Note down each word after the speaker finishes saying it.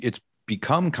It's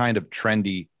become kind of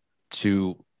trendy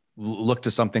to look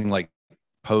to something like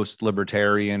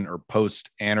post-libertarian or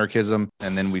post-anarchism,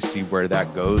 and then we see where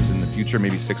that goes in the future.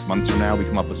 Maybe 6 months from now, we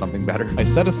come up with something better. I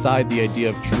set aside the idea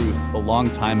of truth a long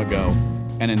time ago,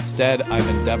 and instead I've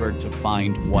endeavored to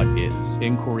find what is.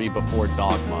 Inquiry before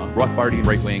dogma. Rothbardian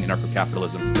right-wing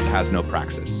anarcho-capitalism has no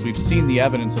praxis. We've seen the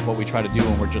evidence of what we try to do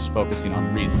when we're just focusing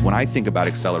on reason. When I think about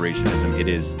accelerationism, it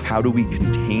is how do we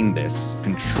contain this,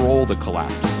 control the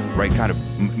collapse, right? Kind of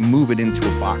move it into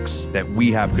a box that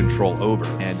we have control over.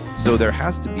 And so there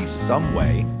has to be some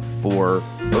way for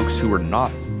folks who are not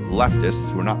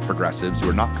leftists, who are not progressives, who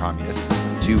are not communists,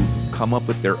 to come up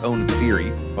with their own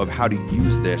theory of how to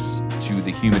use this to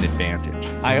the human advantage.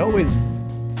 I always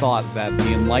thought that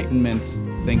the Enlightenment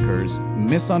thinkers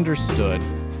misunderstood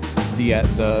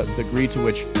the degree to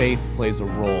which faith plays a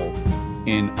role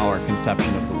in our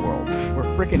conception of the world. We're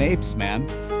freaking apes, man.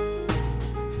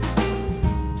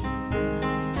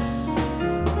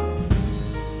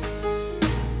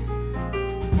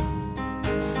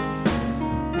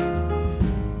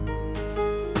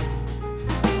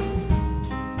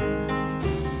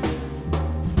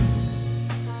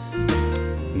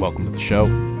 Welcome to the show.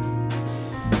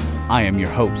 I am your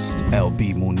host,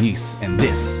 LB Muniz, and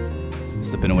this is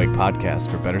the Been Awake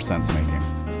podcast for better sense making.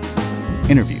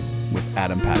 Interview with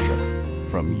Adam Patrick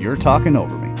from You're Talking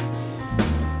Over Me.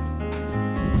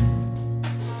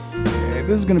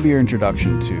 This is going to be your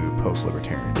introduction to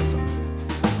post-libertarianism.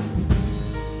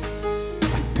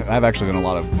 I've actually done a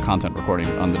lot of content recording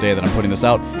on the day that I'm putting this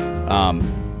out,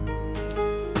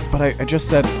 but I just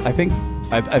said I think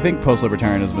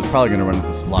post-libertarianism is probably going to run into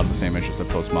a lot of the same issues that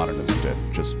postmodernism did.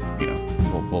 Just,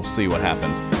 we'll see what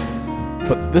happens.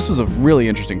 But this was a really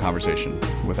interesting conversation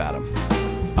with Adam.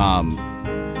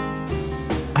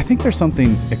 I think there's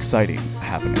something exciting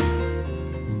happening.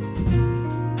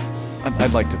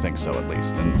 I'd like to think so, at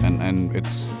least. And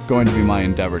it's going to be my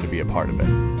endeavor to be a part of it.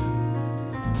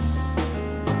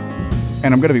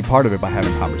 And I'm going to be part of it by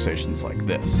having conversations like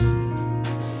this.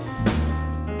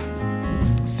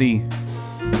 See,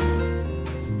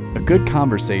 a good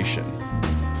conversation,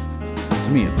 to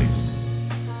me at least,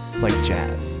 it's like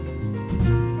jazz.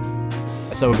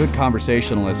 So a good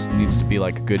conversationalist needs to be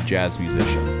like a good jazz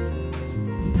musician.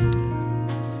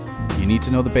 You need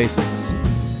to know the basics,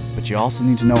 but you also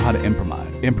need to know how to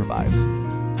improvise.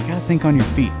 You gotta think on your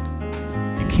feet.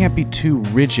 You can't be too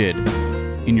rigid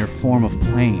in your form of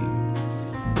playing.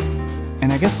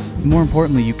 And I guess more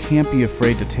importantly, you can't be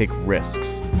afraid to take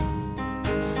risks.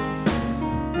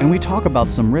 And we talk about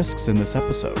some risks in this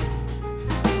episode.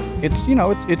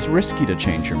 It's risky to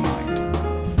change your mind.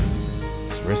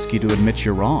 It's risky to admit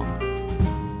you're wrong.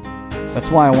 That's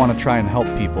why I want to try and help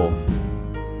people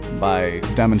by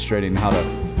demonstrating how to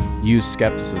use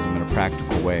skepticism in a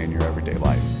practical way in your everyday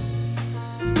life.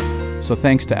 So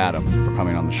thanks to Adam for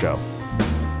coming on the show.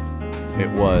 It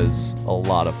was a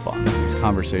lot of fun. These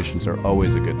conversations are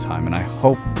always a good time, and I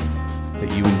hope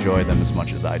that you enjoy them as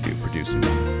much as I do producing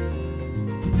them.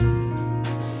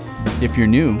 If you're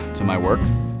new to my work,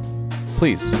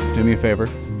 please do me a favor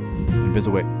and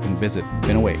visit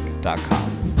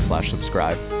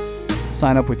beenawake.com/subscribe.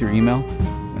 Sign up with your email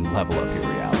and level up your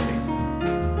reality.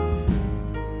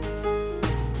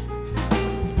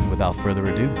 Without further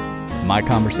ado, my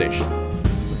conversation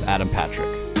with Adam Patrick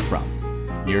from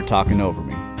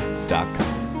You'reTalkingOverMe.com.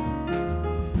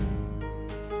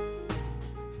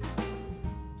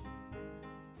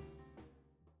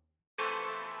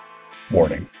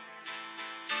 Warning.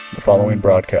 The following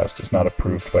broadcast is not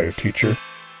approved by your teacher,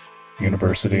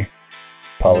 university,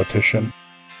 politician,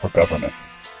 or government.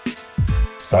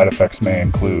 Side effects may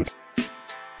include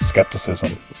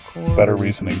skepticism, better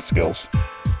reasoning skills,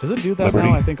 Does it do that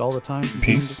liberty, now? I think all the time.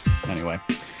 peace, Anyway.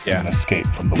 and escape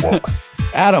from the woke.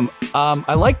 Adam,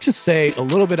 I like to say a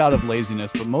little bit out of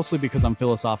laziness, but mostly because I'm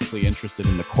philosophically interested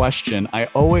in the question. I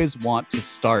always want to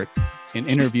start an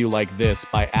interview like this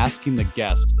by asking the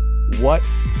guest, what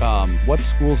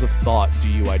schools of thought do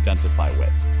you identify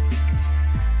with?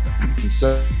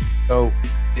 So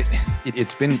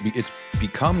it's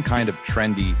become kind of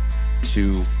trendy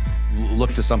to look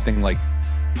to something like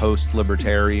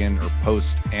post-libertarian or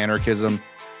post-anarchism.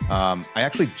 I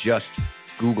actually just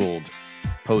Googled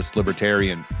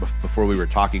post-libertarian before we were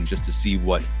talking, just to see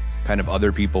what kind of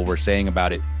other people were saying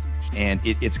about it. And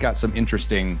it's got some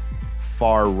interesting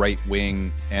far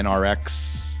right-wing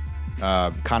NRX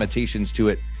connotations to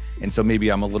it. And so maybe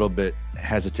I'm a little bit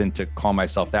hesitant to call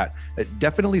myself that.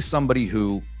 Definitely somebody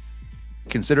who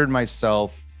considered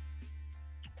myself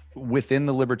within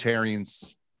the libertarian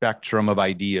spectrum of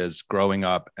ideas growing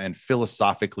up and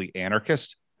philosophically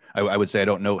anarchist. I would say I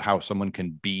don't know how someone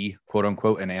can be quote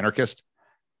unquote an anarchist,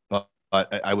 but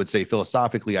I would say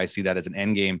philosophically, I see that as an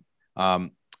end game.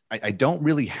 I don't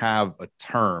really have a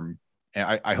term,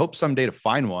 and I hope someday to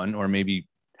find one or maybe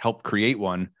help create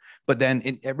one. But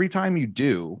then every time you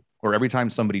do, or every time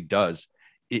somebody does,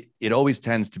 it always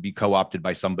tends to be co-opted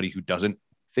by somebody who doesn't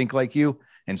think like you.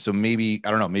 And so maybe, I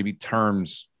don't know, maybe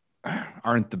terms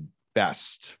aren't the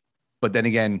best. But then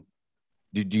again,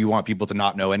 do you want people to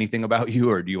not know anything about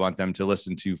you, or do you want them to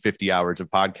listen to 50 hours of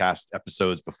podcast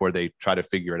episodes before they try to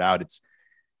figure it out?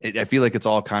 I feel like it's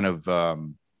all kind of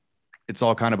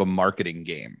a marketing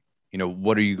game. You know,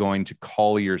 what are you going to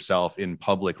call yourself in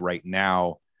public right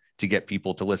now to get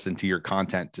people to listen to your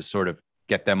content, to sort of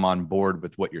get them on board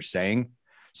with what you're saying?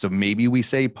 So maybe we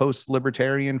say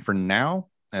post-libertarian for now,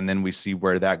 and then we see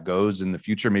where that goes in the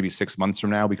future. Maybe 6 months from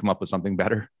now, we come up with something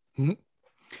better. Mm-hmm.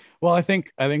 Well, I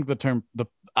think the term,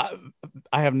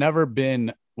 I have never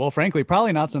been, well, frankly,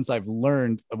 probably not since I've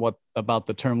learned about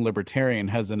the term libertarian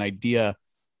has an idea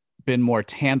been more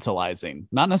tantalizing,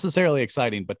 not necessarily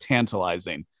exciting, but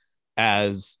tantalizing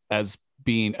as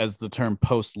the term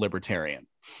post-libertarian.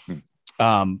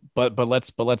 But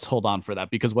let's hold on for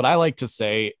that, because what I like to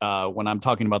say when I'm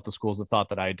talking about the schools of thought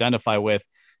that I identify with,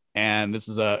 and this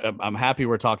is I'm happy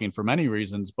we're talking for many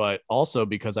reasons, but also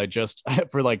because I just,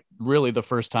 for like really the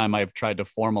first time, I've tried to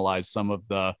formalize some of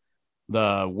the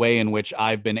way in which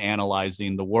I've been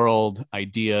analyzing the world,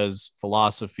 ideas,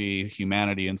 philosophy,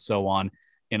 humanity, and so on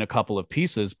in a couple of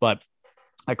pieces. But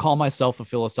I call myself a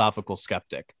philosophical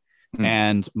skeptic.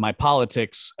 And my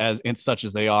politics, as such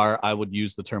as they are, I would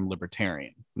use the term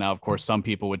libertarian. Now, of course, some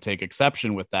people would take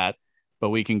exception with that, but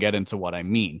we can get into what I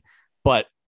mean. But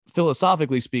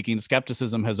philosophically speaking,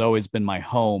 skepticism has always been my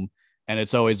home, and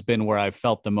it's always been where I've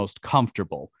felt the most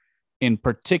comfortable. In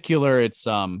particular, it's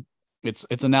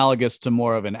analogous to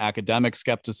more of an academic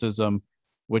skepticism,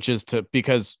 which is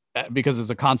because as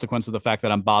a consequence of the fact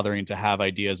that I'm bothering to have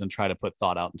ideas and try to put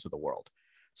thought out into the world.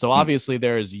 So obviously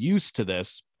there is use to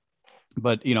this.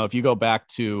 But, you know, if you go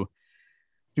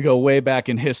way back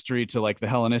in history to like the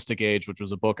Hellenistic age, which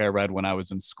was a book I read when I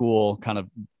was in school, kind of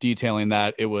detailing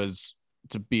that, it was,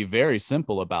 to be very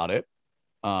simple about it,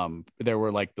 there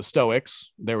were like the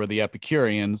Stoics, there were the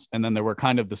Epicureans, and then there were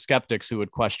kind of the skeptics who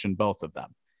would question both of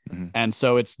them. Mm-hmm. And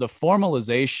so it's the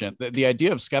formalization, the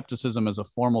idea of skepticism as a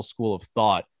formal school of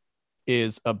thought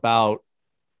is about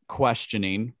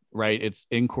questioning, right? It's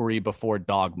inquiry before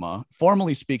dogma.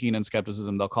 Formally speaking, in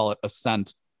skepticism, they'll call it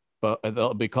assent, but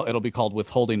it'll be called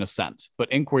withholding assent.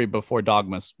 But inquiry before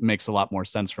dogma makes a lot more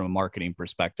sense from a marketing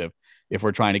perspective if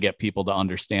we're trying to get people to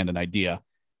understand an idea.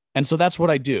 And so that's what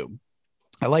I do.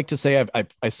 I like to say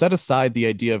I set aside the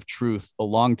idea of truth a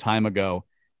long time ago,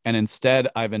 and instead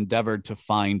I've endeavored to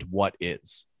find what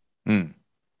is.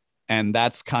 And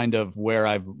that's kind of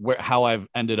how I've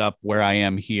ended up where I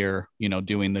am here, you know,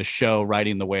 doing this show,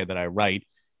 writing the way that I write.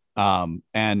 And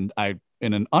in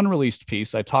an unreleased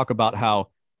piece, I talk about how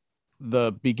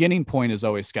the beginning point is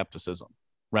always skepticism,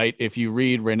 right? If you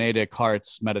read René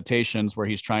Descartes' Meditations, where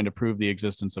he's trying to prove the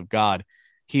existence of God,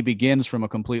 he begins from a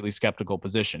completely skeptical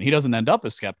position. He doesn't end up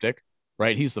a skeptic,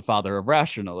 right? He's the father of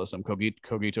rationalism,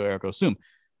 cogito ergo sum.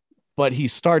 But he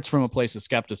starts from a place of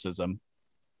skepticism.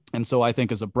 And so I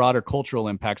think as a broader cultural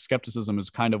impact, skepticism is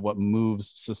kind of what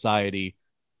moves society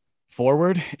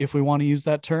forward, if we want to use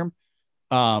that term.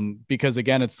 Because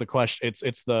again, it's the question,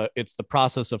 it's the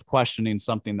process of questioning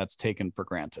something that's taken for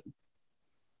granted.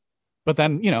 But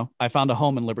then, you know, I found a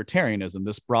home in libertarianism,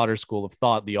 this broader school of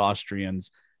thought, the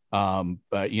Austrians,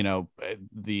 you know,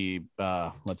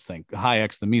 let's think,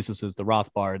 Hayek's, the Mises, the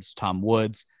Rothbards, Tom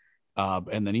Woods,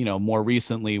 and then, you know, more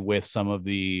recently with some of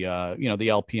the, you know, the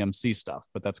LPMC stuff,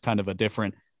 but that's kind of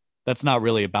that's not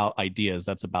really about ideas.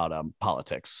 That's about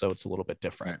politics. So it's a little bit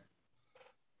different. Right.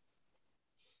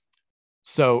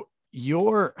 So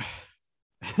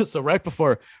so right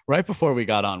before we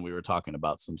got on, we were talking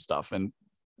about some stuff. And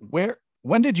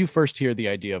when did you first hear the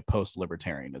idea of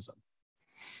post-libertarianism?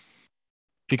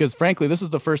 Because frankly, this is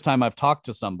the first time I've talked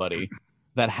to somebody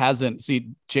that hasn't.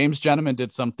 See, James Gentleman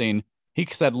did something. He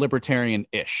said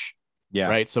libertarian-ish. Yeah.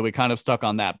 Right. So we kind of stuck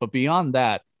on that. But beyond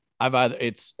that,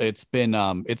 it's been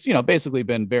you know, basically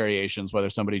been variations,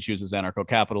 whether somebody chooses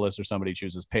anarcho-capitalist or somebody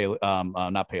chooses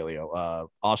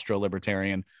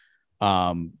Austro-libertarian.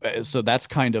 So that's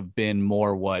kind of been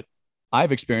more what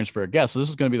I've experienced for a guest. So this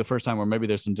is going to be the first time where maybe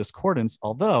there's some discordance,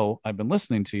 although I've been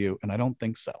listening to you and I don't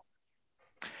think so.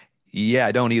 Yeah,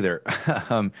 I don't either.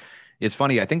 It's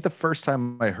funny. I think the first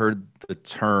time I heard the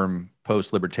term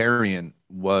post-libertarian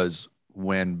was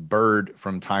when Bird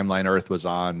from Timeline Earth was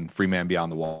on Free Man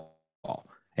Beyond the Wall.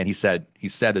 And he said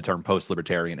the term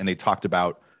post-libertarian, and they talked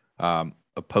about a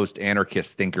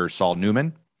post-anarchist thinker, Saul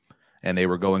Newman, and they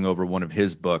were going over one of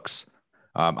his books.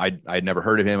 I'd never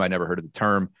heard of him. I never heard of the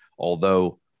term,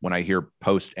 although when I hear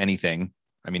post anything,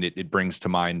 I mean, it brings to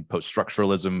mind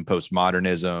post-structuralism,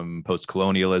 post-modernism,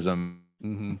 post-colonialism.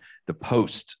 Mm-hmm. The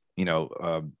post,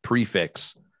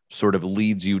 prefix sort of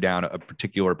leads you down a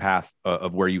particular path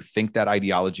of where you think that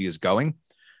ideology is going.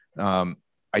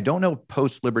 I don't know if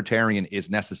post-libertarian is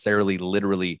necessarily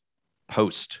literally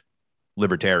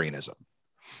post-libertarianism.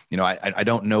 I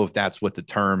don't know if that's what the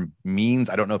term means.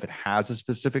 I don't know if it has a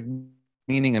specific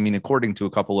meaning. I mean, according to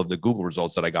a couple of the Google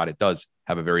results that I got, it does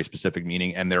have a very specific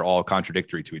meaning, and they're all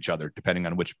contradictory to each other, depending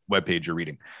on which webpage you're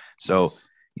reading. So,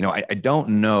 I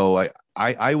don't know.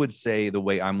 I would say the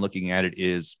way I'm looking at it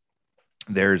is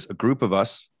there's a group of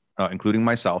us, including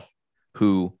myself,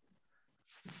 who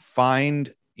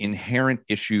find inherent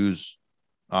issues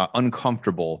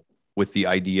uncomfortable with the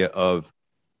idea of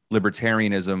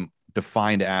libertarianism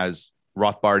defined as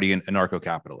Rothbardian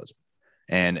anarcho-capitalism.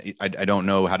 And I don't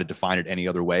know how to define it any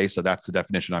other way. So that's the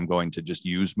definition I'm going to just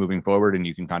use moving forward. And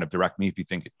you can kind of direct me if you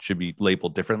think it should be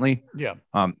labeled differently. Yeah.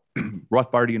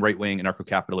 Rothbardian right-wing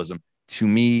anarcho-capitalism, to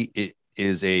me, it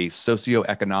is a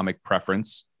socioeconomic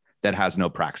preference that has no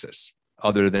praxis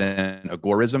other than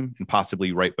agorism and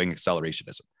possibly right-wing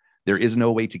accelerationism. There is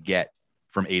no way to get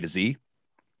from A to Z.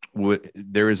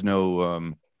 There is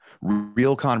no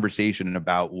real conversation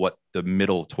about what the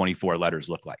middle 24 letters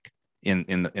look like in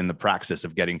the praxis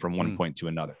of getting from one point to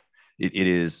another. It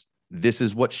is, this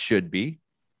is what should be,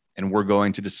 and we're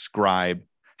going to describe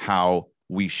how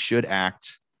we should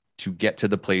act to get to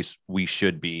the place we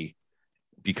should be,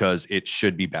 because it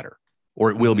should be better,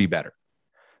 or it will be better.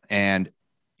 And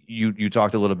you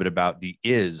talked a little bit about the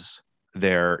is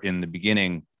there in the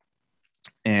beginning,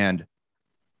 and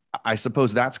I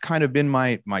suppose that's kind of been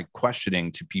my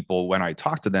questioning to people when I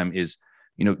talk to them is,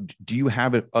 do you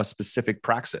have a specific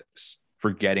praxis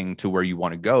for getting to where you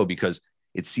want to go? Because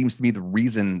it seems to me the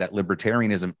reason that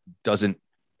libertarianism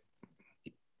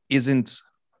isn't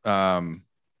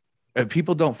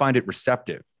people don't find it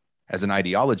receptive as an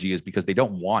ideology is because they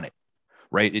don't want it,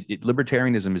 right?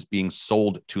 Libertarianism is being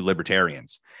sold to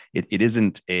libertarians. It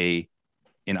isn't an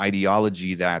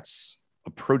ideology that's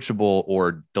approachable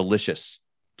or delicious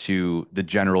to the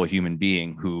general human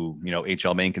being who,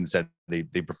 H.L. Mencken said they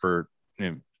prefer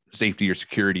safety or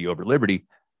security over liberty.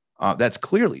 That's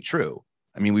clearly true.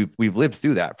 I mean, we've lived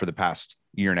through that for the past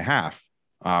year and a half.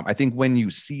 I think when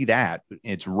you see that,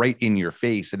 it's right in your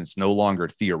face and it's no longer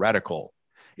theoretical.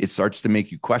 It starts to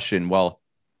make you question, well,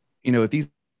 if these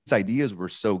ideas were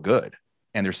so good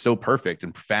and they're so perfect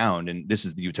and profound, and this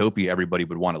is the utopia everybody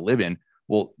would want to live in,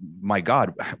 well, my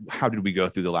God, how did we go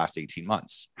through the last 18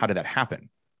 months? How did that happen?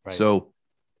 Right. So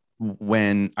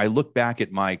when I look back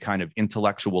at my kind of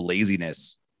intellectual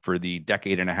laziness for the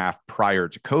decade and a half prior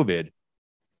to COVID,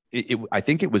 I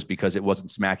think it was because it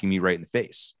wasn't smacking me right in the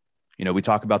face. We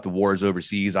talk about the wars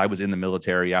overseas. I was in the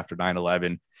military after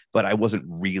 9/11, but I wasn't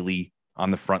really on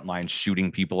the front lines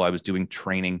shooting people. I was doing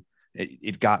training.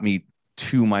 It got me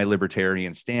to my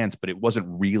libertarian stance, but it wasn't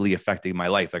really affecting my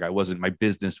life. Like my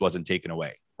business wasn't taken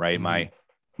away, right?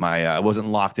 Mm-hmm. I wasn't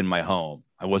locked in my home.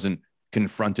 I wasn't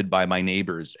confronted by my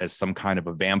neighbors as some kind of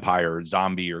a vampire or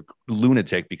zombie or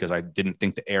lunatic because I didn't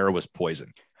think the air was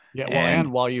poison. Yeah. Well,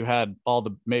 and while you had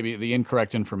maybe the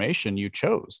incorrect information, you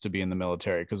chose to be in the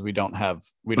military because we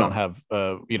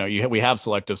have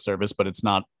selective service, but it's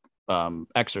not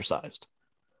exercised.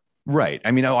 Right.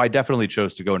 I mean, I definitely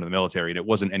chose to go into the military, and it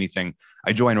wasn't anything.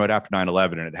 I joined right after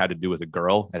 9/11, and it had to do with a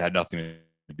girl. It had nothing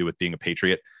to do with being a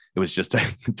patriot. It was just a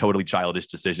totally childish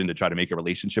decision to try to make a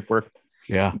relationship work.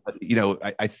 Yeah. But,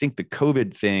 I think the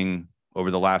COVID thing over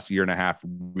the last year and a half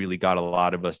really got a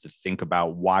lot of us to think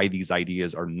about why these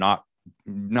ideas are not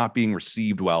being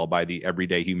received well by the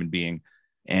everyday human being,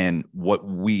 and what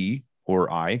we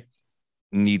or I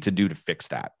need to do to fix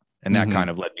that. And that kind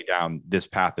of led me down this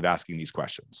path of asking these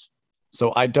questions.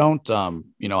 So I don't,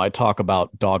 I talk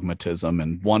about dogmatism,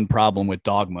 and one problem with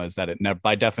dogma is that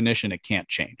by definition, it can't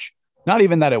change. Not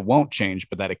even that it won't change,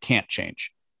 but that it can't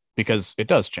change, because it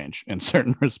does change in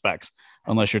certain respects,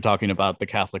 unless you're talking about the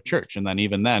Catholic Church. And then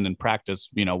even then in practice,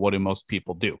 what do most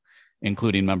people do,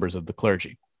 including members of the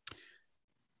clergy?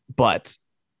 But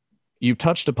you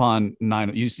touched upon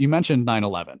you mentioned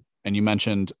 9/11 and you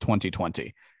mentioned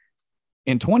 2020.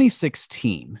 In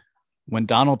 2016, when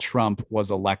Donald Trump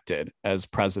was elected as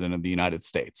president of the United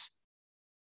States,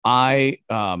 it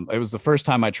was the first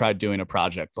time I tried doing a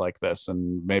project like this,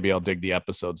 and maybe I'll dig the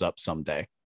episodes up someday.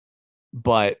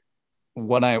 But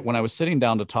when I was sitting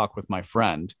down to talk with my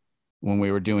friend when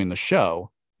we were doing the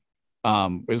show,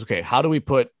 is, okay, how do we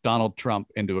put Donald Trump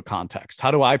into a context?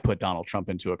 How do I put Donald Trump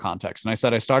into a context? And I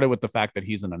said, I started with the fact that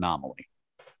he's an anomaly,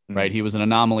 right? He was an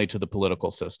anomaly to the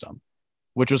political system,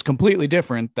 which was completely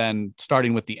different than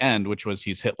starting with the end, which was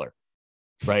he's Hitler,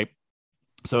 right?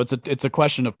 So it's a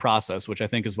question of process, which I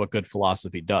think is what good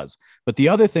philosophy does. But the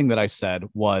other thing that I said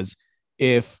was,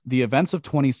 if the events of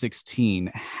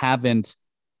 2016 haven't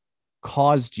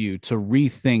caused you to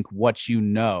rethink what you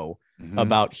know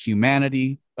about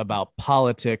humanity, about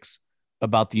politics,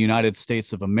 about the United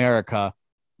States of America,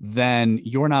 then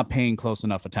you're not paying close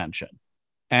enough attention.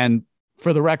 And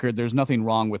for the record, there's nothing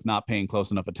wrong with not paying close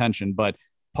enough attention, but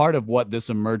part of what this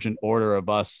emergent order of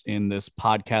us in this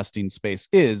podcasting space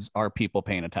are people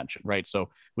paying attention, right? So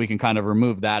we can kind of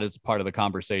remove that as part of the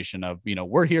conversation of,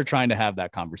 we're here trying to have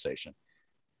that conversation.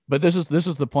 But this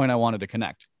is the point I wanted to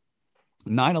connect.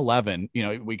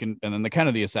 9/11, we can, and then the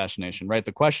Kennedy assassination, right?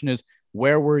 The question is,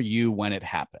 where were you when it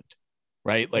happened,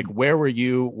 right? Like, where were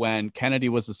you when Kennedy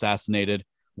was assassinated?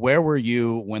 Where were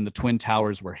you when the Twin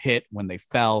Towers were hit, when they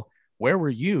fell? Where were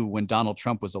you when Donald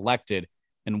Trump was elected?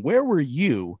 And where were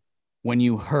you when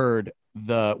you heard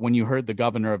the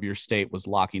governor of your state was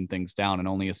locking things down and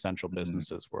only essential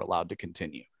businesses were allowed to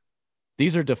continue?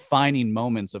 These are defining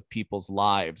moments of people's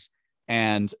lives.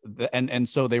 And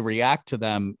so they react to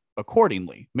them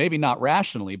accordingly, maybe not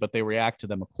rationally, but they react to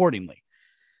them accordingly.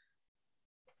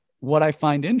 What I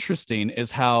find interesting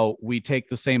is how we take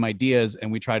the same ideas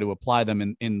and we try to apply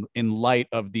them in light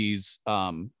of these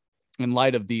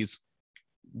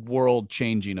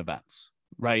world-changing events,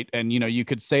 right? And you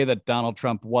could say that Donald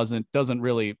Trump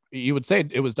you would say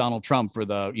it was Donald Trump for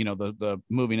the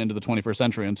moving into the 21st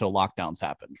century until lockdowns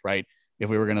happened, right? If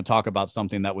we were going to talk about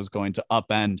something that was going to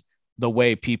upend the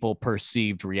way people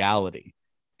perceived reality.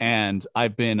 And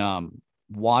I've been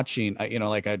watching,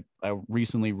 I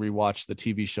recently rewatched the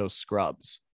TV show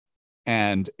Scrubs,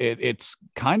 and it's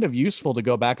kind of useful to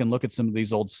go back and look at some of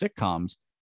these old sitcoms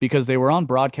because they were on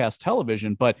broadcast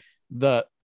television, but the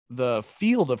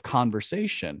field of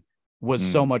conversation was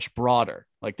so much broader.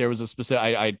 Like, there was a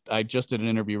specific, I just did an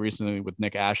interview recently with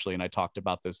Nick Ashley, and I talked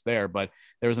about this there, but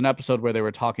there was an episode where they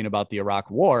were talking about the Iraq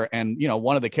War, and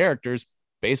one of the characters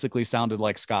basically sounded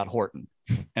like Scott Horton.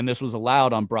 And this was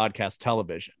allowed on broadcast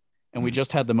television. And we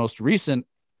just had the most recent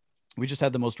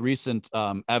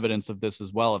evidence of this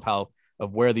as well,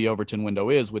 of where the Overton window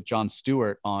is, with Jon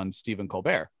Stewart on Stephen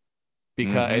Colbert.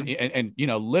 Because and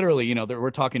literally,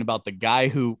 we're talking about the guy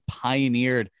who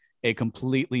pioneered a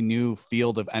completely new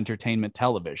field of entertainment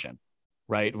television,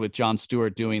 right? With Jon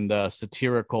Stewart doing the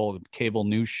satirical cable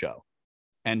news show,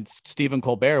 and Stephen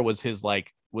Colbert was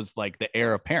the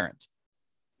heir apparent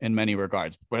in many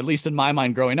regards, or at least in my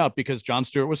mind growing up, because Jon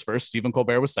Stewart was first, Stephen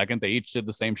Colbert was second. They each did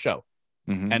the same show.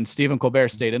 And Stephen Colbert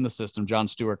stayed in the system. Jon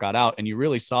Stewart got out, and you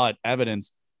really saw it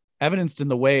evidenced in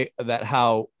the way that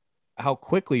how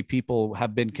quickly people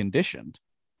have been conditioned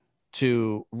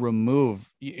to remove.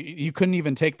 You couldn't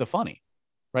even take the funny,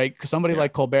 right? Somebody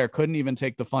like Colbert couldn't even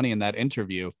take the funny in that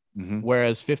interview.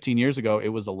 Whereas 15 years ago, it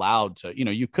was allowed to,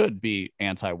 you could be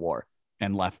anti-war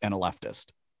and a leftist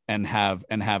and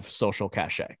have social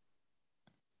cachet.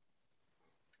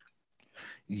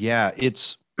 Yeah,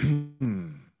 it's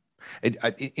in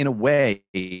a way,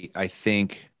 I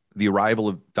think the arrival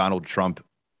of Donald Trump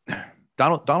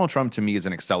to me is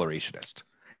an accelerationist,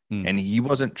 and he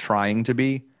wasn't trying to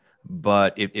be.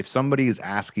 But if somebody is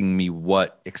asking me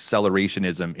what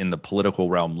accelerationism in the political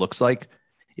realm looks like,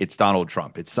 it's Donald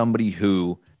Trump. It's somebody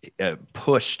who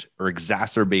pushed or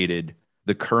exacerbated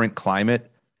the current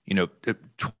climate,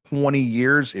 20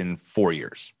 years in 4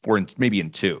 years, or maybe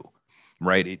in 2,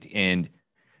 right? And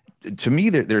to me,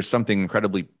 there's something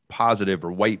incredibly positive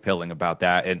or white pilling about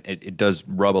that. And it does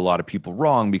rub a lot of people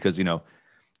wrong because,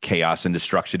 chaos and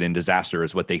destruction and disaster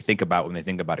is what they think about when they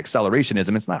think about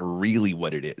accelerationism. It's not really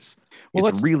what it is. Well,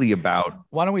 it's really about.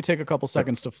 Why don't we take a couple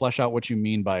seconds to flesh out what you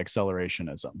mean by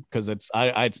accelerationism? Because it's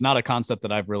not a concept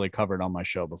that I've really covered on my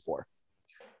show before.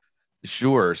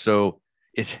 Sure. So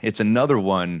it's another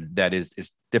one that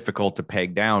is difficult to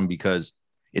peg down because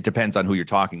it depends on who you're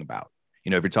talking about.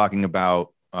 If you're talking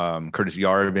about Curtis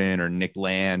Yarvin or Nick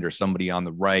Land or somebody on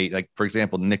the right, like, for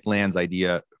example, Nick Land's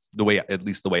idea, at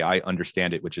least the way I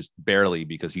understand it, which is barely,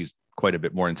 because he's quite a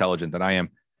bit more intelligent than I am.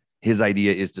 His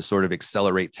idea is to sort of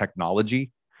accelerate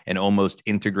technology and almost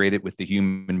integrate it with the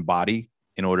human body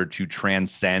in order to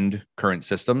transcend current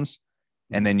systems.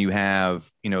 And then you have,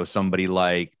 somebody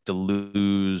like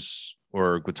Deleuze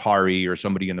or Guattari or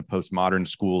somebody in the postmodern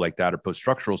school like that, or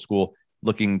post-structural school,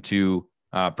 looking to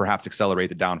perhaps accelerate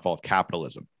the downfall of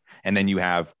capitalism. And then you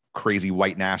have crazy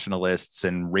white nationalists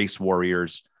and race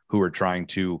warriors who are trying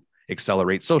to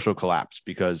accelerate social collapse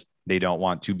because they don't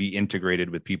want to be integrated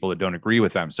with people that don't agree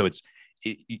with them. So it's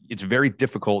very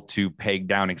difficult to peg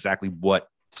down exactly what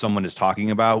someone is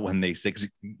talking about when they say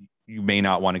you may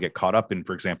not want to get caught up in,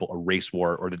 for example, a race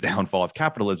war or the downfall of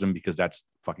capitalism, because that's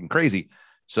fucking crazy.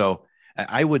 So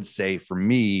I would say for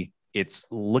me, it's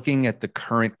looking at the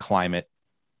current climate,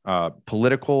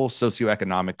 political,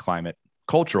 socioeconomic climate,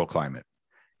 cultural climate,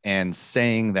 and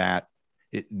saying that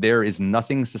there is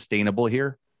nothing sustainable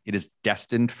here. It is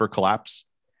destined for collapse,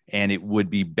 and it would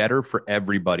be better for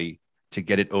everybody to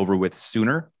get it over with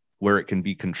sooner, where it can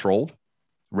be controlled,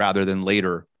 rather than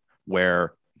later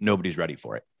where nobody's ready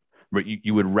for it. But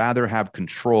you would rather have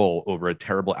control over a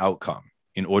terrible outcome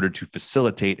in order to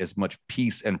facilitate as much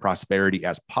peace and prosperity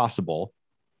as possible,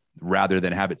 rather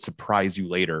than have it surprise you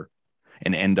later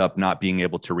and end up not being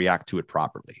able to react to it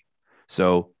properly.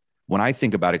 So when I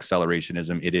think about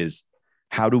accelerationism, it is,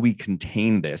 how do we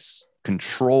contain this,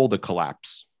 control the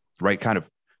collapse, right? Kind of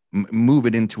move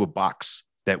it into a box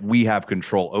that we have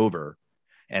control over.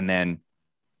 And then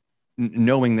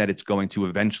knowing that it's going to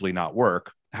eventually not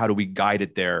work, how do we guide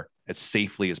it there as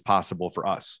safely as possible for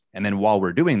us? And then while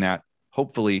we're doing that,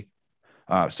 hopefully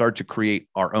start to create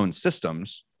our own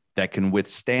systems that can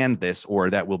withstand this, or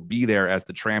that will be there as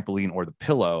the trampoline or the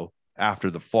pillow after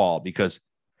the fall. Because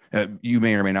you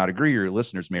may or may not agree, your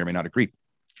listeners may or may not agree,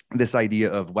 this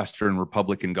idea of Western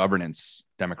Republican governance,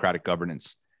 democratic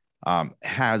governance,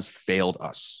 has failed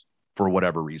us for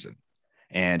whatever reason.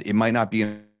 And it might not be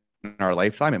in our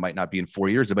lifetime. It might not be in 4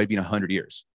 years. It might be in 100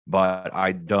 years. But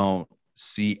I don't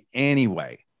see any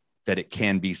way that it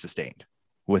can be sustained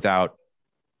without,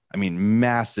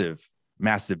 massive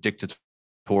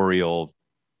dictatorial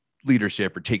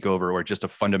leadership or takeover, or just a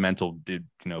fundamental,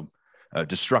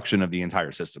 destruction of the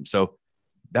entire system. So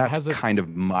that's kind of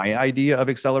my idea of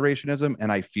accelerationism.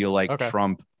 And I feel like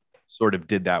Trump sort of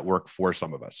did that work for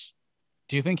some of us.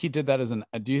 Do you think he did that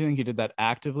do you think he did that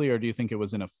actively, or do you think it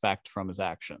was an effect from his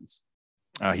actions?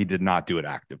 He did not do it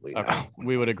actively. Okay. No.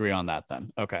 We would agree on that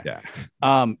then. Okay. Yeah.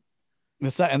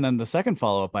 And then the second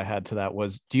follow-up I had to that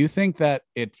was, do you think that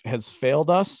it has failed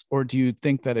us, or do you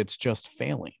think that it's just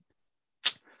failing?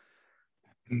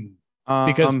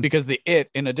 Because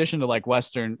in addition to like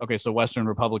Western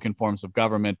Republican forms of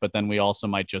government, but then we also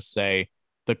might just say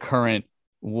the current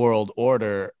world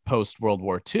order post World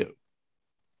War II.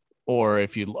 Or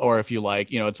if you like,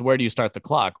 it's where do you start the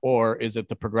clock? Or is it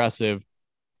the progressive,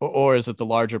 or is it the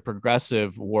larger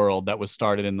progressive world that was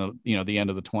started in the end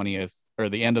of the 20th, or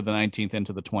the end of the 19th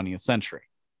into the 20th century?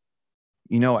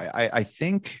 I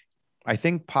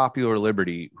think Popular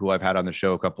Liberty, who I've had on the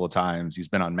show a couple of times, he's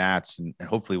been on Matt's and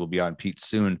hopefully will be on Pete's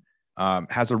soon,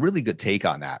 has a really good take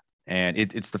on that. And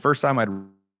it's the first time I'd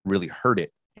really heard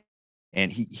it.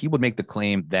 And he would make the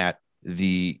claim that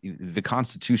the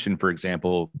Constitution, for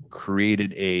example,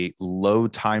 created a low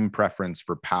time preference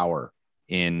for power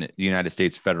in the United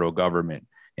States federal government.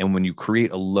 And when you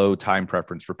create a low time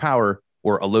preference for power,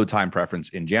 or a low time preference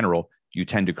in general, you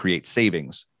tend to create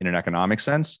savings in an economic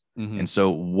sense. Mm-hmm. And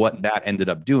so what that ended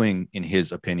up doing, in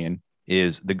his opinion,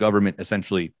 is the government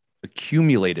essentially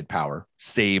accumulated power,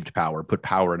 saved power, put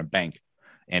power in a bank,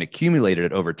 and accumulated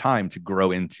it over time to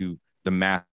grow into the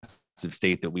massive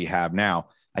state that we have now.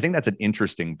 I think that's an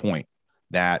interesting point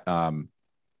that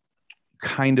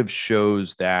kind of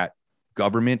shows that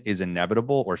government is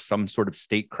inevitable, or some sort of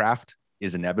statecraft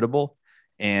is inevitable.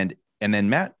 And then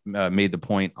Matt made the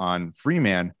point on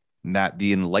Freeman that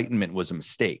the Enlightenment was a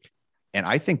mistake. And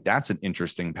I think that's an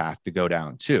interesting path to go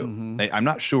down too. Mm-hmm. I'm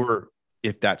not sure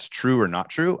if that's true or not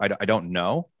true. I don't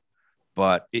know,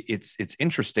 but it's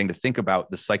interesting to think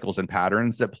about the cycles and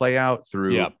patterns that play out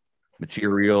through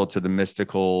material to the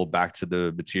mystical, back to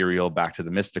the material, back to the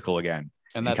mystical again,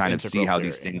 and that's kind of see how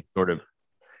these things sort of,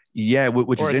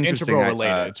 which is interesting.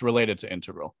 Related. It's related to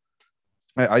integral.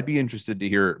 I'd be interested to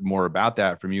hear more about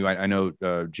that from you. I know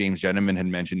James Gentleman had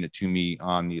mentioned it to me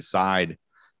on the aside,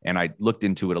 and I looked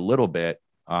into it a little bit.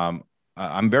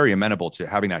 I'm very amenable to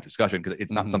having that discussion, because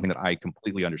it's not something that I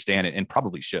completely understand and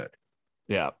probably should.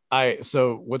 Yeah.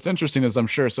 So what's interesting is, I'm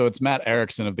sure, so it's Matt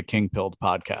Erickson of the King Pilled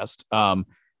podcast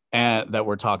and that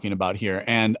we're talking about here.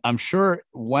 And I'm sure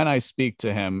when I speak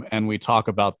to him and we talk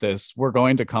about this, we're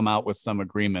going to come out with some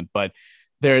agreement. But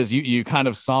there's, you kind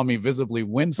of saw me visibly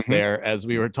wince there as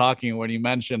we were talking, when you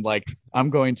mentioned, like, I'm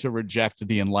going to reject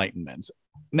the Enlightenment.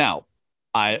 Now,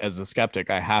 I, as a skeptic,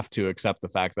 I have to accept the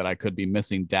fact that I could be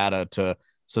missing data to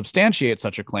substantiate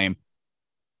such a claim.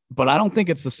 But I don't think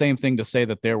it's the same thing to say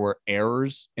that there were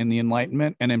errors in the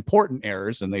Enlightenment, and important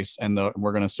errors. And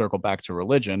we're going to circle back to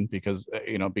religion, because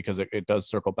it does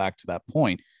circle back to that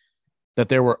point, that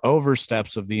there were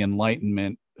oversteps of the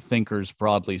Enlightenment thinkers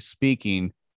broadly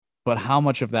speaking, but how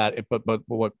much of that, but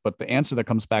the answer that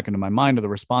comes back into my mind, or the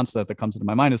response that comes into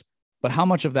my mind is, but how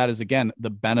much of that is, again, the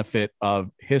benefit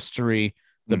of history,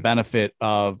 the benefit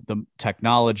of the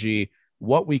technology.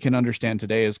 What we can understand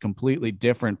today is completely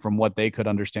different from what they could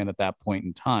understand at that point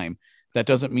in time. That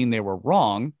doesn't mean they were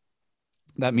wrong.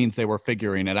 That means they were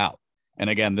figuring it out. And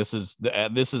again, this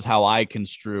is how I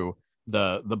construe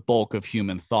the bulk of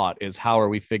human thought, is how are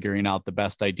we figuring out the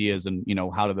best ideas, and, you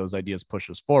know, how do those ideas push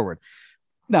us forward?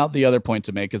 Now, the other point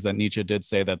to make is that Nietzsche did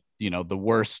say that, you know, the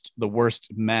worst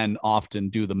men often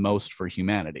do the most for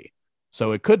humanity.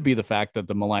 So it could be the fact that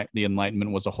the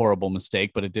Enlightenment was a horrible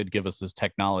mistake, but it did give us this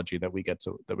technology that we get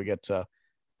to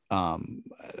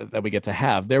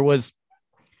have.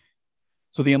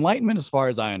 So the Enlightenment, as far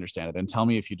as I understand it, and tell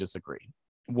me if you disagree,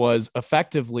 was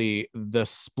effectively the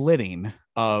splitting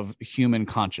of human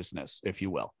consciousness, if you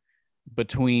will,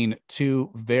 between two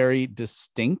very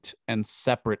distinct and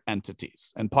separate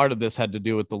entities. And part of this had to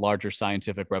do with the larger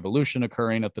scientific revolution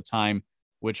occurring at the time,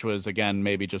 which was, again,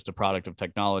 maybe just a product of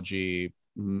technology,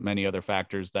 many other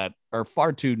factors that are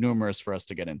far too numerous for us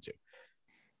to get into.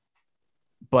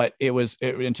 But it was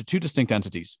into two distinct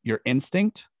entities, your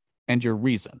instinct and your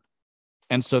reason.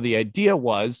 And so the idea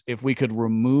was, if we could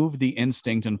remove the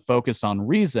instinct and focus on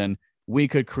reason, we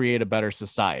could create a better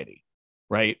society,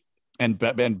 right? And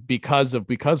because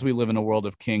we live in a world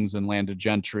of kings and landed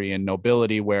gentry and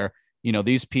nobility, where, you know,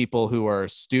 these people who are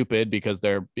stupid because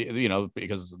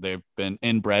because they've been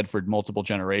inbred for multiple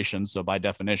generations, so by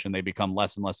definition they become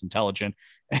less and less intelligent,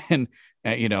 and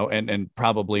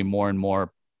probably more and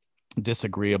more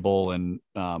disagreeable, and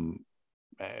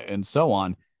so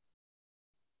on.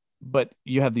 But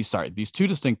you have these two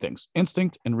distinct things,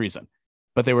 instinct and reason.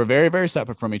 But they were very, very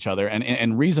separate from each other.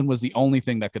 And reason was the only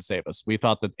thing that could save us. We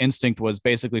thought that instinct was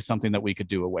basically something that we could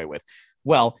do away with.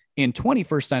 Well, in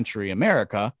 21st century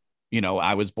America, you know,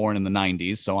 I was born in the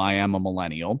 90s, so I am a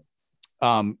millennial.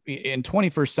 In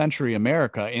 21st century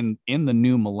America, in the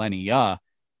new millennia,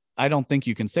 I don't think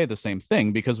you can say the same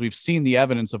thing, because we've seen the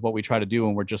evidence of what we try to do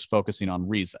when we're just focusing on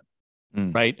reason,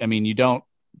 right? I mean, you don't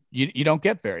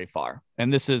get very far.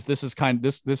 And this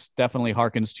definitely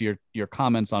harkens to your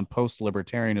comments on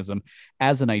post-libertarianism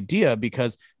as an idea,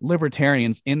 because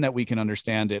libertarians, in that we can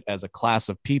understand it as a class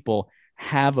of people,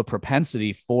 have a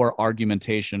propensity for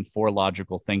argumentation, for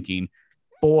logical thinking,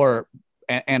 for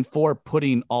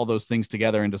putting all those things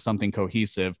together into something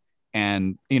cohesive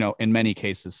and, you know, in many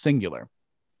cases singular.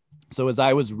 So as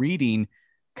I was reading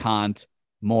Kant,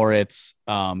 Moritz,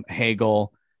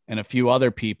 Hegel, and a few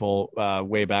other people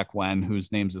way back when,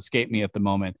 whose names escape me at the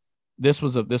moment, this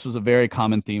was a very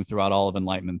common theme throughout all of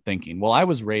Enlightenment thinking. Well, I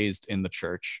was raised in the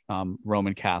church,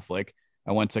 Roman Catholic.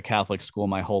 I went to Catholic school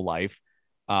my whole life.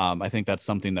 I think that's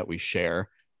something that we share.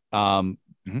 And,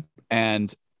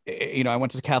 you know, I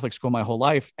went to Catholic school my whole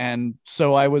life. And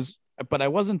so I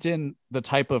wasn't in the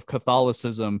type of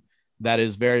Catholicism that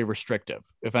is very restrictive.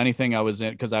 If anything, I was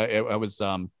in, because I was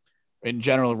in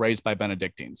general raised by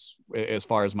Benedictines as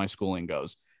far as my schooling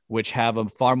goes, which have a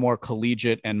far more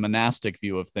collegiate and monastic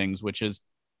view of things, which is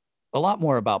a lot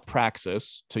more about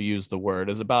praxis, to use the word,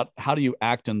 is about how do you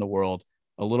act in the world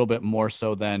a little bit more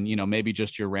so than, you know, maybe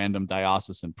just your random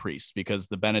diocesan priest, because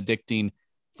the Benedictine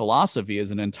philosophy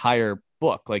is an entire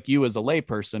book. Like, you as a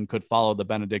layperson could follow the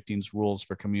Benedictines' rules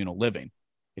for communal living.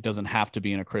 It doesn't have to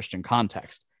be in a Christian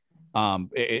context.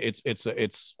 It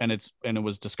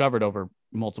was discovered over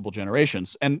multiple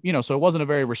generations. And, you know, so it wasn't a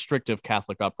very restrictive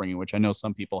Catholic upbringing, which I know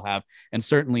some people have. And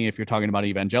certainly if you're talking about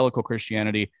evangelical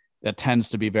Christianity, that tends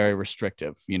to be very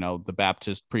restrictive. You know, the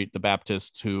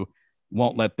Baptists who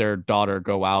won't let their daughter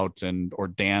go out or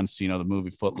dance, you know, the movie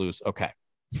Footloose. Okay.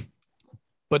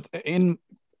 But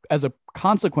as a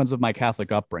consequence of my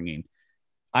Catholic upbringing,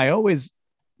 I always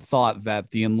thought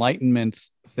that the Enlightenment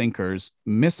thinkers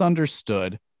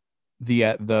misunderstood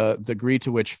the degree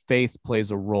to which faith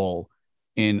plays a role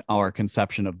in our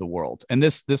conception of the world. And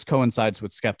this coincides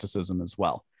with skepticism as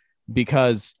well,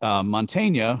 because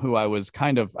Montaigne, who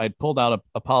I'd pulled out an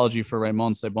Apology for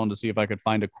Raymond Sebon to see if I could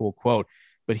find a cool quote,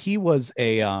 but he was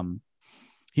a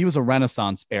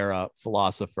Renaissance era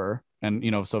philosopher, and, you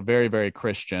know, so very, very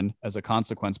Christian as a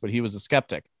consequence, but he was a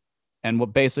skeptic. And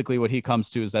what he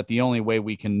comes to is that the only way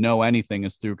we can know anything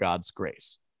is through God's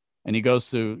grace. And he goes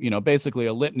through, you know, basically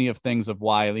a litany of things of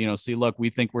why, you know, see, look,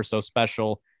 we think we're so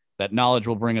special that knowledge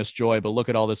will bring us joy, but look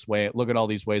at all these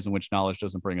ways in which knowledge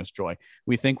doesn't bring us joy.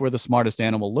 We think we're the smartest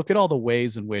animal. Look at all the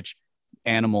ways in which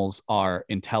animals are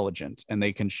intelligent, and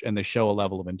they show a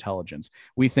level of intelligence.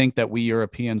 We think that we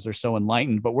Europeans are so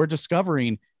enlightened, but we're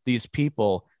discovering these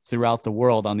people throughout the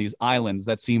world on these islands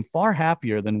that seem far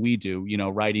happier than we do, you know,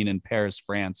 writing in Paris,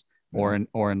 France, or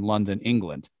in London,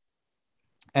 England.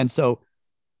 And so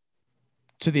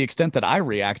to the extent that I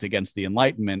react against the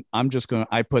Enlightenment,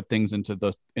 I put things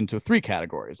into three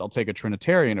categories. I'll take a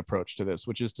Trinitarian approach to this,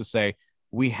 which is to say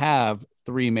we have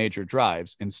three major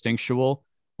drives: instinctual,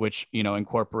 which, you know,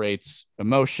 incorporates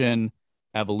emotion,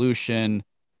 evolution,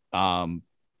 and,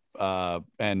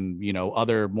 you know,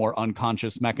 other more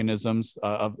unconscious mechanisms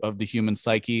of the human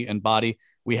psyche and body.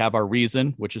 We have our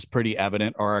reason, which is pretty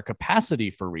evident, or our capacity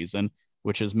for reason,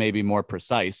 which is maybe more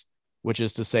precise, which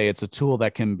is to say it's a tool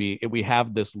that we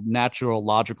have this natural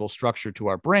logical structure to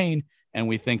our brain, and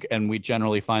we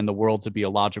generally find the world to be a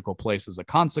logical place as a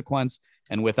consequence.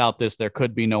 And without this, there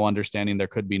could be no understanding, there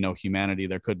could be no humanity,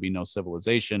 there could be no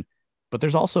civilization. But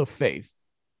there's also faith.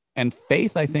 And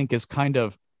faith, I think, is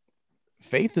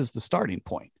faith is the starting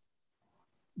point.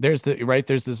 There's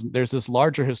this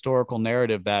larger historical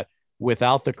narrative that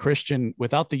without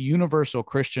the universal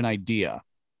Christian idea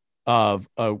of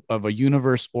a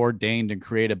universe ordained and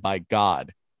created by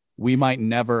God, we might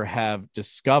never have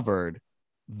discovered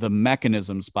the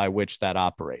mechanisms by which that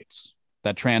operates.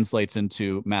 That translates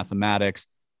into mathematics,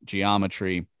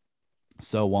 geometry,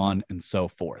 so on and so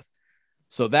forth.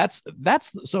 So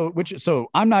so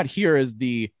I'm not here as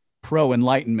the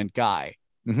pro-Enlightenment guy,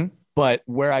 but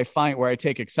where I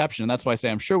take exception, and that's why I say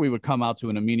I'm sure we would come out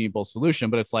to an amenable solution,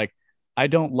 but it's like, I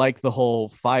don't like the whole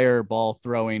fireball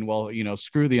throwing, well, you know,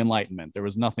 screw the Enlightenment, there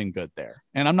was nothing good there.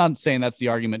 And I'm not saying that's the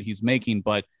argument he's making,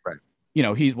 but right. You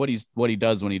know, what he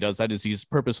does when he does that is he's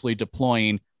purposefully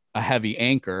deploying a heavy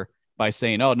anchor by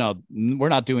saying, oh no, we're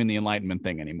not doing the Enlightenment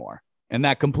thing anymore. And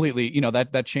that completely, you know,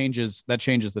 that changes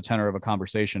the tenor of a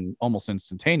conversation almost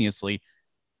instantaneously,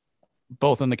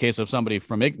 both in the case of somebody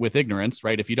with ignorance,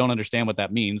 right? If you don't understand what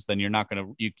that means, then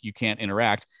you can't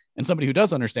interact. And somebody who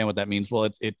does understand what that means, well,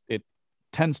 it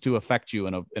tends to affect you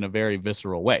in a very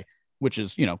visceral way, which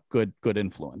is, you know, good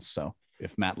influence. So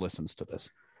if Matt listens to this.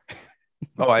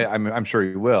 Oh, I'm sure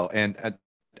he will. And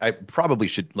I probably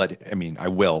should I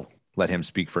will let him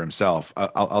speak for himself.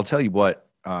 I'll tell you what,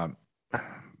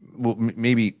 well,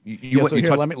 maybe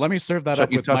let me serve that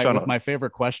up with my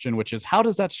favorite question, which is, how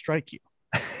does that strike you?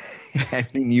 I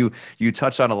mean, you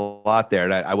touched on a lot there,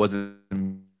 and I wasn't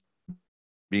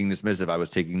being dismissive. I was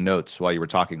taking notes while you were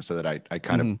talking so that I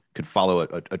kind of could follow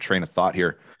a train of thought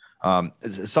here.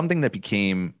 Something that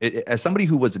became, as somebody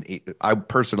who I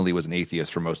personally was an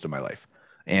atheist for most of my life,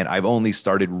 and I've only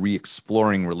started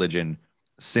re-exploring religion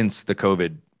since the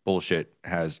COVID bullshit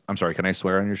I'm sorry, can I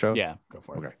swear on your show? Yeah, go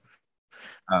for it.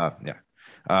 Okay.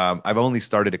 I've only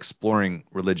started exploring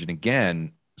religion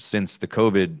again since the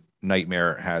COVID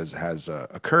nightmare has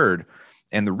occurred.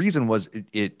 And the reason was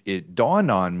it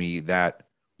dawned on me that,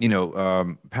 you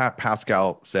know,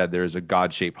 Pascal said there's a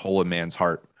God-shaped hole in man's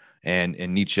heart. And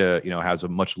Nietzsche, you know, has a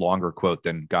much longer quote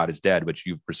than God is dead, which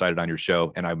you've recited on your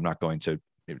show. And I'm not going to,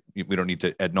 we don't need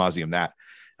to ad nauseum that.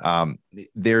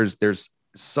 There's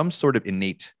some sort of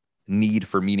innate need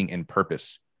for meaning and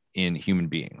purpose in human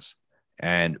beings.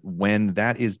 And when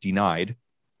that is denied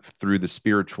through the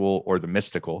spiritual or the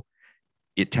mystical,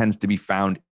 it tends to be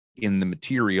found in the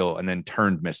material and then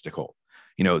turned mystical.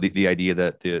 You know, the idea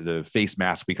that the face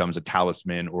mask becomes a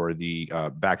talisman, or the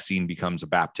vaccine becomes a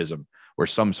baptism, or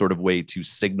some sort of way to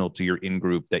signal to your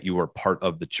in-group that you are part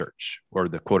of the church, or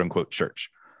the quote unquote church.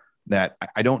 That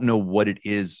I don't know what it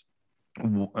is.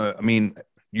 I mean,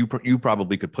 you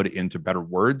probably could put it into better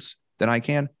words than I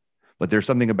can, but there's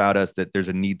something about us that there's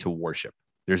a need to worship.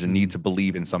 There's a need to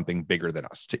believe in something bigger than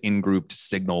us, to in-group, to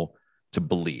signal, to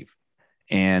believe.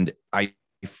 And I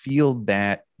feel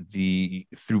that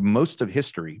through most of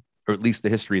history, or at least the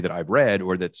history that I've read,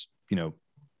 or that's, you know,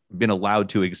 been allowed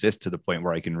to exist to the point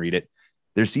where I can read it,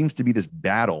 there seems to be this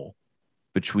battle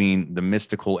between the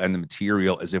mystical and the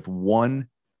material, as if one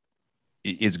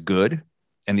is good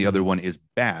and the other one is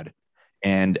bad.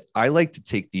 And I like to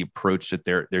take the approach that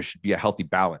there should be a healthy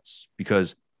balance,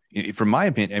 because from my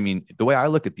opinion, I mean, the way I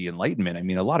look at the Enlightenment, I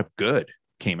mean, a lot of good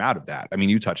came out of that. I mean,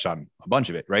 you touched on a bunch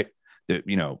of it, right?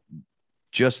 You know,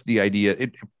 just the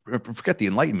idea, forget the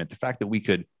Enlightenment, the fact that we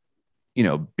could, you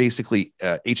know, basically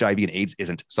HIV and AIDS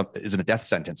isn't a death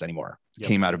sentence anymore. Yep.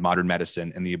 Came out of modern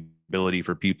medicine, and the ability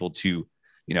for people to,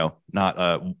 you know,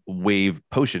 not wave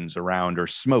potions around or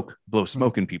blow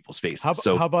smoke in people's faces.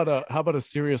 How about a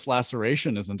serious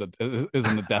laceration isn't a death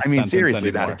I mean, sentence seriously,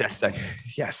 anymore? not a death sentence.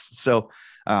 Yes. So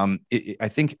I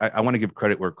think I want to give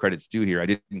credit where credit's due here. I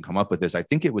didn't come up with this. I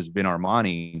think it was Vin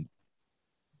Armani,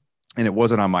 and it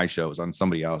wasn't on my show, it was on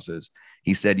somebody else's.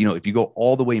 He said, you know, if you go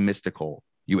all the way mystical,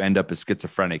 you end up as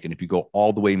schizophrenic. And if you go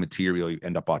all the way material, you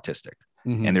end up autistic.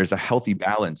 Mm-hmm. And there's a healthy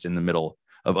balance in the middle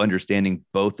of understanding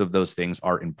both of those things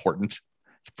are important.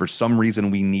 For some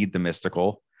reason, we need the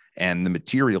mystical, and the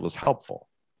material is helpful.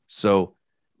 So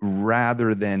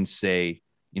rather than say,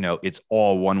 it's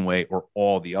all one way or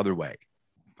all the other way,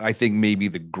 I think maybe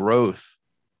the growth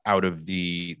out of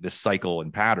the cycle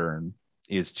and pattern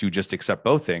is to just accept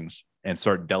both things and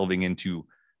start delving into,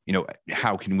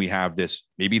 how can we have this?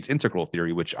 Maybe it's integral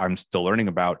theory, which I'm still learning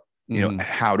about.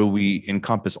 How do we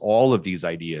encompass all of these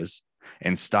ideas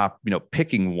and stop,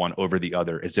 picking one over the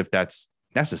other as if that's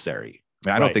necessary?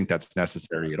 I don't think that's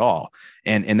necessary at all.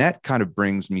 And that kind of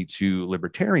brings me to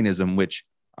libertarianism, which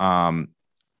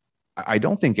I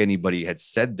don't think anybody had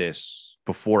said this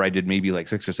before I did, maybe like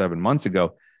 6 or 7 months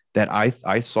ago, that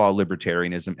I saw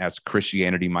libertarianism as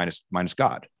Christianity minus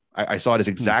God. I saw it as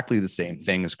exactly the same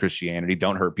thing as Christianity.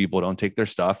 Don't hurt people, don't take their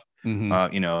stuff, do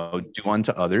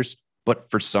unto others.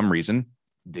 But for some reason,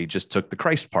 they just took the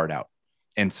Christ part out.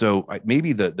 And so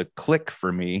maybe the click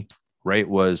for me,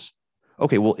 was,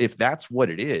 okay, well, if that's what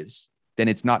it is, then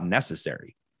it's not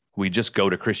necessary. We just go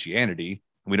to Christianity.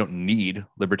 We don't need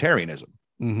libertarianism.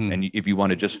 Mm-hmm. And if you want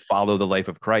to just follow the life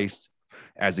of Christ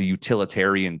as a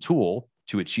utilitarian tool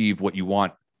to achieve what you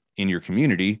want in your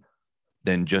community,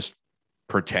 then just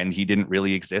pretend he didn't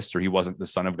really exist or he wasn't the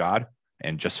Son of God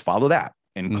and just follow that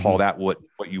and call that what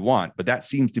you want. But that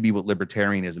seems to be what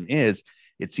libertarianism is.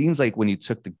 It seems like when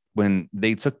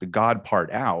they took the God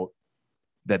part out,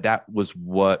 that was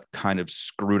what kind of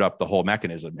screwed up the whole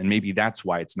mechanism. And maybe that's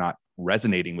why it's not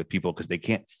resonating with people, because they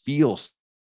can't feel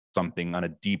something on a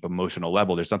deep emotional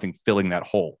level. There's something filling that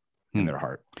hole in their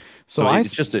heart. So I'm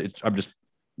just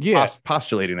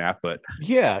postulating that, but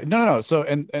no. So,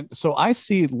 and so I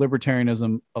see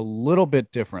libertarianism a little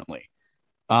bit differently.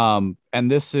 And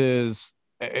this is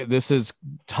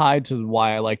tied to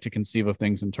why I like to conceive of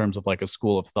things in terms of like a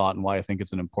school of thought, and why I think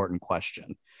it's an important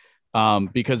question.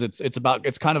 Because it's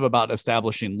kind of about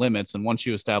establishing limits. And once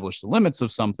you establish the limits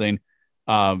of something,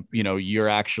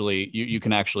 you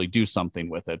can actually do something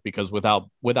with it, because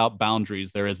without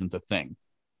boundaries, there isn't a thing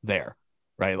there.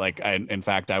 Right. Like in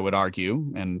fact, I would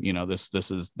argue, and this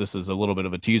is a little bit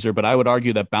of a teaser, but I would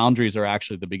argue that boundaries are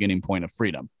actually the beginning point of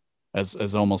freedom as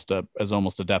almost a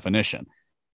definition.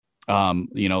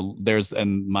 There's,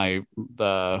 and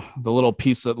the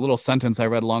little sentence I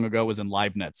read long ago was in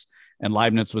Leibniz, and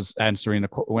Leibniz was answering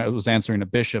a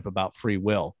bishop about free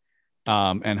will,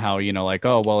 and how,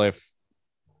 oh, well, if,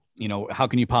 how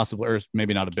can you possibly, or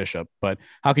maybe not a bishop, but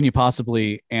how can you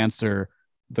possibly answer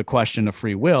the question of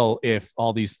free will if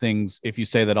you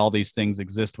say that all these things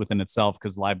exist within itself?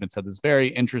 Because Leibniz had this very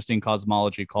interesting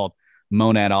cosmology called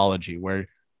monadology, where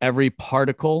every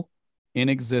particle in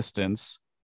existence,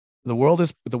 the world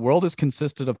is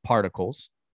consisted of particles,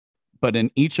 but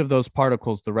in each of those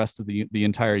particles, the rest of the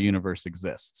entire universe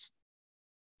exists.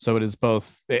 So it is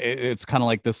both. It's kind of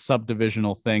like this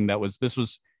subdivisional thing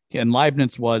and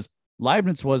Leibniz was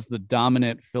the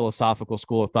dominant philosophical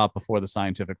school of thought before the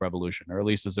scientific revolution, or at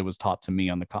least as it was taught to me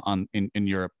in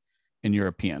Europe, in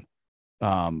European.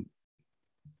 Shoot.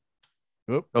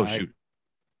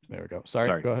 There we go.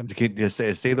 Sorry. Go ahead. Can you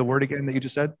say the word again that you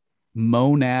just said?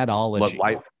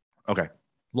 Monadology. Okay.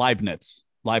 Leibniz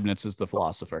is the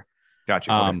philosopher.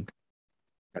 Gotcha.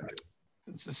 Okay.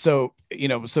 So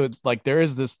like there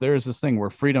is this thing where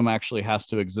freedom actually has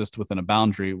to exist within a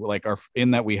boundary. Like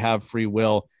in that we have free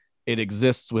will, it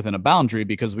exists within a boundary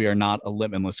because we are not a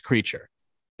limitless creature.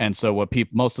 And so what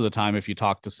most of the time, if you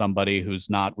talk to somebody who's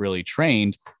not really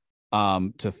trained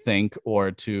to think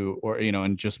or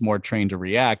and just more trained to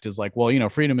react, is like, well,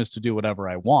 freedom is to do whatever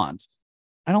I want.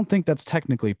 I don't think that's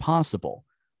technically possible,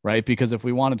 right? Because if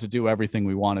we wanted to do everything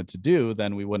we wanted to do,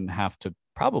 then we wouldn't have to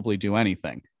probably do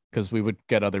anything, because we would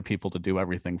get other people to do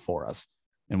everything for us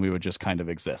and we would just kind of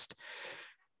exist.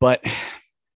 But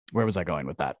where was I going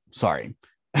with that? Sorry.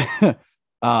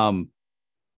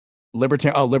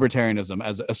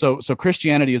 Libertarianism so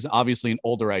Christianity is obviously an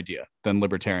older idea than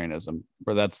libertarianism,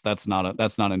 but that's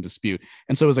not in dispute.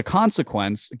 And so as a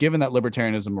consequence, given that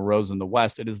libertarianism arose in the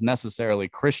West, it is necessarily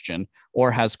Christian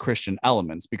or has Christian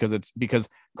elements, because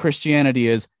Christianity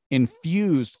is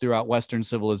infused throughout Western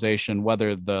civilization,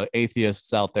 whether the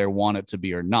atheists out there want it to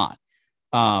be or not.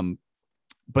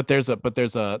 But there's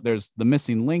the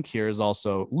missing link here is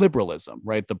also liberalism,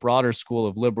 right? The broader school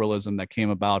of liberalism that came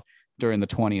about during the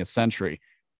 20th century.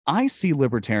 I see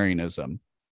libertarianism,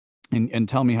 and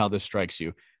tell me how this strikes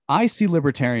you. I see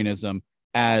libertarianism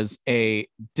as a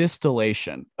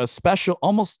distillation, a special,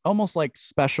 almost like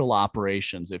special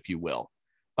operations, if you will,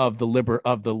 of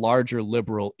the larger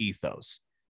liberal ethos.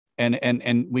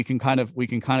 And we can kind of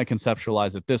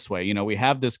conceptualize it this way. We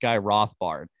have this guy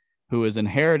Rothbard, who is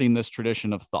inheriting this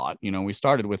tradition of thought. We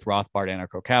started with Rothbard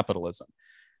anarcho-capitalism,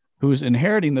 who's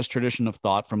inheriting this tradition of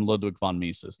thought from Ludwig von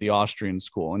Mises, the Austrian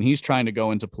school. And he's trying to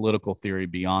go into political theory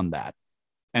beyond that.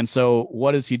 And so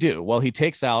what does he do? Well, he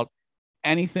takes out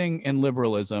anything in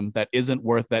liberalism that isn't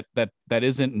worth that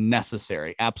isn't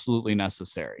necessary, absolutely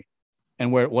necessary.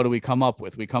 And what do we come up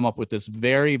with? We come up with this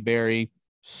very, very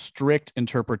strict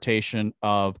interpretation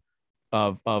of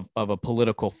a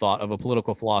political thought, of a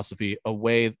political philosophy, a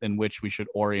way in which we should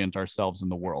orient ourselves in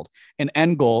the world, an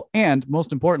end goal, and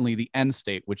most importantly, the end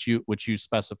state, which you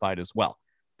specified as well,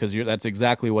 because that's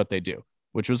exactly what they do,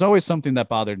 which was always something that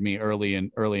bothered me early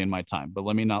in my time. But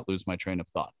let me not lose my train of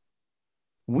thought.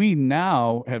 We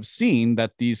now have seen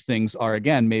that these things are,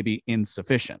 again, maybe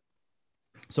insufficient.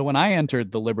 So when I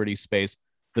entered the liberty space,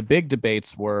 the big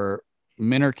debates were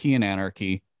minarchy and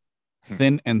anarchy,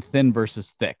 thin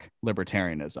versus thick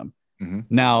libertarianism. Mm-hmm.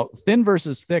 Now, thin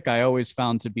versus thick, I always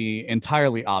found to be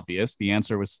entirely obvious. The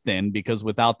answer was thin, because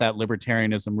without that,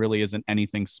 libertarianism really isn't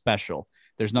anything special.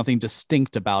 There's nothing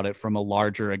distinct about it from a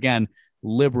larger, again,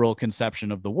 liberal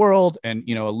conception of the world, and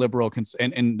a liberal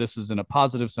and this is in a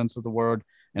positive sense of the word.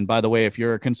 And by the way, if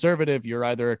you're a conservative, you're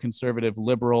either a conservative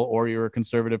liberal or you're a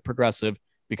conservative progressive,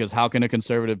 because how can a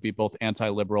conservative be both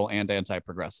anti-liberal and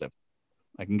anti-progressive?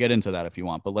 I can get into that if you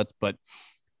want, but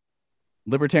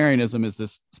libertarianism is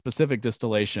this specific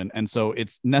distillation, and so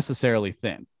it's necessarily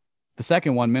thin. The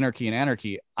second one, minarchy and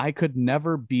anarchy, I could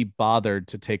never be bothered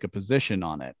to take a position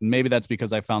on it. And maybe that's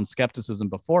because I found skepticism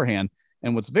beforehand.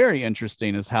 And what's very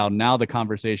interesting is how now the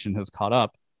conversation has caught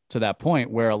up to that point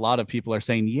where a lot of people are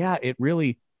saying, yeah, it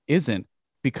really isn't,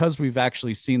 because we've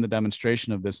actually seen the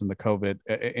demonstration of this in the COVID,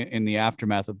 in the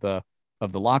aftermath of the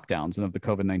lockdowns and of the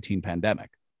COVID-19 pandemic.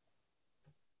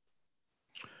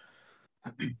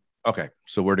 Okay,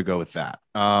 so where to go with that?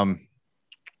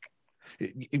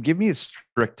 Give me a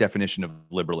strict definition of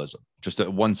liberalism, just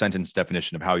a one sentence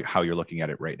definition of how you're looking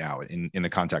at it right now in the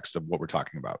context of what we're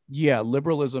talking about. Yeah,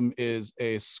 liberalism is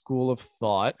a school of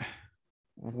thought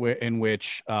in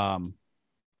which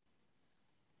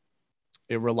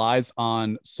it relies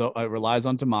on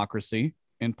democracy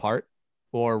in part,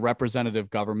 or representative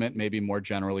government, maybe more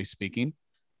generally speaking,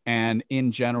 and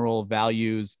in general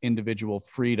values individual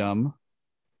freedom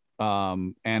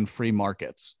and free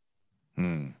markets.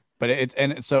 But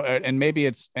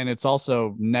it's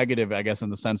also negative, I guess, in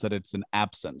the sense that it's an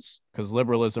absence, because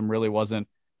liberalism wasn't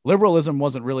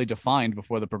really defined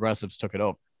before the progressives took it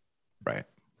over. Right.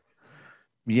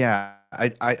 Yeah.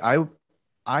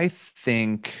 I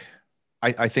think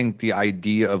the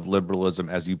idea of liberalism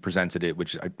as you presented it,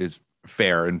 which is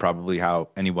fair and probably how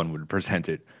anyone would present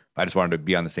it, I just wanted to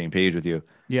be on the same page with you.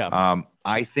 Yeah.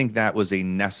 I think that was a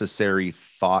necessary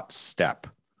thought step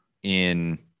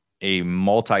in a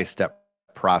multi-step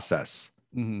process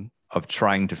of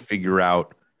trying to figure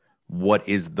out what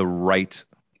is the right,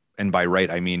 and by right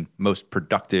I mean most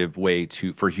productive way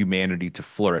for humanity to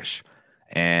flourish.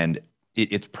 And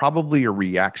it's probably a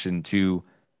reaction to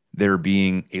there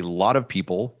being a lot of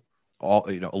people,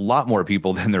 a lot more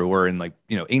people than there were in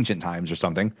ancient times or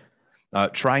something,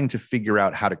 trying to figure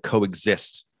out how to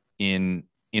coexist in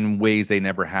ways they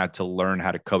never had to learn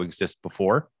how to coexist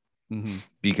before.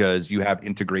 Because you have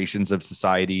integrations of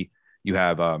society, you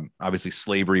have obviously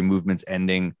slavery movements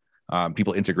ending,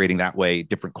 people integrating that way,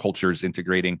 different cultures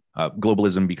integrating,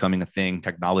 globalism becoming a thing,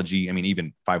 technology. I mean,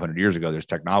 even 500 years ago, there's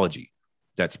technology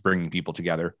that's bringing people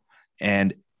together.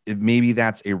 And maybe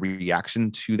that's a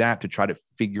reaction to that, to try to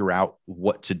figure out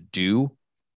what to do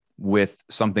with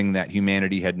something that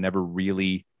humanity had never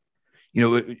really,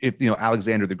 if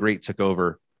Alexander the Great took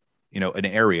over an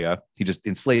area, he just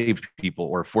enslaved people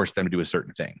or forced them to do a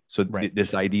certain thing. So right.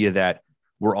 This idea that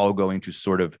we're all going to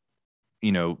sort of,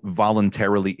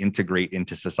 voluntarily integrate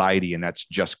into society, and that's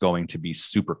just going to be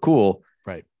super cool.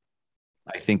 Right.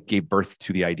 I think gave birth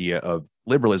to the idea of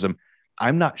liberalism.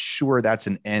 I'm not sure that's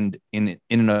an end in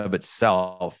and of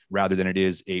itself, rather than it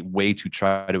is a way to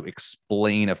try to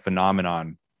explain a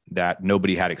phenomenon that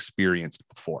nobody had experienced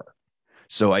before.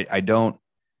 So I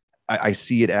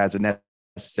see it as a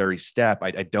necessary step.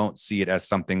 I don't see it as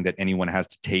something that anyone has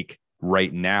to take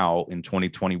right now in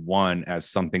 2021 as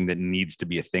something that needs to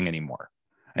be a thing anymore.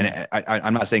 And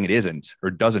I'm not saying it isn't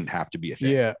or doesn't have to be a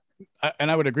thing. Yeah.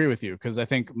 And I would agree with you, because I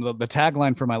think the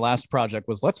tagline for my last project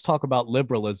was, let's talk about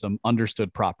liberalism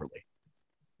understood properly.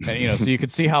 And, so you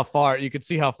could see how far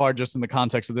just in the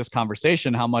context of this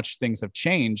conversation, how much things have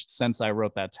changed since I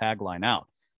wrote that tagline out.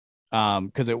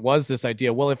 Because it was this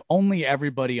idea, well, if only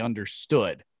everybody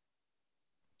understood,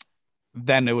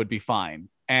 then it would be fine.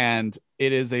 And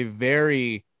it's a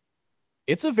very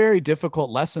difficult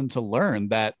lesson to learn,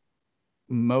 that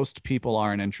most people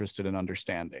aren't interested in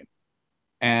understanding.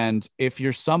 And if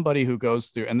you're somebody who goes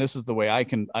through, and this is the way I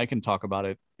can talk about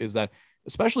it, is that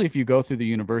especially if you go through the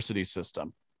university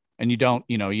system and you don't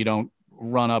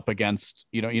run up against,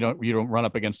 you don't run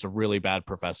up against a really bad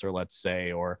professor, let's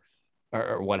say, or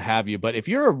what have you. But if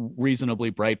you're a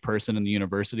reasonably bright person in the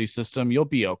university system, you'll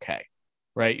be okay,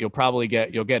 right?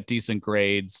 You'll get decent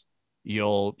grades.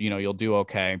 You'll do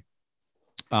okay.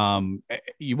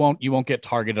 You won't get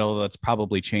targeted, although that's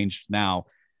probably changed now.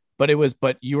 But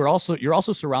you're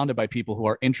also surrounded by people who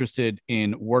are interested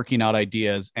in working out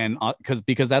ideas, and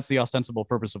because that's the ostensible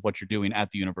purpose of what you're doing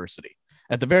at the university.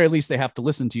 At the very least, they have to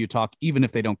listen to you talk, even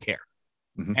if they don't care.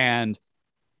 Mm-hmm. And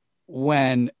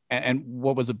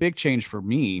what was a big change for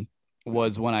me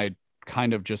was when I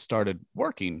kind of just started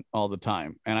working all the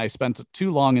time, and I spent too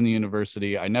long in the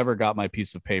university. I never got my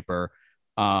piece of paper,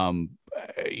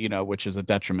 which is a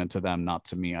detriment to them, not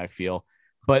to me, I feel.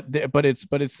 But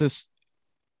it's this.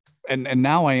 And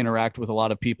now I interact with a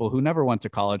lot of people who never went to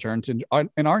college and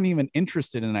aren't even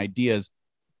interested in ideas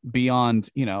beyond,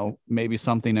 maybe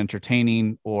something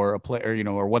entertaining or a play,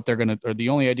 or what they're going to, or the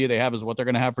only idea they have is what they're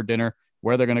going to have for dinner,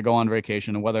 where they're going to go on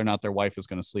vacation, and whether or not their wife is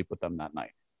going to sleep with them that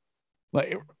night.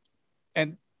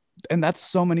 And that's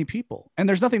so many people. And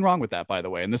there's nothing wrong with that, by the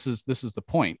way. And this is the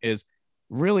point, is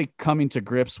really coming to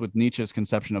grips with Nietzsche's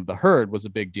conception of the herd was a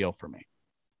big deal for me.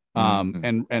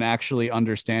 And actually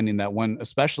understanding that when,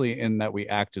 especially in that we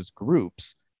act as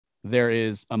groups, there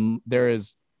is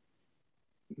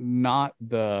not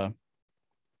the,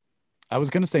 I was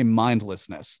going to say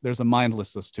mindlessness. There's a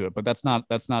mindlessness to it, but that's not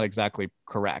exactly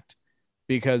correct,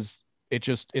 because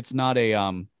it's not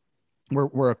a,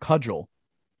 we're a cudgel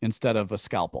instead of a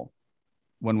scalpel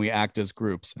when we act as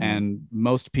groups. And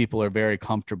most people are very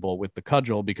comfortable with the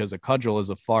cudgel, because a cudgel is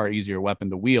a far easier weapon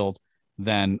to wield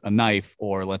than a knife,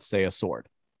 or let's say a sword,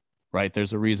 right?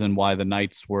 There's a reason why the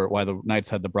knights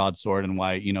had the broadsword, and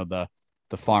why,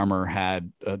 the farmer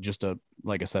had just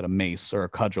like I said, a mace or a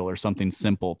cudgel or something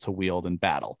simple to wield in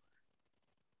battle.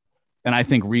 And I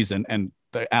think reason, and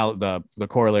the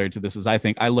corollary to this is,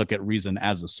 I look at reason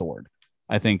as a sword.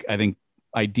 I think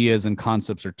ideas and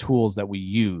concepts are tools that we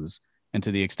use, and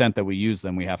to the extent that we use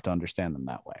them, we have to understand them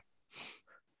that way.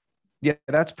 Yeah,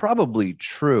 that's probably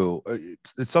true.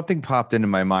 Something popped into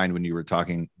my mind when you were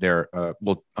talking there. A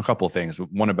couple of things.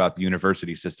 One about the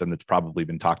university system that's probably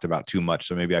been talked about too much,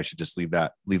 so maybe I should just leave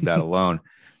that alone.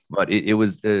 But it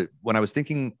was when I was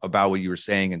thinking about what you were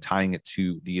saying and tying it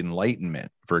to the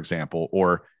Enlightenment, for example,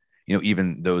 or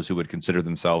even those who would consider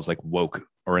themselves like woke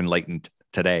or enlightened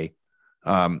today.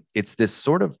 It's this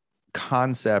sort of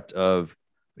concept of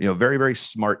very, very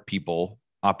smart people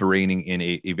operating in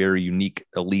a very unique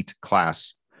elite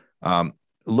class,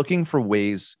 looking for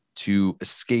ways to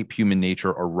escape human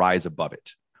nature or rise above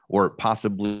it, or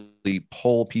possibly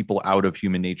pull people out of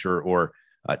human nature, or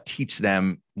teach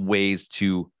them ways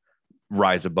to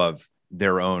rise above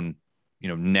their own,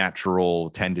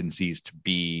 natural tendencies to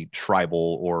be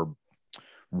tribal or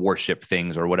worship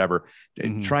things or whatever,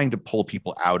 trying to pull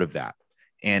people out of that.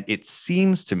 And it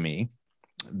seems to me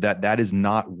that is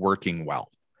not working well.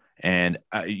 And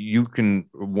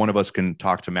one of us can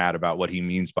talk to Matt about what he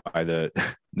means by the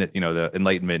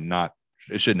Enlightenment,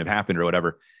 it shouldn't have happened or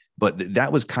whatever. But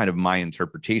that was kind of my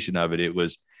interpretation of it. It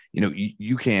was,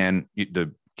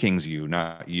 the kings,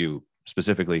 not you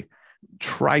specifically,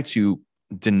 try to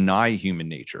deny human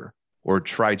nature, or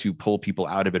try to pull people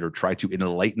out of it, or try to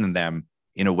enlighten them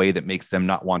in a way that makes them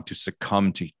not want to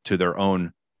succumb to their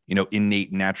own,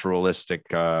 innate naturalistic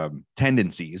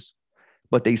tendencies.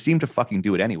 But they seem to fucking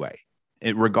do it anyway,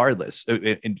 regardless.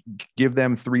 Give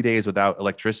them 3 days without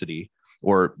electricity,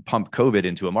 or pump COVID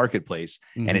into a marketplace,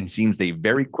 and it seems they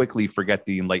very quickly forget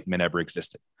the Enlightenment ever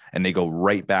existed. And they go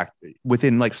right back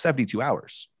within like 72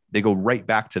 hours. They go right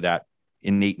back to that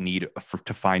innate need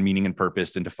to find meaning and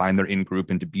purpose, and to find their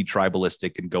in-group, and to be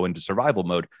tribalistic and go into survival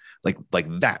mode like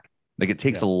that. Like it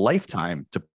takes a lifetime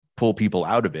to pull people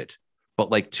out of it,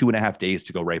 but like 2.5 days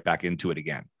to go right back into it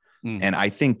again. And I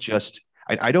think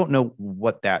I don't know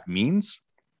what that means,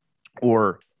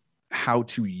 or how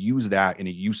to use that in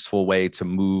a useful way to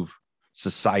move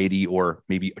society, or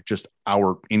maybe just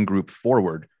our in-group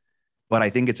forward. But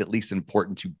I think it's at least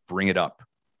important to bring it up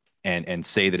and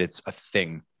say that it's a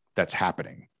thing that's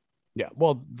happening. Yeah.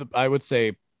 Well, I would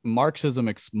say Marxism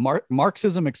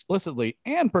explicitly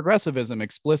and progressivism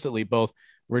explicitly both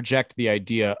reject the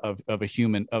idea of a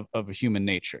human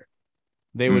nature.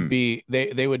 They would be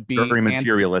very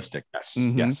materialistic. Yes.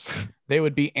 Yes. They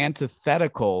would be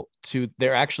antithetical to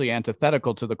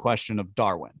the question of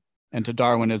Darwin and to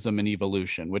Darwinism and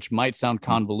evolution, which might sound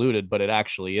convoluted, but it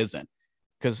actually isn't.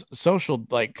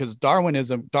 because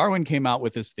Darwin came out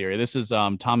with this theory. This is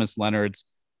Thomas Leonard's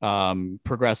the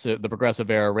progressive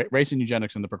era, Race and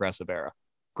Eugenics in the Progressive Era.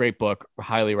 Great book,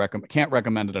 highly recommend. Can't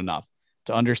recommend it enough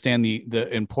to understand the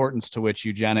importance to which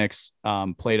eugenics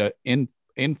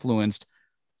influenced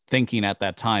thinking at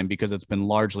that time, because it's been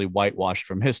largely whitewashed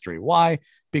from history. Why?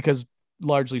 Because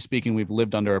largely speaking, we've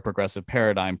lived under a progressive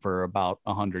paradigm for about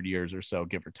 100 years or so,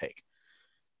 give or take.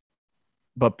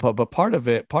 But part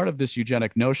of this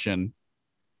eugenic notion,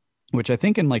 which I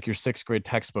think in like your 6th grade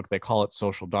textbook, they call it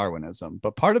social Darwinism.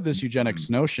 But part of this eugenics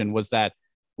notion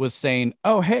was saying,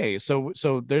 oh, hey, so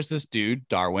there's this dude,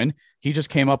 Darwin. He just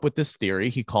came up with this theory.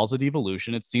 He calls it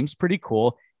evolution. It seems pretty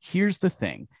cool. Here's the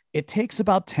thing. It takes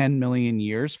about 10 million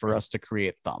years for us to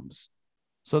create thumbs.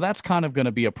 So that's kind of going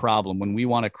to be a problem when we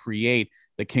want to create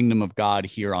the kingdom of God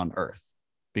here on earth,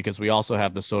 because we also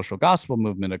have the social gospel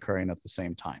movement occurring at the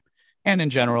same time. And in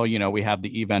general, we have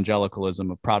the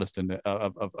evangelicalism of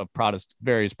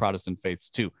various Protestant faiths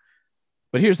too.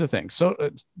 But here's the thing. So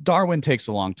Darwin takes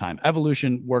a long time.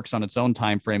 Evolution works on its own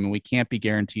time frame, and we can't be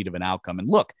guaranteed of an outcome. And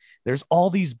look, there's all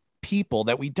these people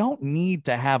that we don't need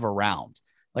to have around.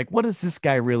 Like, what does this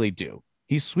guy really do?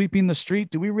 He's sweeping the street.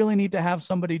 Do we really need to have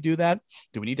somebody do that?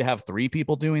 Do we need to have 3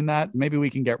 people doing that? Maybe we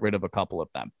can get rid of a couple of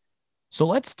them. So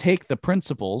let's take the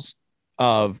principles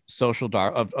of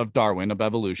of Darwin, of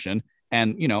evolution,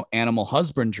 and animal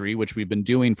husbandry, which we've been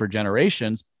doing for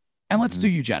generations, and let's do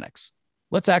eugenics.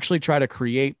 Let's actually try to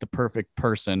create the perfect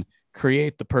person,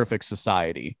 create the perfect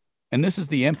society. And this is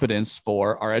the impotence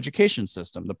for our education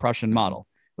system, the Prussian model,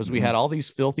 was we had all these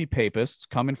filthy papists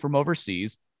coming from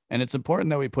overseas. And it's important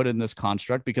that we put it in this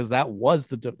construct, because that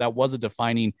was a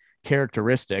defining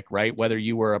characteristic, right? Whether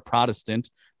you were a Protestant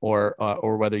or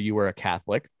whether you were a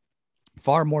Catholic,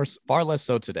 far less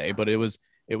so today, but it was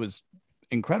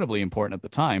incredibly important at the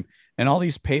time. And all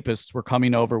these papists were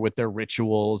coming over with their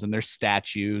rituals and their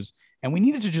statues, and we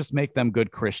needed to just make them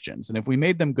good Christians. And if we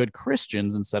made them good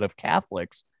Christians instead of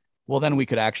Catholics, well, then we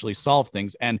could actually solve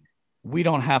things. And we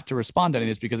don't have to respond to any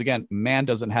of this, because again, man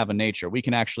doesn't have a nature. We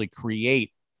can actually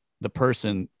create the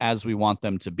person as we want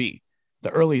them to be.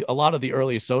 A lot of the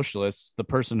early socialists, the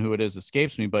person who it is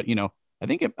escapes me, but I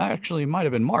think it actually might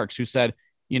have been Marx who said,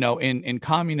 in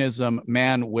communism,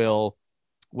 man will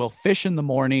fish in the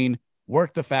morning,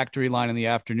 work the factory line in the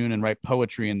afternoon, and write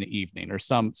poetry in the evening, or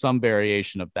some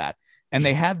variation of that. And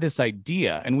they had this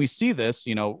idea, and we see this.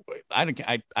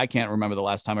 I can't remember the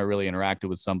last time I really interacted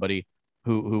with somebody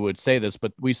who would say this,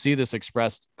 but we see this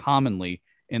expressed commonly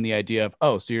in the idea of,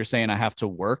 oh, so you're saying I have to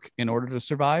work in order to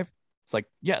survive? It's like,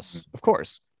 yes, of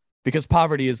course, because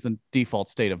poverty is the default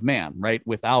state of man, right?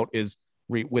 Without is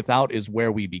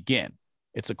where we begin.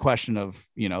 It's a question of,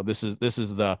 this is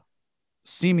the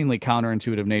seemingly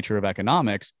counterintuitive nature of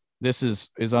economics. This is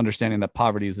understanding that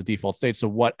poverty is the default state. So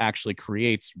what actually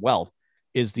creates wealth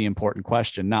is the important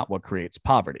question, not what creates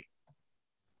poverty.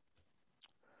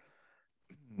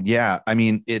 Yeah, I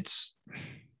mean,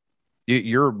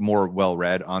 you're more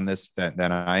well-read on this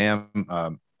than I am.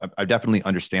 I definitely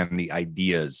understand the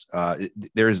ideas.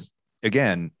 There's,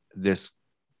 again, this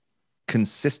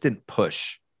consistent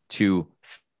push to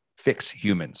fix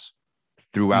humans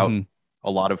throughout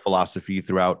a lot of philosophy,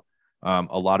 throughout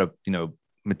a lot of,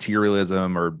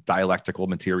 materialism or dialectical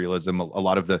materialism, a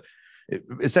lot of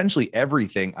essentially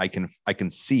everything I can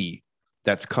see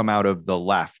that's come out of the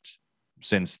left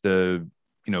since the,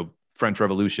 French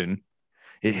Revolution.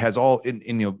 It has all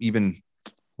even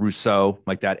Rousseau,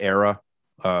 like that era,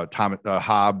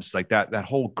 Hobbes, like that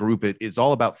whole group. It's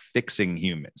all about fixing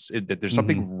humans. That there's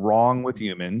something wrong with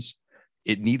humans.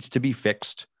 It needs to be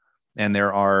fixed. And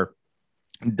there are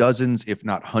dozens, if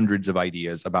not hundreds, of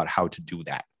ideas about how to do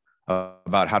that,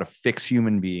 about how to fix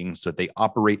human beings so that they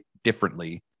operate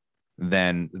differently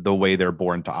than the way they're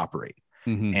born to operate.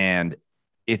 And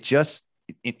it just,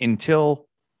 until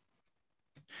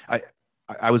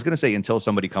I was going to say until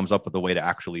somebody comes up with a way to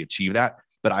actually achieve that,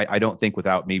 but I don't think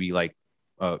without maybe like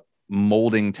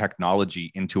molding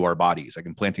technology into our bodies, like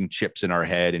implanting chips in our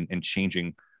head and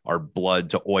changing our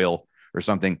blood to oil or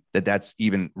something, that's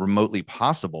even remotely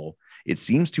possible. It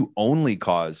seems to only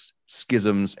cause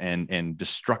schisms and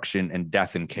destruction and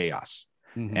death and chaos.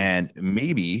 And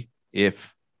maybe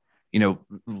if,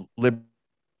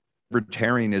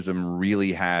 libertarianism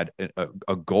really had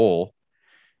a goal,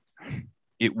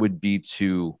 it would be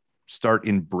to start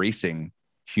embracing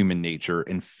human nature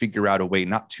and figure out a way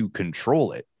not to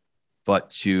control it, but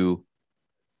to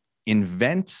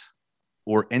invent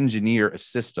or engineer a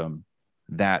system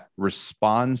that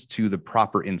responds to the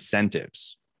proper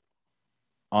incentives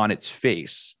on its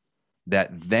face, that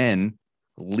then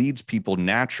leads people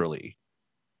naturally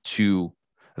to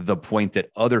the point that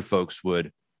other folks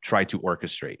would try to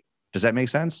orchestrate. Does that make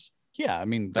sense? Yeah, I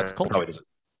mean, that's culture.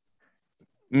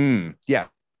 Yeah.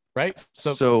 Right.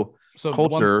 So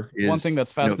culture one thing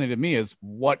that's fascinated me is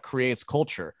what creates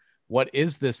culture. What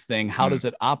is this thing? How does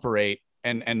it operate?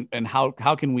 And how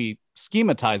can we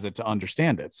schematize it to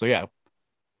understand it? So yeah.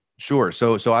 Sure.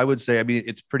 So I would say, I mean,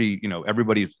 it's pretty,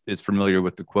 everybody is familiar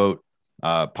with the quote,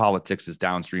 politics is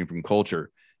downstream from culture.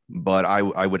 But I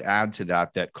would add to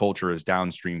that culture is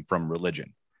downstream from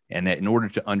religion. And that in order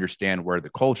to understand where the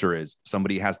culture is,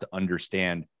 somebody has to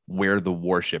understand where the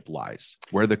worship lies,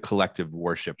 where the collective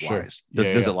worship lies.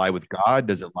 Does it lie with God?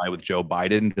 Does it lie with Joe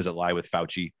Biden? Does it lie with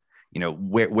Fauci?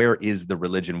 Where is the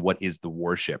religion? What is the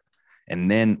worship? And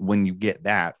then when you get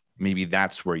that, maybe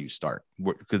that's where you start,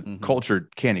 because culture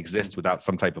can't exist without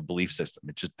some type of belief system.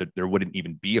 It's just that there wouldn't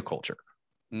even be a culture.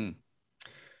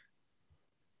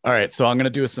 All right, so I'm going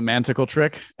to do a semantical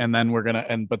trick, and then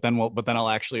but then I'll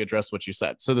actually address what you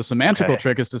said. So the semantical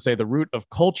trick is to say the root of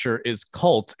culture is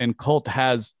cult, and cult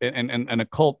has, and a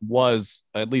cult was,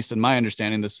 at least in my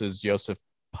understanding, this is Joseph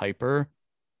Piper,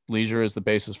 leisure is the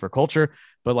basis for culture,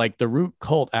 but like the root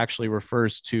cult actually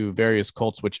refers to various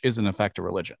cults, which is in effect a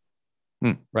religion.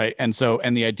 Right. And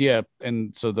the idea,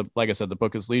 like I said, the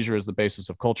book is Leisure is the Basis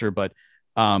of Culture, but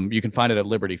you can find it at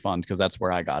Liberty Fund, because that's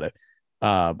where I got it.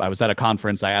 I was at a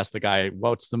conference. I asked the guy,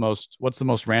 what's the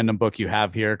most random book you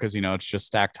have here? Because, it's just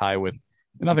stacked high with,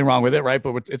 nothing wrong with it, right?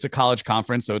 But it's a college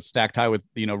conference, so it's stacked high with,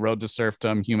 Road to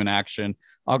Serfdom, Human Action,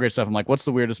 all great stuff. I'm like, what's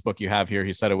the weirdest book you have here?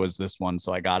 He said it was this one,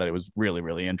 so I got it. It was really,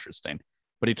 really interesting.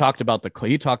 But he talked a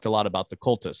lot about the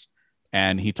cultus,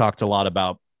 and he talked a lot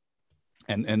about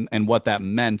and what that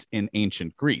meant in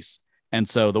ancient Greece. And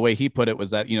so the way he put it was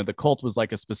that, the cult was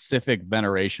like a specific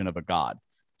veneration of a god.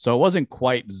 So it wasn't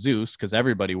quite Zeus, because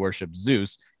everybody worshipped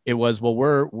Zeus. It was,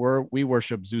 we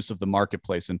worship Zeus of the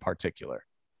marketplace in particular.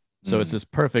 So it's this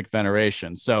perfect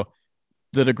veneration. So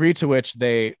the degree to which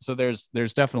there's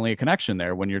definitely a connection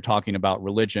there when you're talking about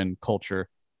religion, culture,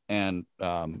 and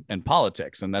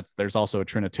politics. And there's also a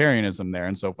Trinitarianism there.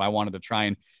 And so if I wanted to try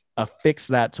and affix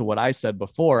that to what I said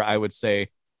before, I would say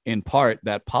in part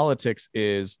that politics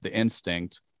is the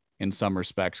instinct in some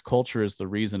respects, culture is the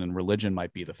reason, and religion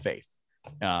might be the faith,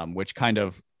 which kind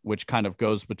of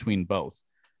goes between both.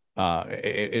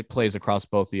 It plays across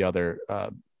both the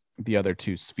other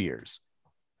two spheres.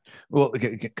 Well,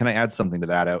 can I add something to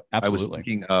that? Absolutely. I was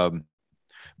thinking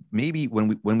maybe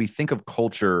when we think of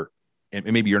culture, and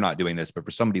maybe you're not doing this, but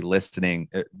for somebody listening,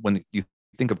 when you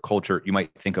think of culture, you might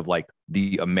think of like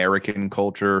the American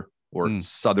culture or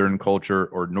Southern culture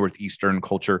or Northeastern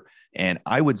culture. And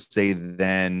I would say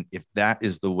then if that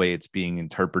is the way it's being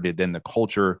interpreted, then the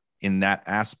culture in that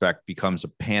aspect becomes a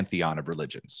pantheon of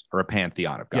religions or a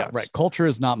pantheon of gods. Yeah, right. Culture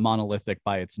is not monolithic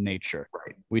by its nature.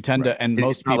 Right. We tend to, and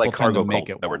most people like tend to make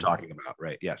it that we're talking about,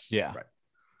 right? Yes. Yeah. Right.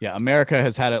 Yeah. America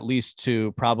has had at least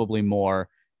two, probably more.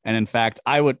 And in fact,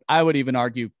 I would even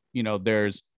argue,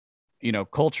 there's,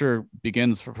 culture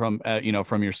begins from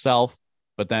yourself,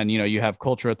 but then, you have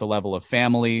culture at the level of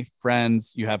family,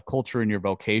 friends, you have culture in your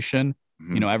vocation.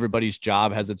 Everybody's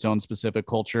job has its own specific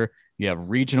culture. You have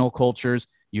regional cultures.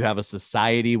 You have a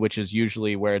society, which is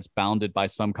usually where it's bounded by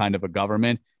some kind of a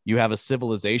government. You have a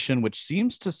civilization, which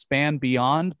seems to span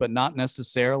beyond, but not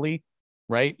necessarily,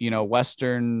 right?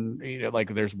 Western,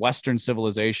 like there's Western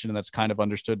civilization, and that's kind of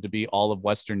understood to be all of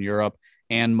Western Europe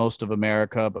and most of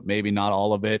America, but maybe not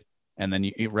all of it. And then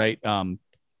right.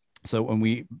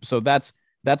 So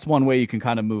that's one way you can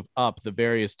kind of move up the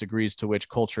various degrees to which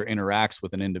culture interacts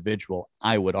with an individual,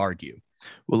 I would argue.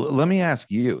 Well, let me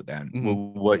ask you then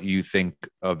what you think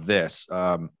of this.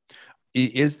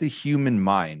 Is the human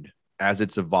mind, as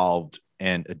it's evolved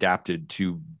and adapted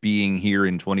to being here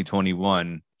in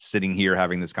 2021, sitting here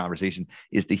having this conversation,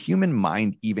 is the human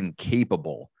mind even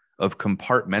capable of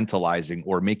compartmentalizing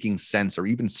or making sense or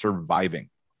even surviving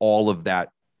all of that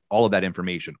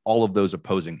information, all of those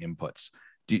opposing inputs?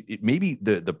 Maybe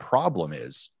the problem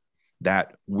is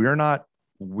that we're not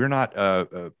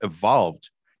evolved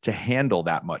to handle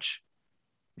that much.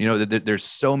 There's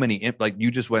so many, like you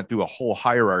just went through a whole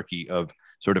hierarchy of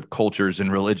sort of cultures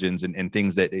and religions and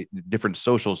things that different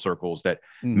social circles that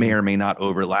may or may not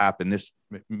overlap. And this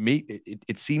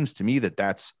it seems to me that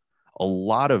that's a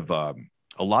lot of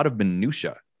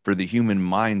minutia for the human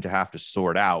mind to have to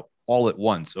sort out all at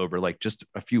once over like just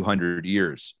a few hundred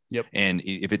years. Yep. And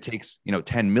if it takes,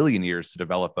 10 million years to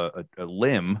develop a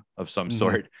limb of some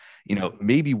sort,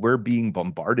 maybe we're being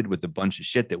bombarded with a bunch of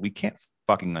shit that we can't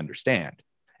fucking understand.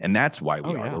 And that's why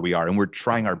we are where we are. And we're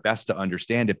trying our best to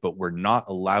understand it, but we're not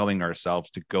allowing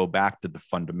ourselves to go back to the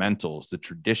fundamentals, the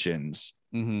traditions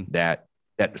that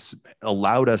that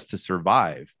allowed us to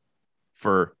survive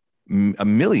for a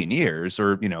million years,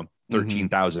 or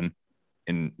 13,000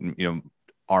 in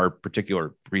our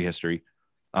particular prehistory.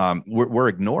 We're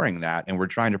ignoring that, and we're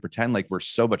trying to pretend like we're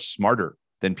so much smarter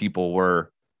than people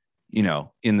were,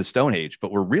 in the Stone Age,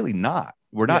 but we're really not.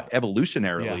 We're not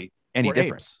evolutionarily any we're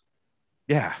different. Apes.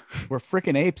 Yeah, we're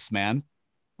freaking apes, man.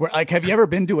 We're like, have you ever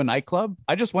been to a nightclub?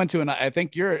 I just went to I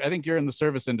think you're in the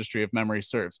service industry, if memory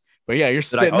serves. But yeah, you're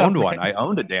spitting. I owned one. I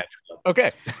owned a dance club.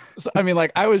 Okay, so I mean,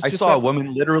 like I saw a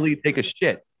woman literally take a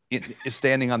shit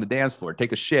standing on the dance floor,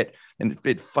 take a shit, and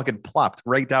it fucking plopped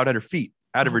right down at her feet,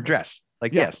 out of her dress.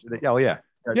 Like, yes, oh yeah.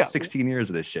 16 years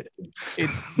of this shit.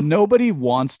 It's nobody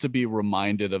wants to be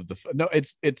reminded of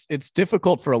it's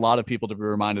difficult for a lot of people to be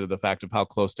reminded of the fact of how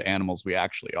close to animals we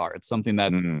actually are. It's something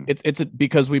that it's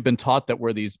because we've been taught that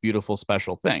we're these beautiful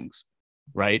special things,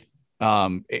 right?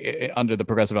 Under the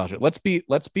progressive culture. Let's be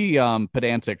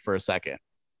pedantic for a second.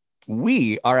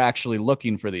 We are actually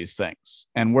looking for these things,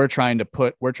 and we're trying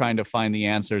to find the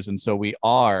answers. And so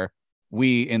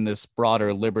we in this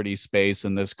broader liberty space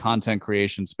and this content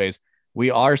creation space, we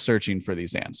are searching for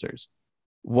these answers.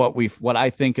 What I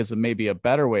think is maybe a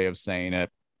better way of saying it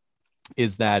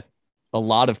is that a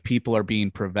lot of people are being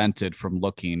prevented from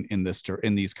looking in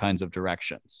these kinds of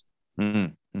directions.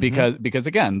 Because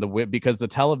again, because the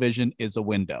television is a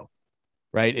window,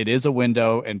 right? It is a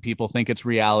window, and people think it's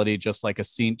reality, just like a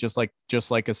scene, just like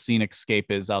a scenic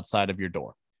escape is outside of your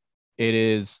door. It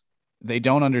is. They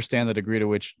don't understand the degree to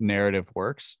which narrative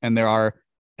works, and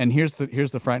here's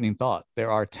the frightening thought: there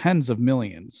are tens of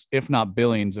millions, if not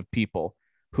billions, of people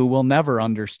who will never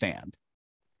understand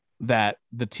that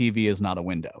the TV is not a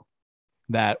window,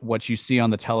 that what you see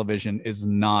on the television is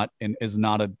not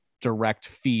a direct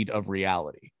feed of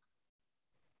reality.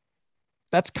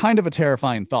 That's kind of a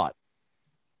terrifying thought.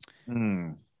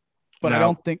 But I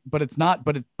don't think, but it's not,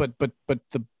 but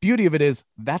the beauty of it is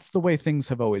that's the way things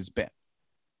have always been.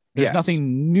 There's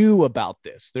nothing new about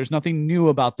this. There's nothing new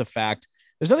about the fact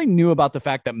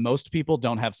that most people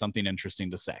don't have something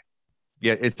interesting to say.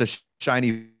 Yeah, it's a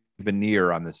shiny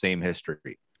veneer on the same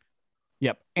history.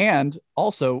 Yep. And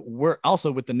also, we're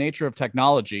also, with the nature of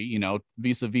technology,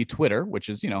 vis-a-vis Twitter, which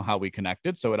is, how we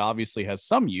connected. So it obviously has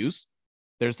some use.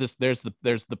 There's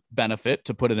the benefit,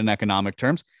 to put it in economic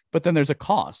terms, but then there's a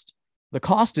cost. The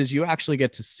cost is you actually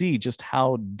get to see just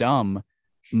how dumb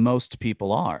most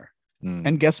people are.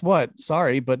 And guess what?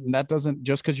 Sorry, but that doesn't,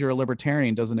 just because you're a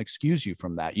libertarian doesn't excuse you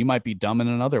from that. You might be dumb in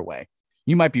another way.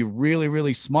 You might be really,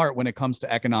 really smart when it comes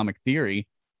to economic theory,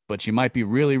 but you might be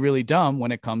really, really dumb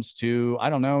when it comes to,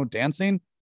 I don't know, dancing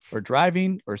or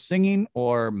driving or singing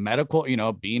or medical,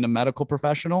 being a medical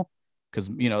professional, because,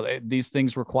 these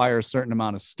things require a certain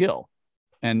amount of skill.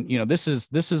 And, this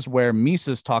is where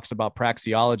Mises talks about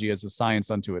praxeology as a science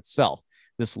unto itself,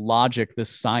 this logic, this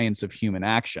science of human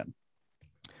action.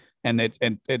 And it's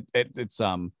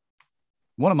one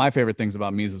of my favorite things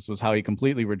about Mises was how he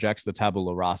completely rejects the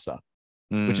tabula rasa,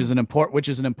 which is an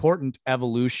important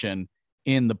evolution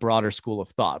in the broader school of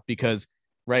thought, because,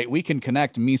 right, we can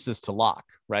connect Mises to Locke,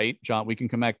 right? We can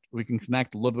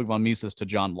connect Ludwig von Mises to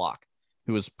John Locke,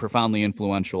 who was profoundly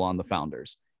influential on the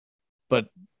founders. But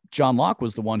John Locke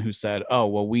was the one who said, oh,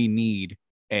 well, we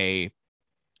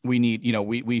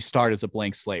start as a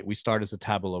blank slate. We start as a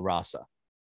tabula rasa.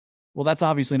 Well, that's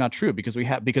obviously not true, because we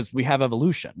have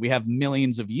evolution. We have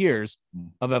millions of years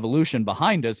of evolution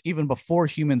behind us, even before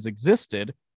humans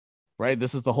existed, right?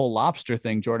 This is the whole lobster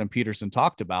thing Jordan Peterson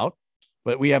talked about.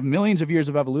 But we have millions of years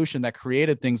of evolution that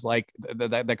created things like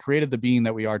that created the being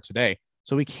that we are today.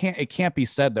 So it can't be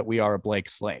said that we are a blank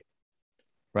slate,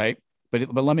 right?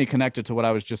 But let me connect it to what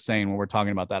I was just saying when we're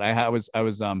talking about that. I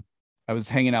was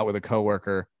hanging out with a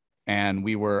coworker, and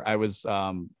I was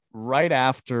right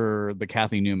after the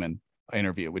Kathy Newman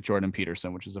interview with Jordan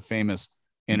Peterson, which is a famous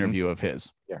interview of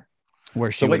his. Yeah. Where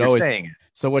she would always saying.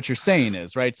 So what you're saying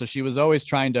is, right? So she was always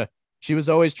trying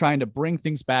to bring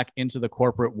things back into the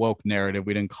corporate woke narrative.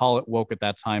 We didn't call it woke at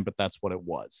that time, but that's what it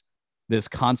was. This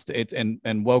constant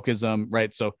and wokeism,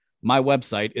 right? So my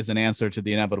website is an answer to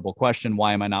the inevitable question,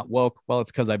 why am I not woke? Well,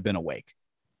 it's because I've been awake.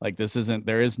 Like,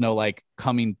 there is no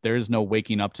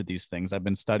waking up to these things. I've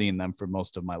been studying them for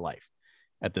most of my life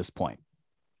at this point.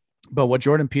 But what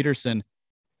Jordan Peterson,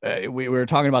 we were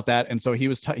talking about that. And so he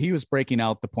was breaking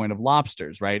out the point of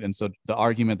lobsters, right? And so the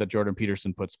argument that Jordan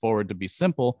Peterson puts forward, to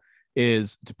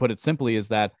put it simply, is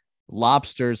that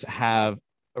lobsters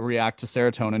react to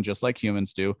serotonin just like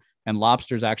humans do. And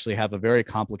lobsters actually have a very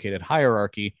complicated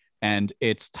hierarchy, and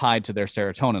it's tied to their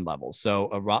serotonin levels. So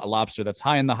a lobster that's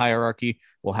high in the hierarchy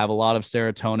will have a lot of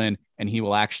serotonin, and he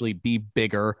will actually be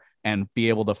bigger and be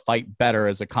able to fight better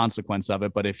as a consequence of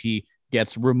it. But if he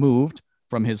gets removed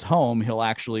from his home, he'll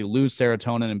actually lose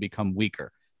serotonin and become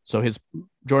weaker. So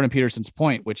Jordan Peterson's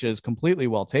point, which is completely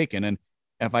well taken. And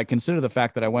if I consider the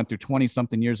fact that I went through 20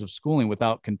 something years of schooling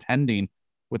without contending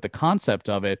with the concept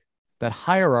of it, that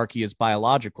hierarchy is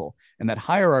biological and that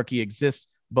hierarchy exists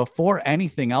before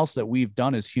anything else that we've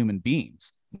done as human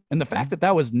beings. And the fact that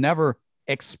that was never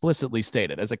explicitly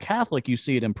stated. As a Catholic, you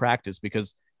see it in practice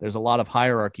because there's a lot of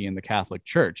hierarchy in the Catholic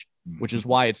Church, which is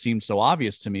why it seems so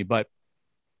obvious to me. But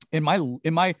in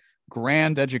my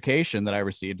grand education that I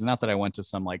received, not that I went to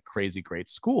some like crazy great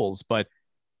schools, but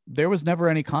there was never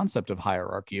any concept of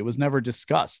hierarchy. It was never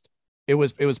discussed.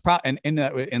 And in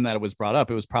that it was brought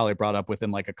up, it was probably brought up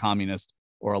within like a communist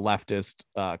or a leftist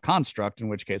construct, in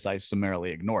which case I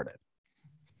summarily ignored it.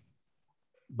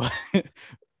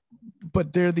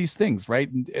 But there are these things, right?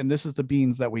 And this is the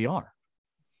beings that we are.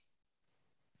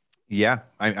 Yeah.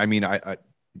 I mean,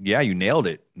 yeah, you nailed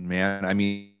it, man. I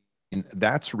mean,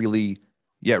 that's really,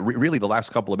 really the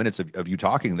last couple of minutes of you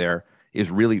talking there is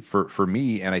really for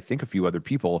me, and I think a few other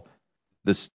people,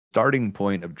 the starting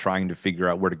point of trying to figure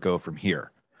out where to go from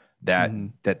here.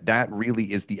 That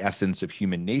really is the essence of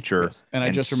human nature. Yes. And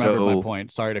I just remembered my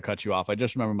point. Sorry to cut you off. I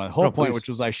just remember my whole point, which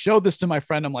was I showed this to my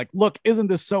friend. I'm like, look, isn't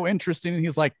this so interesting? And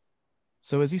he's like,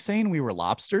 so is he saying we were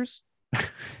lobsters?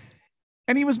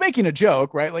 And he was making a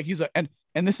joke, right? Like he's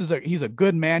a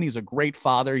good man. He's a great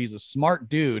father. He's a smart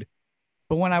dude.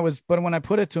 But when I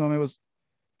put it to him, it was,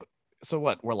 so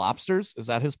what? We're lobsters? Is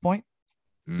that his point?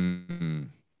 Mm-hmm.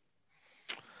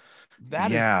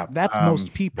 That's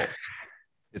most people.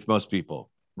 It's most people,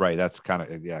 right? That's kind of,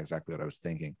 exactly what I was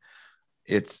thinking.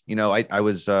 It's, I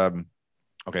was,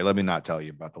 okay, let me not tell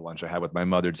you about the lunch I had with my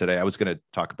mother today. I was going to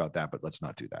talk about that, but let's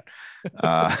not do that.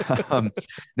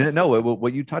 No,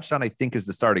 what you touched on, I think, is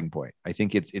the starting point. I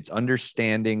think it's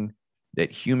understanding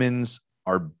that humans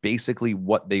are basically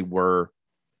what they were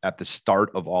at the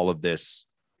start of all of this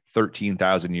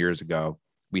 13,000 years ago.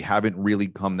 We haven't really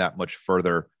come that much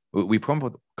further. We've come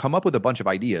up with a bunch of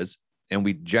ideas, and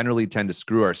we generally tend to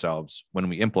screw ourselves when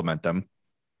we implement them.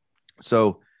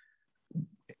 So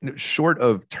short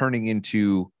of turning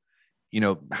into,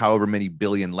 however many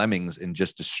billion lemmings and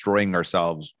just destroying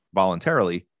ourselves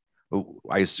voluntarily,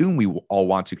 I assume we all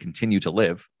want to continue to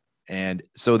live. And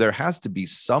so there has to be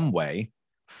some way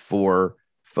for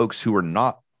folks who are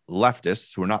not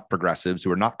leftists, who are not progressives,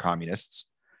 who are not communists,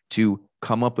 to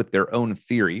come up with their own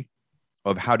theory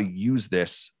of how to use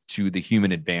this to the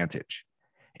human advantage.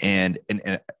 And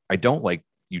I don't like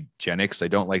eugenics. I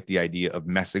don't like the idea of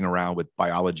messing around with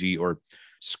biology or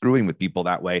screwing with people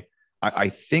that way. I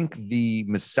think the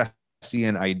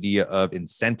Misesian idea of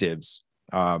incentives,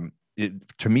 to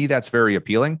me, that's very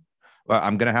appealing.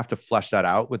 I'm going to have to flesh that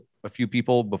out with a few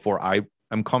people before I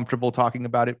am comfortable talking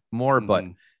about it more. Mm-hmm. But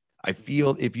I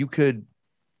feel if you could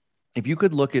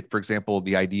look at, for example,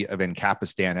 the idea of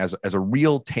Ancapistan as a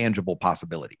real tangible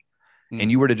possibility, and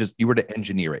you were to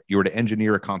engineer it, you were to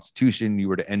engineer a constitution, you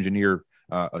were to engineer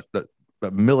a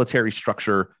military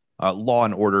structure, law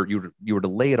and order, you were to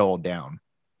lay it all down.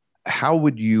 How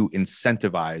would you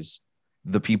incentivize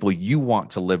the people you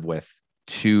want to live with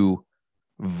to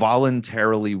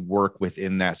voluntarily work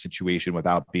within that situation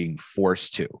without being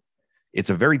forced to? It's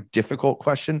a very difficult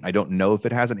question. I don't know if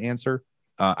it has an answer.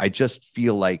 I just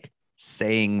feel like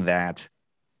saying that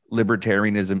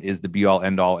libertarianism is the be all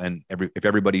end all, and if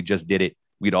everybody just did it,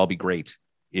 we'd all be great,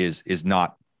 is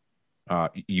not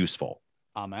useful.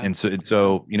 Amen. And so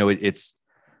it's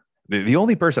the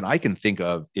only person I can think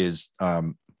of is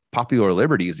Popular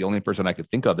Liberty is the only person I could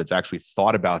think of that's actually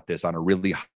thought about this on a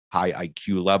really high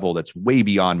IQ level that's way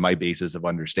beyond my basis of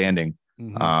understanding.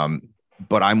 Mm-hmm.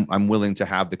 But I'm willing to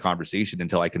have the conversation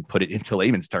until I can put it into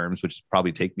layman's terms, which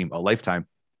probably take me a lifetime.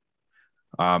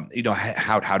 How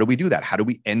do we do that? How do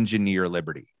we engineer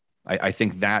liberty? I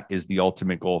think that is the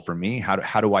ultimate goal for me.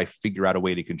 How do I figure out a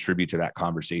way to contribute to that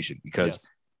conversation? Because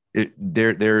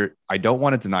I don't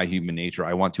want to deny human nature.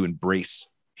 I want to embrace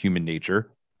human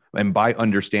nature. And by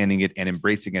understanding it and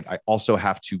embracing it, I also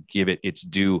have to give it its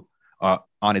due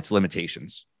on its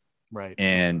limitations. Right.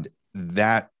 And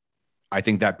that, I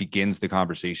think that begins the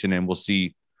conversation, and we'll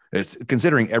see.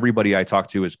 Considering everybody I talk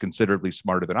to is considerably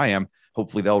smarter than I am,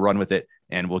 hopefully they'll run with it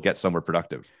and we'll get somewhere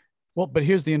productive. Well, but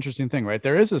here's the interesting thing, right?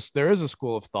 There is a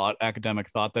school of thought, academic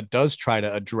thought, that does try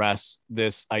to address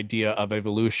this idea of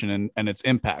evolution and its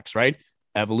impacts, right?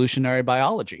 Evolutionary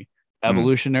biology,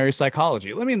 evolutionary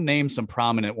psychology. Let me name some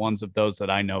prominent ones of those that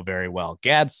I know very well.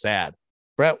 Gad Saad,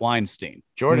 Brett Weinstein,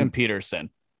 Jordan Peterson,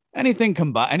 anything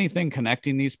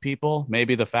connecting these people,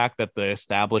 maybe the fact that the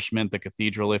establishment, the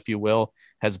cathedral, if you will,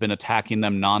 has been attacking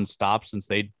them nonstop since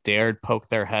they dared poke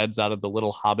their heads out of the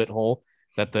little hobbit hole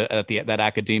that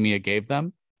academia gave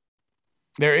them.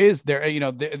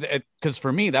 Because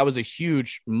for me, that was a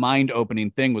huge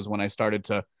mind-opening thing, was when I started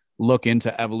to look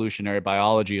into evolutionary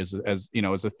biology as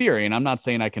a theory. And I'm not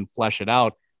saying I can flesh it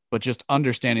out, but just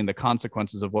understanding the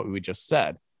consequences of what we just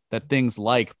said, that things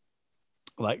like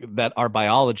that our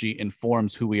biology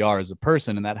informs who we are as a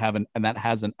person, and that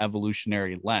has an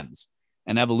evolutionary lens.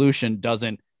 And evolution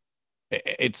doesn't,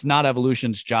 it's not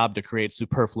evolution's job to create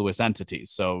superfluous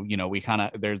entities. So, we kind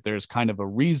of, there's kind of a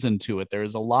reason to it.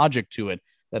 There's a logic to it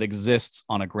that exists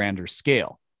on a grander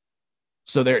scale.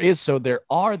 So there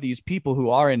are these people who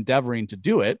are endeavoring to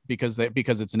do it because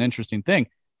it's an interesting thing.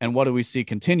 And what do we see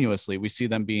continuously? We see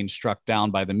them being struck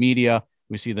down by the media.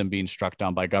 We see them being struck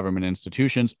down by government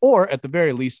institutions, or at the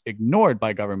very least ignored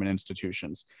by government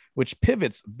institutions, which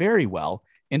pivots very well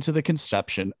into the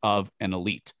conception of an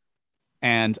elite.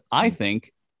 And I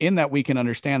think in that we can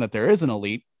understand that there is an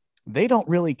elite. They don't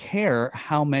really care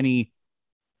how many,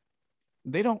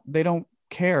 they don't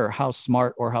care how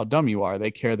smart or how dumb you are.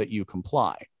 They care that you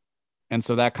comply. And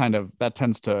so that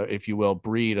tends to, if you will,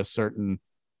 breed a certain,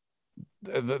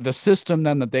 the system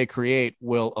then that they create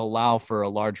will allow for a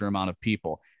larger amount of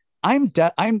people. I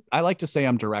like to say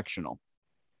I'm directional.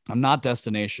 I'm not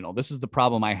destinational. This is the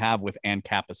problem I have with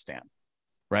Ancapistan,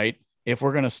 right? If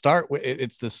we're going to start with,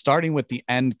 it's the starting with the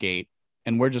end gate,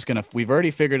 and we've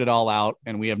already figured it all out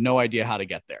and we have no idea how to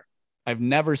get there. I've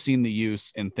never seen the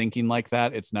use in thinking like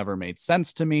that. It's never made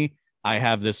sense to me. I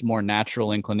have this more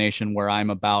natural inclination where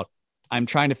I'm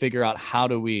trying to figure out how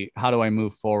do I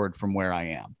move forward from where I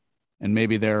am? And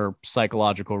maybe there are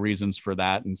psychological reasons for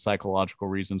that and psychological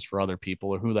reasons for other people,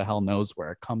 or who the hell knows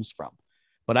where it comes from.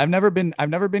 But I've never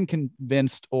been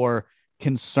convinced or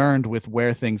concerned with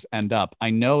where things end up. I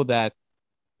know that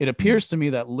it appears to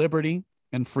me that liberty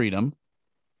and freedom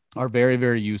are very,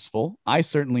 very useful. I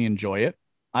certainly enjoy it.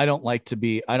 I don't like to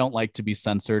be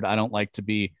censored. I don't like to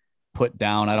be put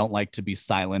down. I don't like to be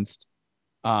silenced.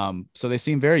 So they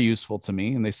seem very useful to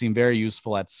me, and they seem very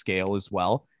useful at scale as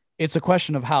well. It's a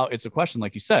question,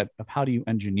 like you said, of how do you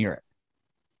engineer it?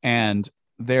 And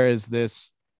there is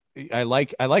this, I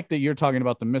like that you're talking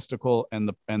about the mystical and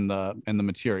the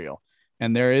material.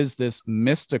 And there is this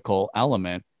mystical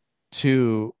element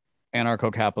to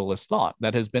anarcho-capitalist thought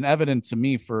that has been evident to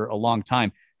me for a long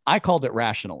time. I called it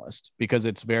rationalist because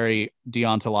it's very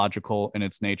deontological in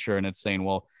its nature. And it's saying,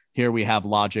 well, here we have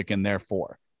logic and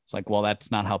therefore. It's like, well,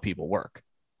 that's not how people work.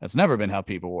 That's never been how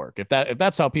people work. If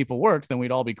that's how people work, then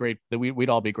we'd all be great. We'd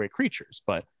all be great creatures.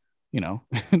 But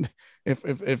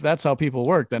if that's how people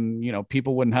work, then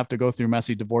people wouldn't have to go through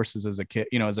messy divorces as a kid,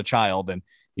 as a child, and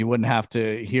you wouldn't have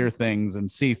to hear things and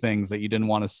see things that you didn't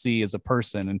want to see as a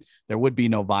person, and there would be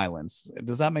no violence.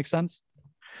 Does that make sense?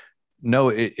 No,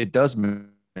 it does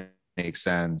make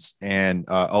sense. And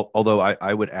although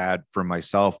I would add for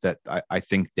myself that I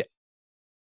think the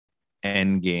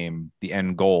end game, the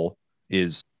end goal,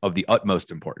 is of the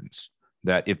utmost importance.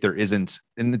 That if there isn't,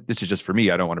 and this is just for me,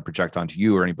 I don't want to project onto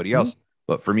you or anybody else,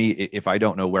 but for me, if I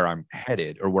don't know where I'm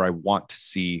headed or where I want to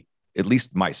see at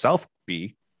least myself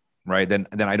be, right, then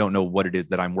I don't know what it is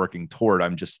that I'm working toward.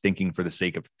 I'm just thinking for the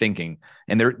sake of thinking.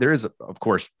 And there is, of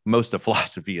course, most of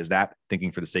philosophy is that,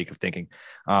 thinking for the sake of thinking.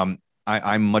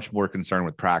 I'm much more concerned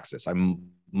with praxis.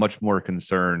 I'm much more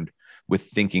concerned with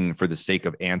thinking for the sake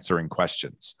of answering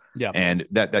questions. Yeah. And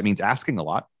that means asking a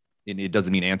lot. It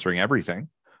doesn't mean answering everything,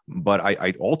 but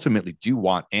I ultimately do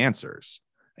want answers.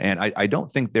 And I don't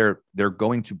think they're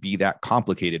going to be that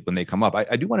complicated when they come up.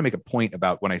 I do want to make a point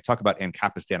about when I talk about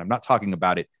Ancapistan, I'm not talking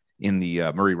about it in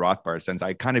the Murray Rothbard sense.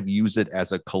 I kind of use it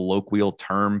as a colloquial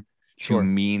term to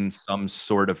mean some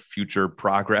sort of future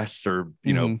progress or,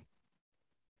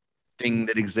 thing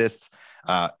that exists.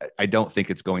 I don't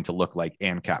think it's going to look like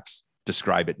ANCAPs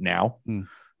describe it now.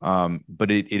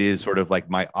 But it is sort of like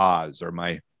my Oz or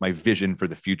my vision for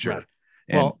the future. Right.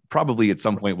 And probably at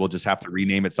some point we'll just have to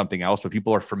rename it something else, but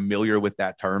people are familiar with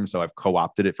that term. So I've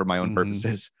co-opted it for my own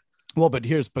purposes. Well,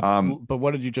 but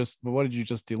what did you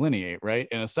just delineate, right?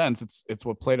 In a sense, it's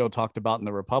what Plato talked about in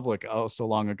the Republic so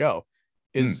long ago.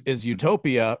 Is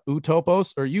utopia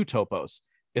utopos or utopos?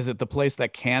 Is it the place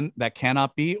that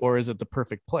cannot be, or is it the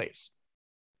perfect place?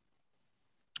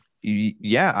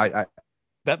 Yeah, I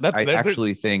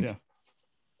actually think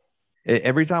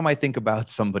every time I think about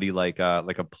somebody like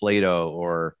a Plato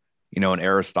or an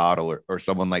Aristotle or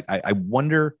someone like, I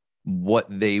wonder what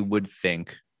they would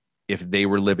think if they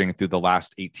were living through the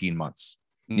last 18 months.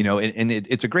 And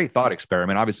it's a great thought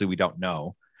experiment. Obviously, we don't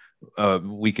know,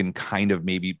 we can kind of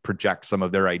maybe project some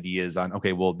of their ideas on,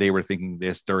 okay, well, they were thinking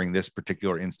this during this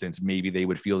particular instance. Maybe they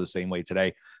would feel the same way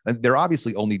today. And they're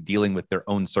obviously only dealing with their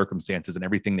own circumstances and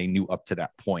everything they knew up to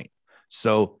that point.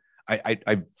 So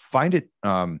I find it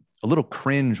a little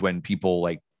cringe when people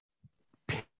like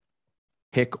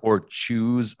pick or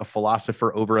choose a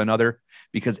philosopher over another,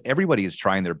 because everybody is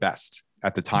trying their best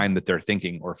at the time that they're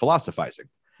thinking or philosophizing.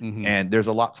 Mm-hmm. And there's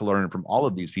a lot to learn from all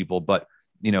of these people. But,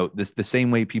 you know, the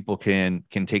same way people can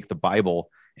take the Bible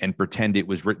and pretend it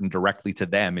was written directly to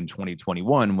them in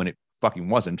 2021 when it fucking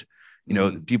wasn't, you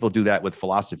know, people do that with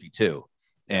philosophy too.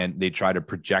 And they try to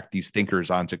project these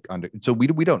thinkers onto so we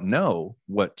don't know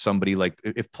what somebody like,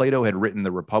 if Plato had written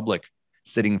the Republic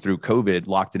sitting through COVID,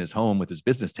 locked in his home with his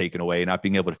business taken away and not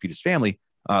being able to feed his family,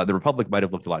 the Republic might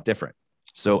have looked a lot different.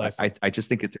 So I just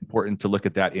think it's important to look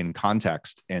at that in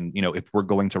context. And, you know, if we're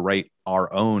going to write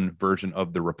our own version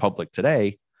of the Republic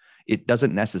today, it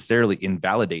doesn't necessarily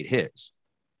invalidate his.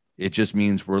 It just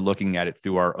means we're looking at it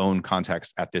through our own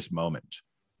context at this moment.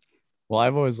 Well,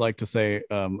 I've always liked to say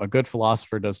a good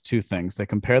philosopher does two things. They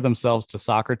compare themselves to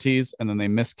Socrates, and then they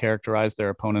mischaracterize their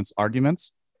opponent's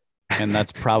arguments. And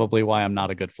that's probably why I'm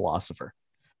not a good philosopher,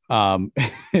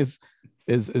 is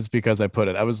because I put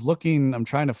it. I was looking, I'm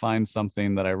trying to find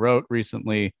something that I wrote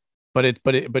recently,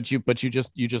 but you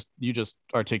just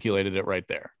articulated it right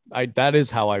there. That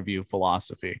is how I view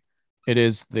philosophy. It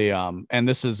is the and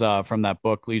this is from that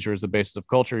book, Leisure is the Basis of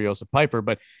Culture, Joseph Piper,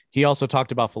 but he also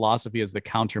talked about philosophy as the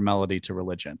counter melody to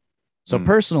religion. So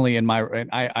personally, I'm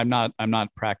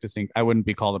not practicing. I wouldn't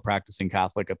be called a practicing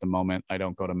Catholic at the moment. I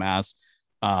don't go to mass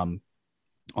on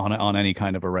any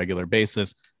kind of a regular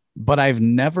basis, but I've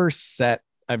never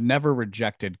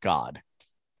rejected God,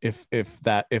 if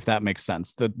that makes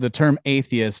sense. The term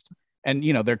atheist, and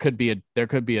you know, there could be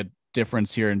a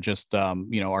difference here in just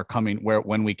you know,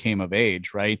 when we came of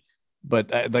age, right?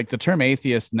 But like the term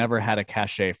atheist never had a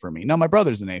cachet for me. Now my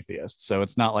brother's an atheist, so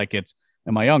it's not like it's,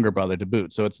 and my younger brother to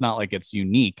boot, so it's not like it's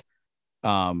unique.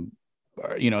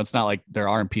 You know, it's not like there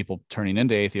aren't people turning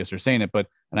into atheists or saying it, but,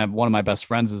 and I have one of my best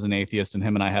friends is an atheist, and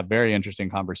him and I have very interesting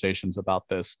conversations about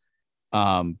this,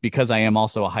 because I am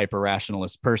also a hyper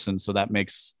rationalist person. So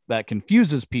that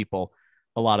confuses people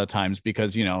a lot of times,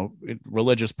 because, you know,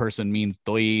 religious person means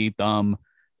dumb,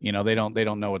 you know, they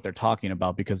don't know what they're talking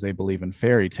about because they believe in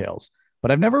fairy tales.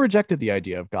 But I've never rejected the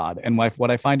idea of God. And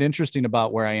what I find interesting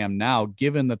about where I am now,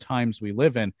 given the times we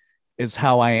live in, is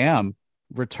how I am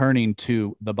returning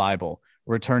to the Bible,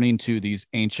 returning to these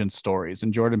ancient stories.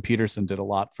 And Jordan Peterson did a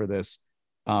lot for this.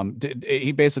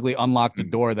 He basically unlocked a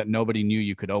door that nobody knew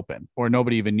you could open, or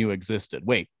nobody even knew existed.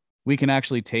 Wait, we can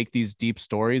actually take these deep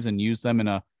stories and use them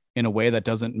in a way that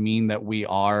doesn't mean that we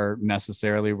are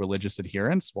necessarily religious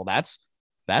adherents. Well, that's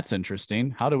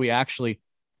interesting. How do we actually,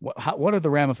 what are the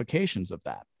ramifications of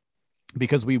that?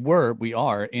 Because we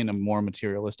are in a more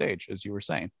materialist age, as you were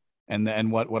saying.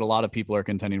 And what a lot of people are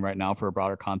contending right now, for a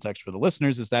broader context for the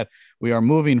listeners, is that we are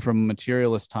moving from a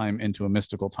materialist time into a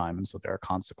mystical time. And so there are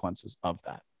consequences of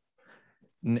that.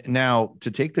 Now,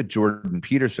 to take the Jordan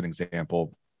Peterson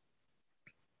example,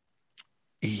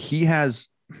 he has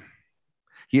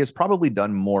probably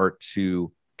done more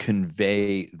to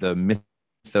convey the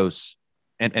mythos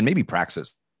and maybe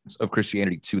praxis of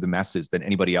Christianity to the masses than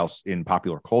anybody else in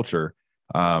popular culture.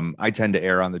 I tend to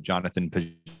err on the Jonathan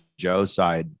Pageau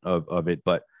side of it,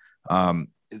 but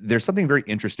there's something very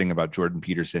interesting about Jordan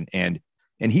Peterson, and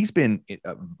he's been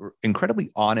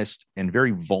incredibly honest and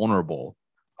very vulnerable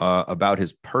about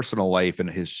his personal life and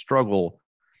his struggle,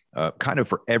 kind of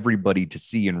for everybody to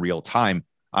see in real time.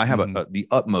 I have the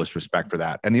utmost respect for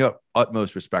that, and the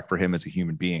utmost respect for him as a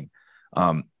human being.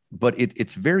 But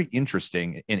it's very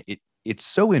interesting, and it's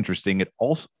so interesting. It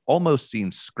also almost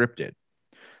seems scripted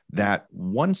that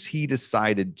once he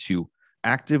decided to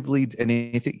actively, and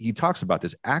he talks about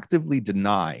this, actively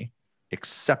deny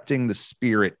accepting the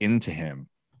Spirit into him,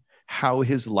 how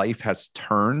his life has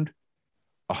turned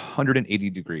 180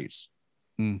 degrees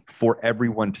for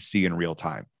everyone to see in real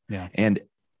time. Yeah. And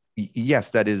yes,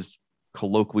 that is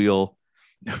colloquial,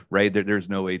 right? There's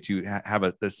no way to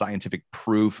have the scientific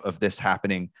proof of this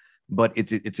happening, but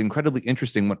it's incredibly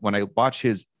interesting. When I watch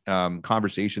his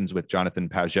conversations with Jonathan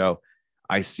Pageau,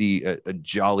 I see a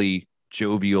jolly,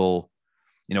 jovial,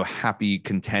 happy,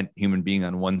 content human being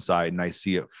on one side, and I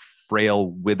see a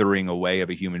frail, withering away of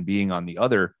a human being on the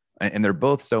other. And they're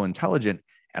both so intelligent.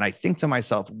 And I think to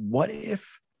myself, what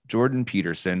if Jordan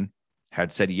Peterson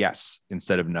had said yes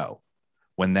instead of no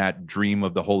when that dream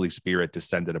of the Holy Spirit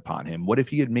descended upon him? What if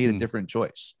he had made a different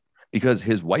choice? Because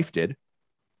his wife did.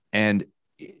 And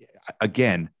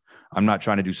again, I'm not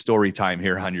trying to do story time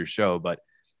here on your show, but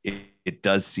it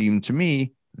does seem to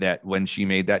me that when she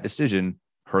made that decision,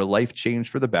 her life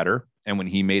changed for the better. And when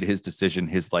he made his decision,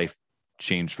 his life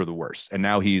changed for the worse. And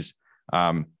now he's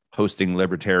hosting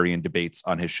libertarian debates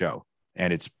on his show.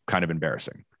 And it's kind of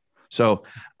embarrassing. So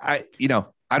I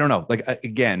don't know. Like,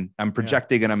 again, I'm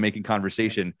projecting and I'm making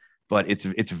conversation, but it's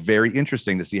very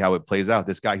interesting to see how it plays out.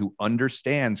 This guy who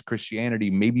understands Christianity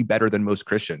maybe better than most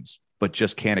Christians, but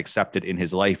just can't accept it in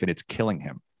his life, and it's killing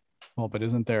him. Well, but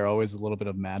isn't there always a little bit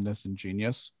of madness and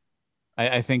genius?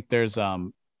 I think there's I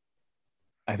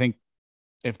think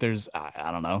if there's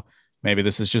I don't know, maybe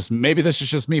this is just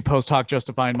me post hoc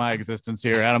justifying my existence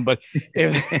here, Adam. But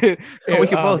if we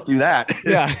can both do that.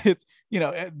 Yeah, it's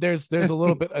there's a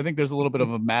little bit. I think there's a little bit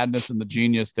of a madness in the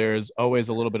genius. There's always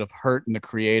a little bit of hurt in the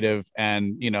creative,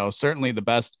 and certainly the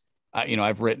best.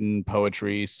 I've written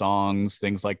poetry, songs,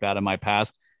 things like that in my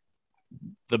past.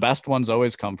 The best ones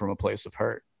always come from a place of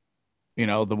hurt.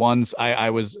 The ones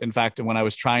I was, in fact, when I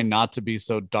was trying not to be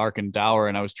so dark and dour,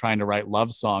 and I was trying to write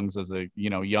love songs as a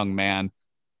young man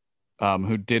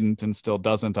who didn't and still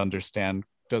doesn't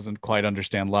quite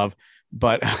understand love,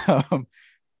 but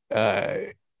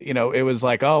it was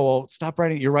like, oh well, stop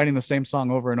writing. You're writing the same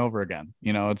song over and over again.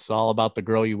 It's all about the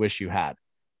girl you wish you had.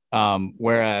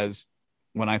 Whereas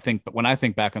when I think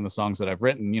back on the songs that I've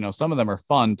written, some of them are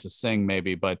fun to sing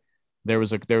maybe, but there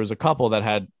was a couple that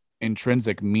had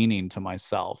intrinsic meaning to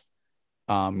myself.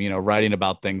 Writing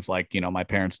about things like, my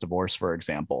parents' divorce, for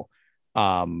example,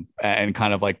 and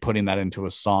kind of like putting that into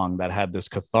a song that had this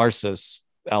catharsis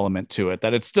element to it,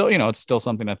 that it's still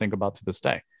something I think about to this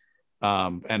day.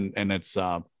 And it's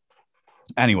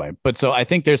anyway, but so I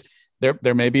think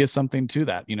there maybe is something to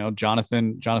that.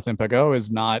 Jonathan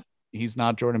Pageau he's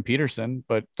not Jordan Peterson,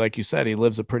 but like you said,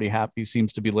 he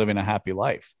seems to be living a happy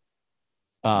life.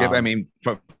 Yeah, I mean,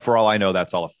 for all I know,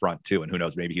 that's all a front too, and who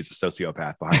knows? Maybe he's a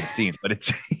sociopath behind the scenes. But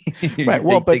it's right.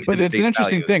 Well, but it's an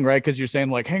interesting thing, right? Because you're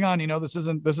saying like, hang on, this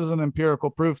isn't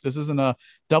empirical proof. This isn't a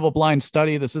double-blind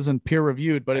study. This isn't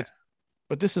peer-reviewed. But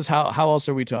this is how else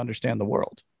are we to understand the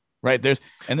world, right? This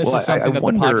is something that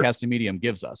the podcasting medium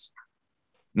gives us.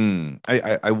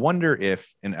 I wonder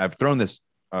if, and I've thrown this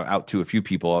out to a few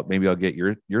people. Maybe I'll get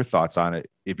your thoughts on it,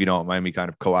 if you don't mind me kind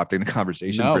of co-opting the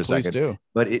conversation for a second. Do.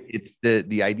 But it's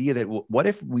the idea that what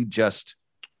if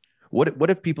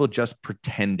people just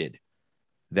pretended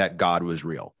that God was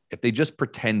real? If they just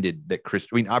pretended that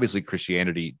obviously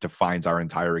Christianity defines our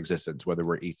entire existence, whether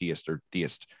we're atheist or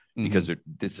theist, because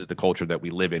this is the culture that we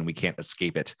live in. We can't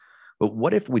escape it. But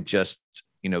what if we just,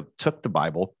 took the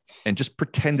Bible and just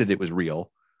pretended it was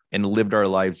real and lived our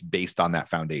lives based on that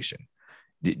foundation?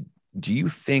 Do you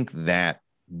think that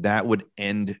would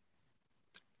end?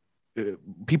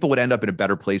 People would end up in a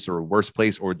better place or a worse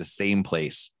place or the same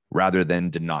place rather than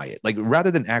deny it, like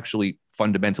rather than actually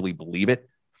fundamentally believe it,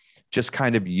 just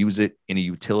kind of use it in a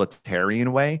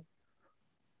utilitarian way.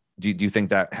 Do you think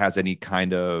that has any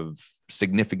kind of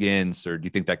significance, or do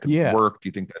you think that could work? Do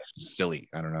you think that's just silly?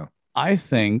 I don't know. I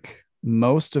think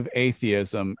most of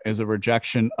atheism is a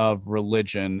rejection of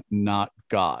religion, not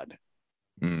God.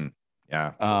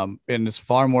 Yeah. And it's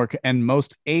far more, and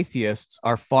most atheists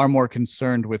are far more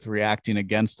concerned with reacting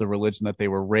against the religion that they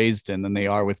were raised in than they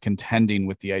are with contending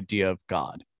with the idea of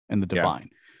God and the divine.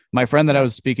 Yeah. My friend that I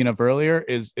was speaking of earlier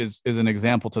is an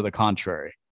example to the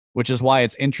contrary, which is why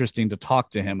it's interesting to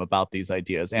talk to him about these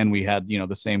ideas. And we had,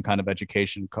 the same kind of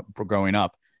education growing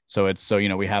up. So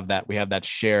we have that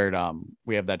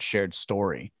shared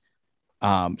story.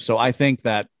 So I think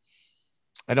that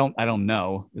I don't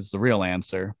know is the real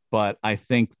answer, but I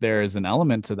think there is an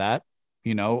element to that.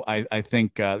 I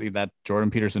think that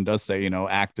Jordan Peterson does say,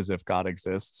 act as if God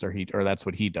exists, or that's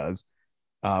what he does,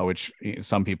 which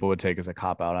some people would take as a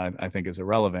cop out. I think is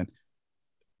irrelevant.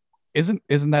 Isn't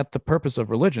that the purpose of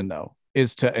religion, though,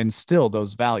 is to instill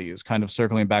those values, kind of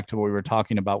circling back to what we were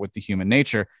talking about with the human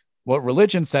nature. What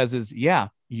religion says is, yeah,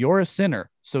 you're a sinner,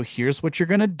 so here's what you're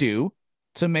going to do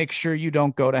to make sure you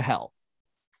don't go to hell.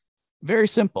 Very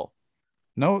simple.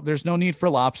 No, there's no need for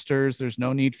lobsters. There's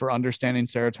no need for understanding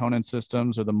serotonin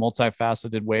systems or the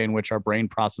multifaceted way in which our brain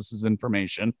processes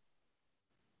information.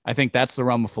 I think that's the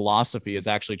realm of philosophy, is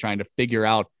actually trying to figure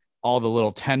out all the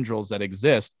little tendrils that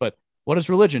exist. But what does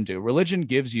religion do? Religion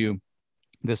gives you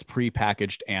this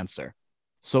prepackaged answer.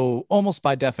 So almost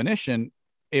by definition,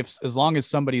 as long as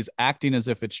somebody's acting as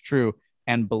if it's true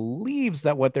and believes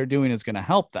that what they're doing is going to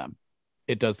help them,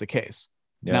 it does the case.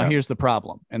 Yeah. Now, here's the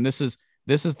problem. And this is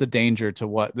the danger to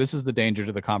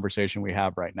the conversation we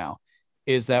have right now,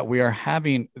 is that we are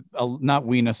having, not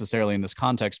we necessarily in this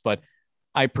context, but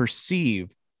I perceive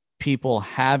people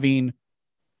having,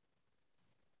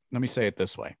 let me say it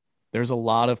this way. There's a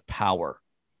lot of power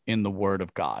in the Word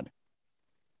of God.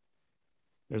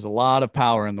 There's a lot of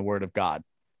power in the Word of God.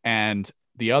 And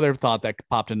the other thought that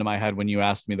popped into my head when you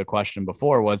asked me the question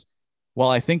before was, well,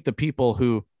 I think the people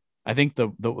who, I think the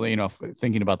you know,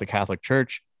 thinking about the Catholic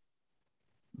Church,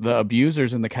 the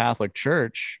abusers in the Catholic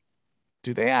Church,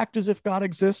 do they act as if God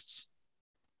exists?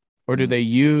 Or do they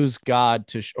use God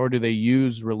to, or do they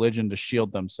use religion to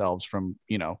shield themselves from,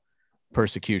 you know,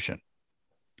 persecution?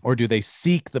 Or do they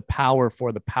seek the power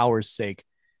for the power's sake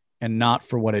and not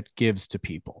for what it gives to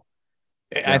people?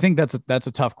 Yeah. I think that's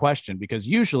a tough question, because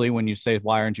usually when you say,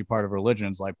 why aren't you part of religion?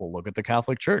 It's like, well, look at the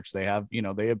Catholic Church. They have, you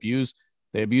know, they abuse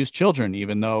children,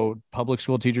 even though public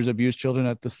school teachers abuse children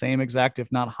at the same exact, if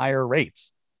not higher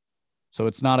rates. So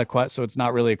it's not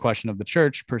really a question of the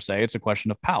church per se. It's a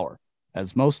question of power,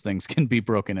 as most things can be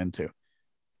broken into.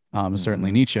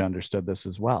 Certainly Nietzsche understood this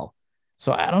as well.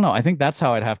 So I don't know. I think that's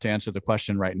how I'd have to answer the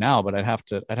question right now, but I'd have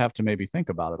to maybe think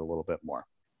about it a little bit more.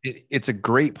 It's a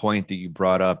great point that you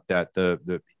brought up, that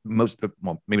the most,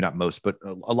 well, maybe not most, but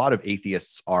a lot of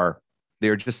atheists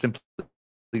they're just simply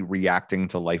reacting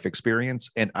to life experience.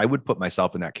 And I would put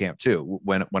myself in that camp too.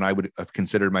 When I would have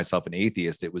considered myself an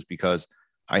atheist, it was because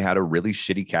I had a really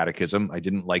shitty catechism. I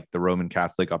didn't like the Roman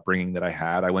Catholic upbringing that I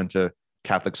had. I went to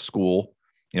Catholic school.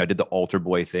 You know, I did the altar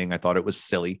boy thing. I thought it was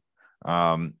silly.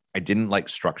 I didn't like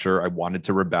structure. I wanted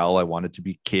to rebel. I wanted to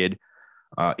be kid.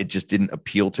 It just didn't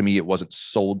appeal to me. It wasn't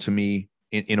sold to me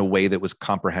in a way that was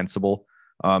comprehensible.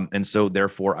 And so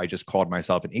therefore I just called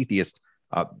myself an atheist,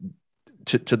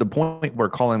 to the point where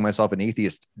calling myself an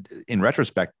atheist in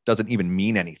retrospect doesn't even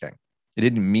mean anything. It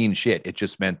didn't mean shit. It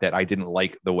just meant that I didn't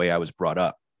like the way I was brought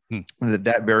up.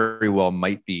 That very well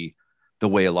might be the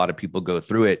way a lot of people go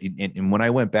through it. And when I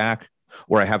went back,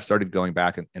 or I have started going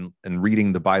back and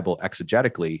reading the Bible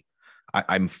exegetically,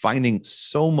 I'm finding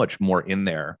so much more in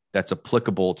there that's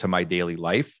applicable to my daily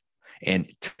life. And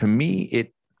to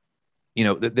me,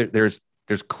 there's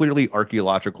clearly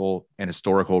archaeological and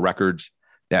historical records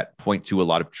that point to a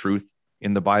lot of truth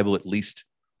in the Bible, at least,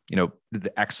 you know,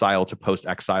 the exile to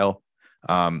post-exile.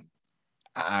 I'm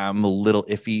a little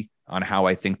iffy on how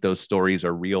I think those stories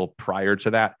are real prior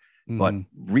to that. But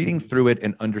reading through it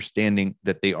and understanding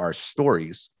that they are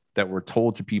stories that were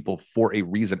told to people for a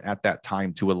reason at that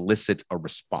time, to elicit a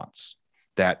response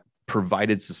that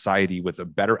provided society with a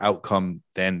better outcome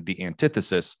than the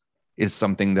antithesis, is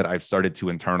something that I've started to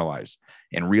internalize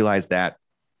and realize that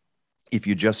if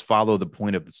you just follow the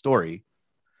point of the story,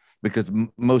 because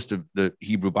most of the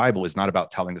Hebrew Bible is not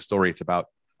about telling a story, it's about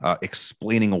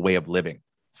explaining a way of living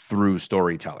through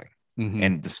storytelling.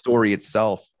 And the story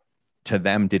itself to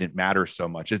them didn't matter so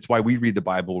much. It's why we read the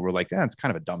Bible, we're like, it's kind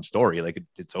of a dumb story. Like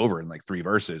it's over in like 3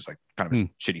 verses, like kind of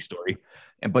a shitty story.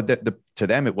 But to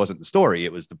them, it wasn't the story.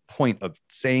 It was the point of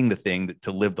saying the thing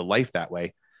to live the life that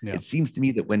way. Yeah. It seems to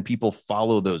me that when people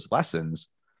follow those lessons,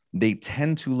 they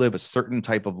tend to live a certain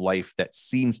type of life that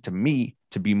seems to me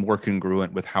to be more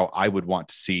congruent with how I would want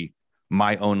to see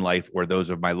my own life or those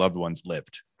of my loved ones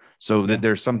lived. So that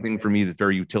there's something for me that's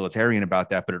very utilitarian about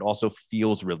that, but it also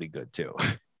feels really good too.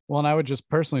 Well, and I would just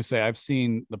personally say I've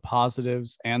seen the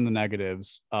positives and the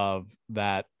negatives of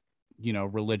that, you know,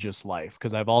 religious life,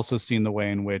 because I've also seen the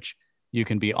way in which you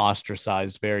can be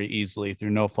ostracized very easily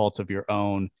through no fault of your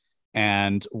own,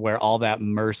 and where all that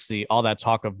mercy, all that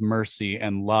talk of mercy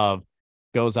and love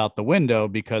goes out the window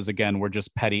because, again, we're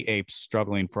just petty apes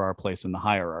struggling for our place in the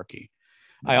hierarchy.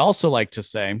 I also like to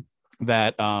say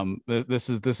that this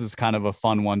is kind of a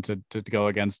fun one to go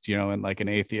against, you know, and like an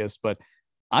atheist, but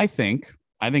I think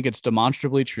it's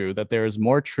demonstrably true that there is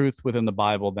more truth within the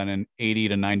Bible than in 80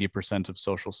 to 90% of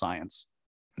social science.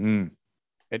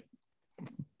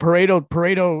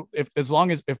 Pareto, if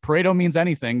Pareto means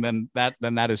anything, then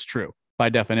that is true by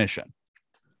definition.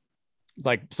 It's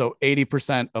like, so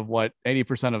 80%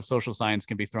 of social science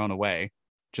can be thrown away,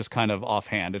 just kind of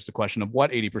offhand. It's a question of what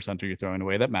 80% are you throwing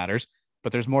away that matters.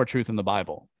 But there's more truth in the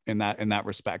Bible in that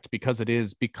respect, because of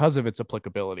its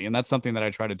applicability. And that's something that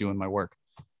I try to do in my work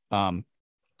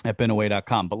at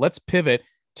beenaway.com. But let's pivot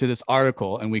to this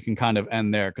article, and we can kind of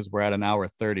end there because we're at an hour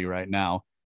 30 right now,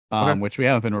 which we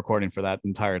haven't been recording for that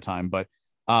entire time. But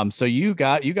so you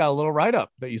got a little write-up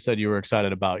that you said you were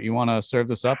excited about. You want to serve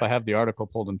this up? I have the article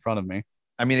pulled in front of me.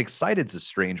 I mean, excited's a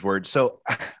strange word. So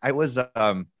I was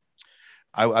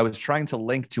trying to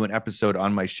link to an episode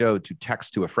on my show to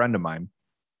text to a friend of mine.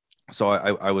 So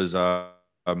I was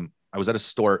at a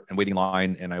store and waiting in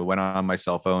line, and I went on my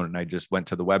cell phone and I just went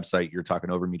to the website,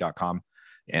 you'retalkingoverme.com,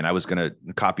 and I was going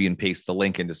to copy and paste the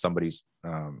link into somebody's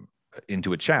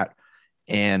into a chat.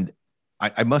 And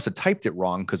I must have typed it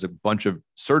wrong because a bunch of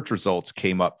search results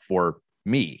came up for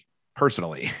me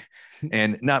personally.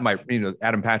 and not my,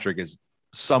 Adam Patrick is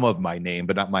some of my name,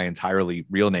 but not my entirely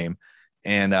real name.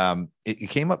 And it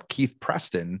came up Keith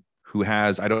Preston, who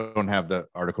has, I don't have the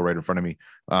article right in front of me,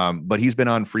 but he's been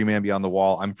on Free Man Beyond the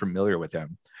Wall. I'm familiar with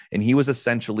him. And he was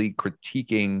essentially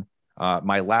critiquing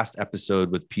my last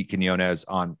episode with Pete Quinones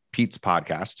on Pete's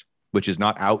podcast, which is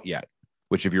not out yet,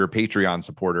 which if you're a Patreon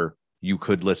supporter, you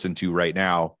could listen to right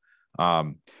now.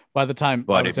 By the time,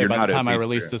 but by the time I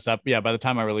release this up, by the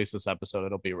time I release this episode,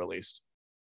 it'll be released.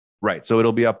 Right. So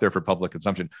it'll be up there for public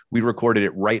consumption. We recorded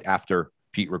it right after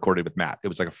Pete recorded with Matt. It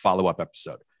was like a follow-up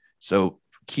episode. So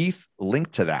Keith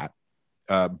linked to that,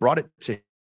 brought it to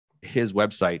his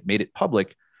website, made it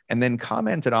public, and then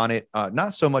commented on it,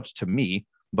 not so much to me,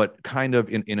 but kind of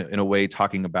in a way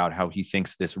talking about how he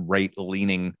thinks this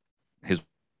right-leaning, his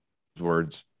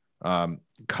words,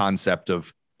 concept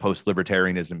of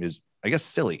post-libertarianism is, I guess,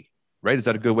 silly. Right? Is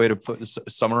that a good way to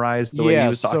summarize the way he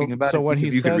was talking about it? So what he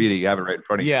says, you can read it. You have it right in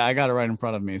front of you. Yeah, I got it right in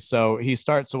front of me. So he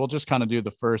starts. So we'll just kind of do the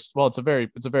first. Well, it's a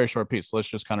very short piece. So let's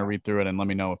just kind of read through it and let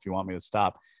me know if you want me to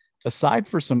stop. Aside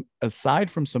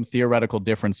from some theoretical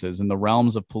differences in the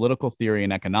realms of political theory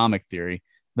and economic theory,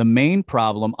 the main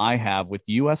problem I have with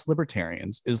U.S.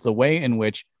 libertarians is the way in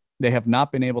which they have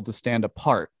not been able to stand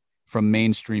apart from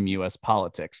mainstream U.S.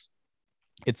 politics.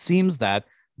 It seems that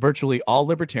virtually all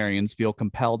libertarians feel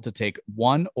compelled to take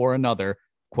one or another,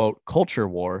 quote, culture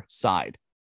war side,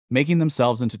 making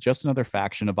themselves into just another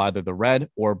faction of either the red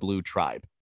or blue tribe.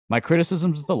 My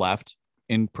criticisms of the left,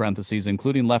 in parentheses,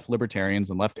 including left libertarians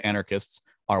and left anarchists,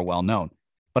 are well known.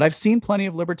 But I've seen plenty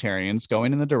of libertarians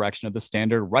going in the direction of the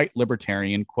standard right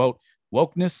libertarian, quote,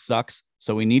 wokeness sucks,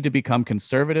 so we need to become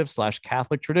conservative /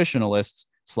 Catholic traditionalists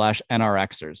 /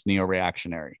 NRXers,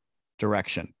 neo-reactionary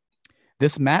direction.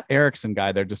 This Matt Erickson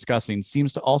guy they're discussing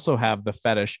seems to also have the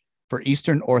fetish for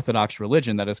Eastern Orthodox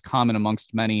religion that is common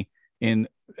amongst many in,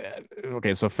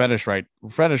 okay, so fetish right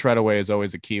away is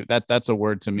always a key. That's a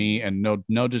word to me, and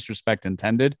no disrespect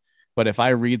intended. But if I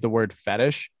read the word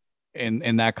fetish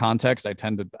in that context, I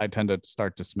tend to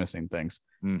start dismissing things.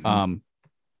 Mm-hmm.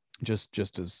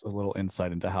 Just as a little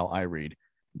insight into how I read.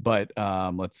 But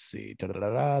let's see,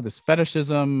 this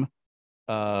fetishism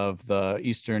of the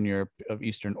Eastern Europe, of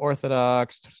Eastern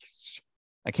Orthodox.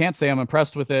 I can't say I'm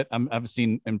impressed with it. I've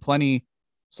seen in plenty.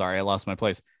 Sorry, I lost my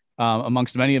place.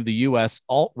 Amongst many of the U.S.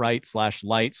 alt-right /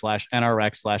 light /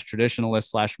 NRX /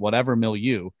 traditionalist / whatever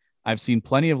milieu, I've seen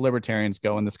plenty of libertarians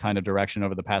go in this kind of direction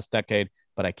over the past decade,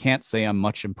 but I can't say I'm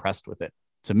much impressed with it.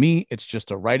 To me, it's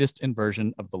just a rightist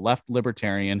inversion of the left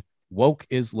libertarian, woke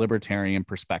is libertarian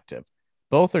perspective.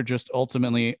 Both are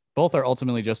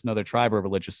ultimately just another tribe or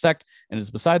religious sect, and it's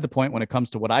beside the point when it comes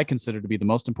to what I consider to be the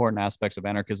most important aspects of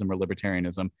anarchism or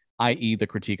libertarianism, i.e. the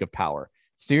critique of power.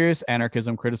 Serious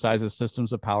anarchism criticizes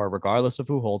systems of power regardless of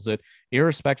who holds it,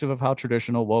 irrespective of how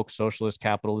traditional, woke, socialist,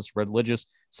 capitalist, religious,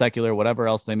 secular, whatever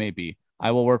else they may be.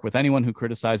 I will work with anyone who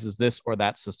criticizes this or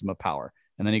that system of power.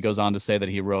 And then he goes on to say that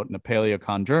he wrote in a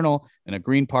PaleoCon journal, in a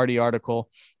Green Party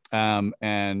article, and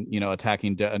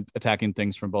attacking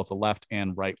things from both the left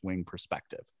and right wing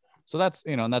perspective. So that's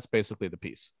and that's basically the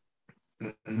piece.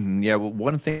 Yeah, well,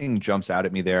 one thing jumps out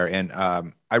at me there, and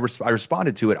I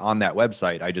responded to it on that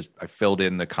website. I filled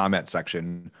in the comment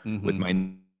section with my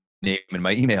name and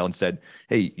my email and said,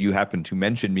 "Hey, you happen to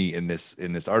mention me in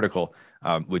this article.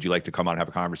 Would you like to come on and have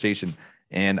a conversation?"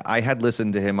 And I had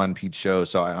listened to him on Pete's show,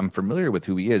 so I'm familiar with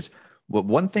who he is. But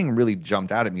one thing really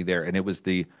jumped out at me there, and it was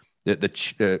the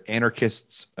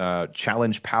anarchists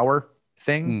challenge power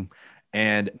thing.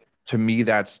 And to me,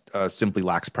 that's simply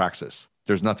lax praxis.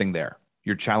 There's nothing there.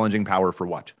 You're challenging power for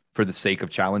what? For the sake of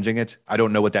challenging it? I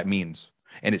don't know what that means.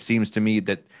 And it seems to me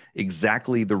that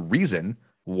exactly the reason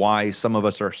why some of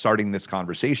us are starting this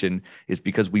conversation is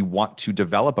because we want to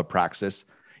develop a praxis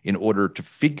in order to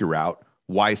figure out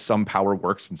why some power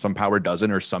works and some power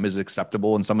doesn't, or some is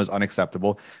acceptable and some is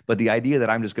unacceptable. But the idea that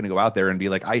I'm just going to go out there and be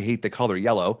like, I hate the color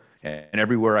yellow, and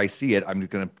everywhere I see it, I'm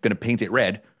going to paint it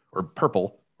red or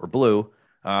purple or blue.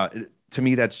 To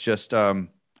me, that's just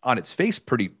on its face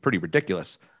pretty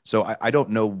ridiculous. So I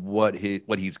don't know what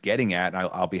he's getting at. And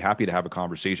I'll be happy to have a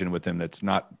conversation with him that's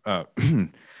not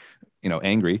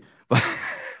angry, but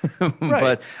right.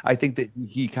 But I think that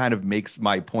he kind of makes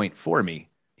my point for me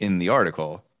in the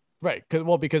article. Right.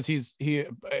 Because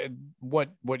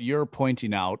what you're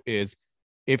pointing out is,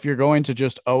 if you're going to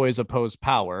just always oppose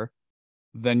power,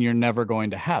 then you're never going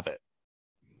to have it.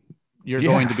 You're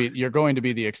going to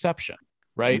be the exception,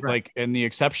 right? Like, and the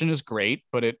exception is great,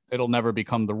 but it'll never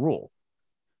become the rule.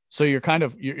 So you're kind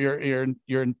of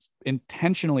you're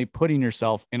intentionally putting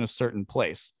yourself in a certain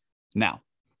place. Now,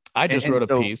 I just wrote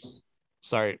a piece.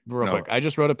 Sorry, real quick. I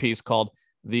just wrote a piece called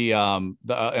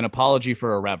an apology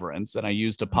for irreverence, and I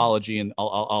used apology, and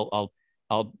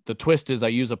the twist is I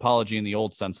use apology in the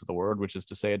old sense of the word, which is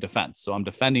to say a defense. So I'm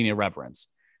defending irreverence.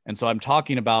 And so I'm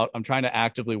trying to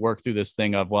actively work through this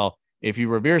thing of, well, if you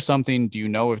revere something, do you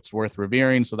know if it's worth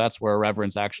revering? So that's where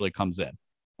irreverence actually comes in.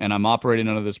 And I'm operating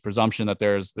under this presumption that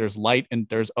there's light, and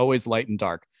there's always light and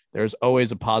dark. There's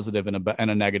always a positive and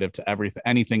a negative to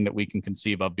anything that we can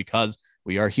conceive of, because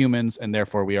we are humans and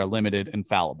therefore we are limited and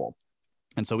fallible.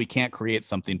 And so we can't create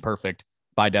something perfect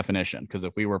by definition, because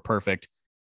if we were perfect,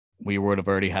 we would have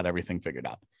already had everything figured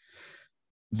out.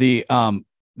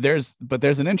 There's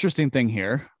an interesting thing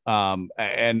here.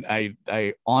 And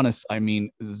I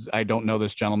don't know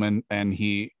this gentleman, and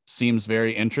he seems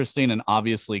very interesting and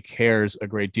obviously cares a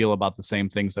great deal about the same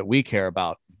things that we care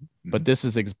about. But this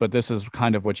is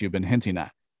kind of what you've been hinting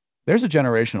at. There's a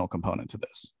generational component to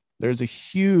this. There's a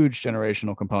huge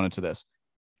generational component to this,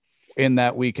 in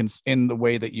that in the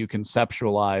way that you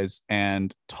conceptualize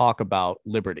and talk about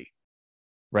liberty,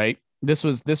 right?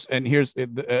 And here's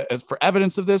as for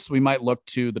evidence of this, we might look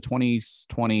to the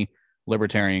 2020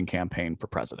 Libertarian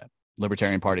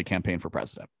Party campaign for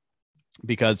president,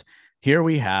 because here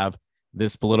we have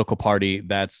this political party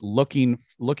that's looking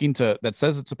that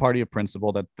says it's a party of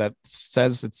principle, that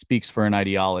says it speaks for an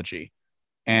ideology.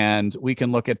 And we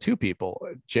can look at two people,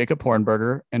 Jacob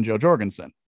Hornberger and Jo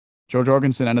Jorgensen. Jo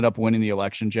Jorgensen ended up winning the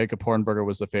election. Jacob Hornberger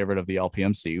was the favorite of the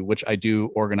LPMC, which I do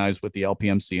organize with the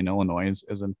LPMC in Illinois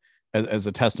as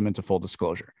a testament to full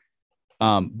disclosure.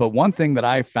 But one thing that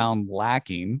I found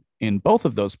lacking in both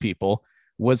of those people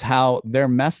was how their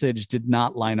message did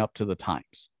not line up to the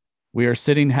times. We are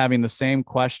sitting having the same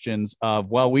questions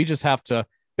of, well, we have to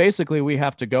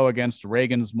go against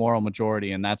Reagan's moral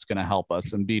majority, and that's going to help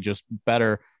us and be just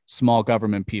better small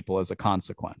government people as a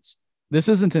consequence. This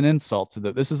isn't an insult to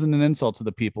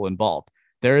the people involved.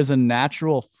 There is a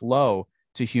natural flow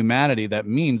to humanity that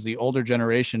means the older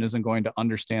generation isn't going to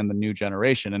understand the new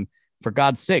generation. And for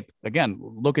God's sake, again,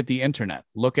 look at the internet,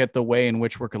 look at the way in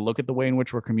which we're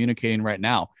communicating right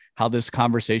now, how this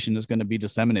conversation is going to be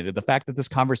disseminated. The fact that this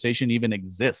conversation even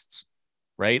exists,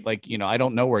 right? Like, I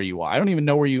don't know where you are. I don't even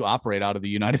know where you operate out of the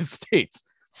United States.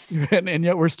 And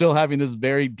yet we're still having this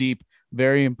very deep,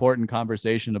 very important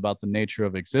conversation about the nature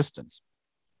of existence.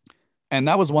 And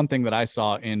that was one thing that I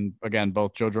saw in, again,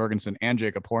 both Jo Jorgensen and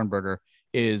Jacob Hornberger,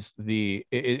 is the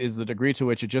degree to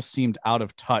which it just seemed out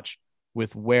of touch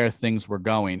with where things were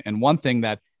going. And one thing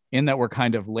that we're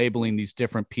kind of labeling these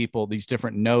different people, these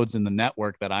different nodes in the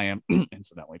network that I am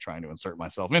incidentally trying to insert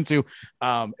myself into,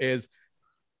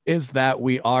 is that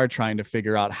we are trying to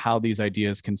figure out how these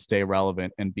ideas can stay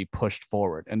relevant and be pushed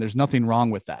forward. And there's nothing wrong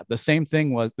with that. The same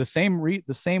thing was the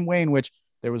same way in which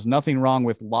there was nothing wrong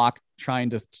with Locke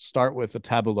trying to start with a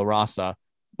tabula rasa,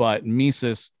 but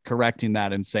Mises correcting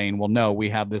that and saying, well, no, we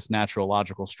have this natural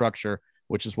logical structure,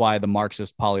 which is why the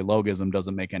Marxist polylogism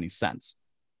doesn't make any sense,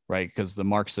 right? Because the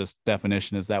Marxist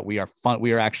definition is that we are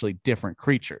actually different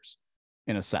creatures,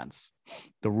 in a sense.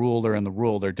 The ruler and the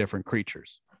ruled are different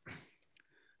creatures.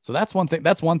 So that's one thing.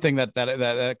 That's one thing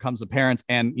that comes apparent.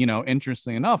 And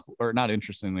interestingly enough, or not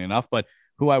interestingly enough, but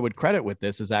who I would credit with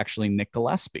this is actually Nick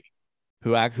Gillespie,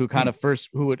 who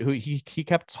he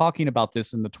kept talking about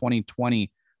this in the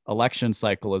 2020 election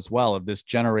cycle as well, of this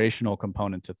generational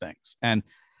component to things. And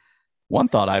one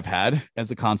thought I've had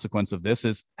as a consequence of this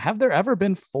is, have there ever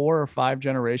been 4 or 5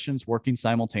 generations working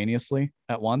simultaneously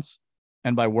at once?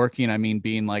 And by working, I mean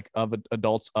being like of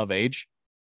adults of age.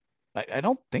 I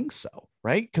don't think so,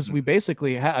 right? Because we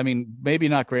basically maybe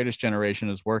not greatest generation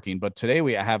is working, but today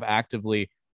we have actively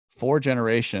 4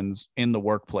 generations in the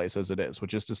workplace as it is,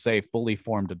 which is to say fully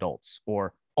formed adults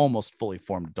or almost fully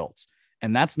formed adults.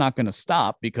 And that's not going to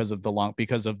stop because of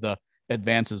the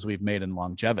advances we've made in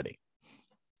longevity.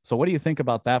 So what do you think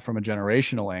about that from a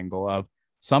generational angle of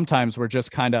sometimes we're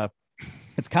just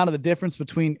it's kind of the difference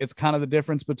between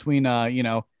picking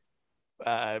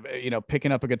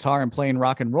up a guitar and playing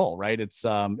rock and roll, right? It's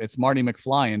Marty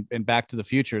McFly in Back to the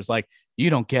Future. It's like, you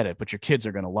don't get it, but your kids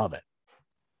are going to love it.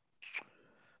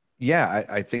 Yeah,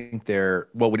 I think when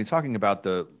you're talking about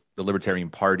the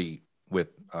Libertarian Party with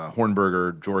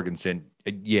Hornberger, Jorgensen,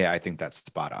 I think that's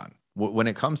spot on. When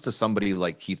it comes to somebody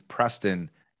like Keith Preston,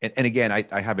 and again,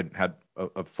 I haven't had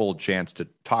a full chance to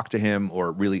talk to him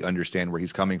or really understand where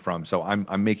he's coming from. So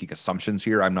I'm making assumptions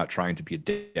here. I'm not trying to be a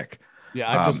dick.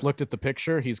 Yeah, I just looked at the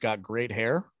picture. He's got great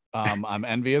hair. I'm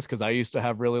envious because I used to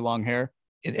have really long hair.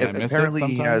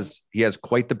 Apparently, he has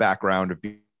quite the background of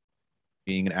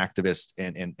being an activist.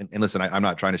 And listen, I'm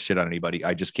not trying to shit on anybody.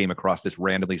 I just came across this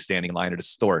randomly standing in line at a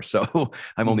store, so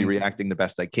I'm only reacting the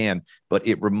best I can. But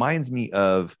it reminds me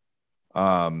of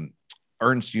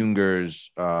Ernst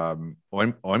Junger's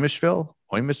Oymishville,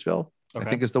 I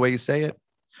think is the way you say it.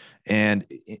 And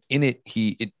in it,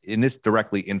 this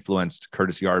directly influenced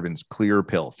Curtis Yarvin's clear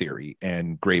pill theory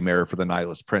and Gray Mare for the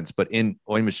Nihilist Prince. But in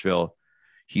Oymishville,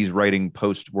 he's writing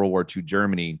post World War II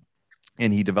Germany,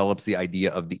 and he develops the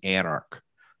idea of the anarch.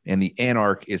 And the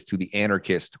anarch is to the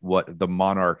anarchist what the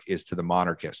monarch is to the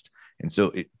monarchist. And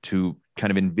so to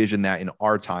kind of envision that in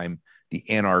our time, the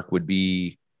anarch would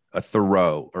be a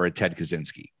Thoreau or a Ted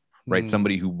Kaczynski, right?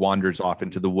 Somebody who wanders off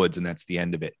into the woods and that's the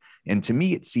end of it. And to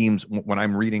me, it seems when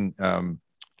I'm reading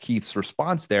Keith's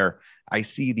response there, I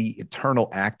see the eternal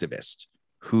activist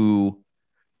who's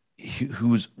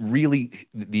really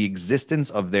the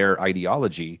existence of their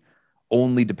ideology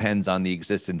only depends on the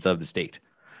existence of the state.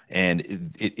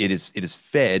 And it is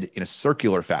fed in a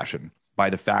circular fashion by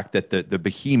the fact that the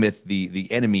behemoth,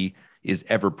 the enemy, is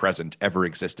ever present, ever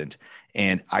existent.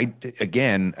 And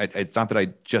it's not that I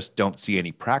just don't see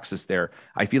any praxis there.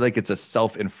 I feel like it's a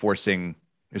self-reinforcing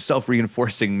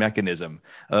mechanism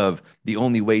of the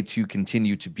only way to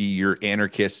continue to be your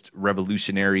anarchist,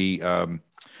 revolutionary,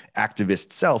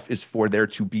 activist self is for there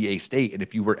to be a state. And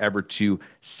if you were ever to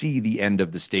see the end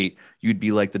of the state, you'd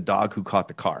be like the dog who caught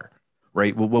the car.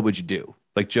 Right. Well, what would you do?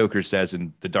 Like Joker says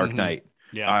in The Dark Knight,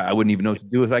 I wouldn't even know what to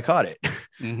do if I caught it.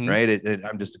 Right.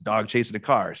 I'm just a dog chasing a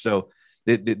car. So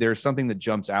there's something that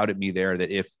jumps out at me there that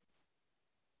if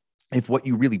what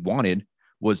you really wanted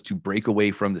was to break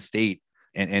away from the state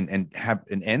and have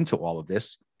an end to all of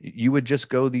this, you would just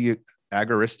go the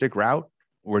agoristic route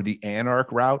or the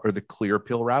anarch route or the clear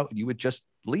pill route, and you would just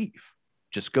leave.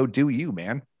 Just go do you,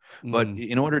 man. But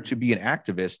in order to be an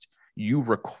activist, you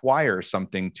require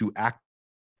something to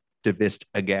activist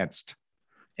against.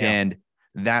 And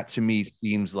that to me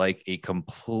seems like a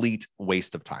complete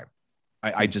waste of time.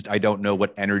 I don't know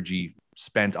what energy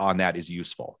spent on that is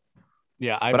useful.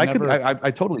 Yeah.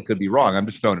 I totally could be wrong. I'm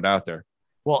just throwing it out there.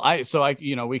 Well,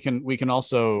 we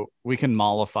can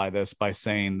mollify this by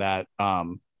saying that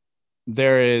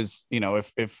there is,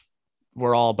 if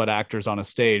we're all but actors on a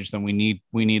stage, then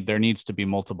there needs to be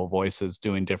multiple voices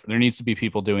doing different. There needs to be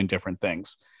people doing different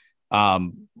things.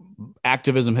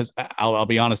 Activism I'll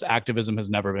be honest, activism has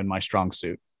never been my strong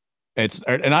suit. It's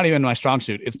not even my strong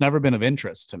suit. It's never been of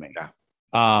interest to me.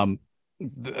 I'm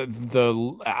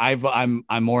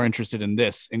more interested in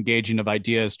this engaging of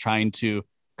ideas, trying to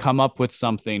come up with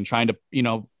something, trying to,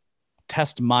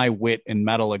 test my wit and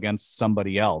metal against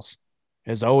somebody else.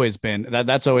 Has always been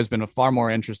that's always been far more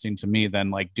interesting to me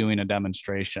than like doing a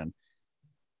demonstration.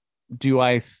 Do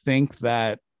I think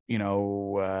that,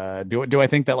 do I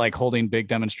think that like holding big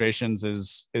demonstrations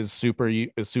is super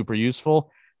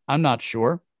useful? I'm not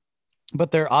sure,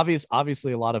 but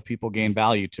obviously a lot of people gain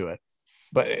value to it.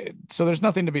 But so there's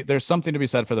something to be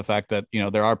said for the fact that,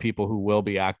 there are people who will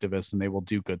be activists and they will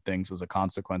do good things as a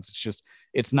consequence.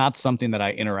 It's not something that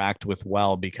I interact with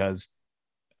well, because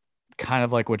kind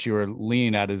of like what you were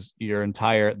leaning at is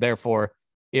therefore,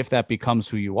 if that becomes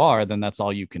who you are, then that's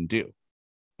all you can do.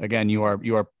 Again, you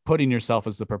are putting yourself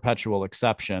as the perpetual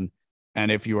exception.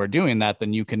 And if you are doing that,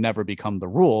 then you can never become the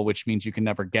rule, which means you can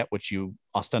never get what you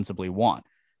ostensibly want.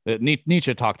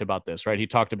 Nietzsche talked about this, right? He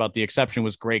talked about the exception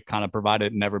was great, kind of provided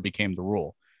it never became the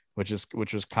rule, which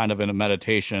was kind of in a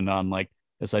meditation on like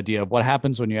this idea of what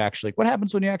happens when you actually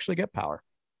get power.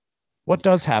 What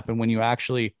does happen when you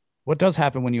actually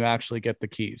get the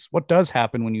keys? What does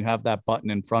happen when you have that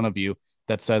button in front of you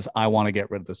that says, I want to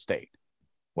get rid of the state?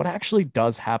 What actually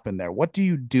does happen there? What do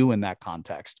you do in that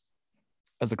context?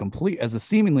 As a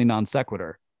seemingly non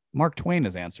sequitur, Mark Twain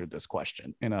has answered this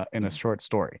question in a short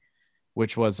story,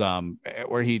 which was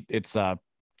it's a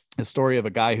story of a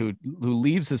guy who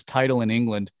leaves his title in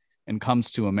England and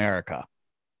comes to America,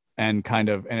 and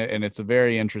it's a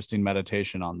very interesting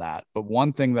meditation on that. But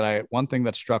one thing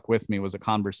that struck with me was a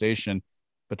conversation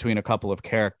between a couple of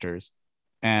characters,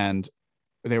 and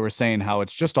they were saying how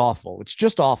it's just awful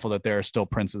that there are still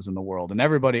princes in the world, and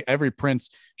every prince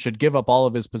should give up all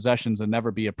of his possessions and never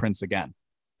be a prince again.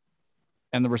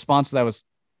 And the response to that was,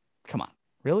 come on,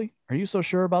 really? Are you so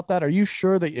sure about that? Are you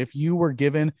sure that if you were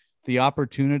given the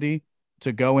opportunity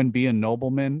to go and be a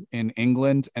nobleman in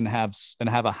England and have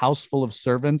a house full of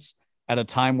servants at a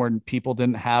time when people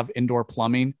didn't have indoor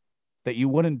plumbing, that you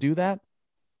wouldn't do that?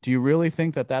 Do you really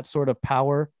think that sort of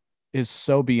power is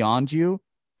so beyond you?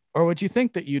 Or would you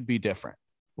think that you'd be different?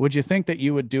 Would you think that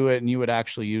you would do it and you would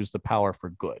actually use the power for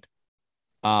good?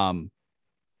 And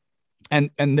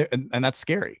that's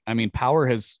scary. I mean, power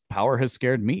has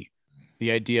scared me.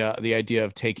 The idea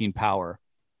of taking power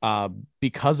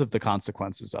because of the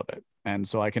consequences of it. And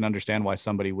so I can understand why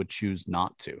somebody would choose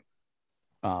not to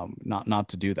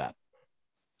do that.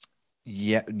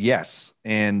 Yeah, yes.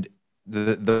 And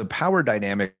the power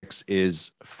dynamics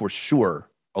is for sure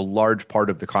a large part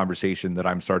of the conversation that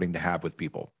I'm starting to have with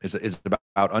people is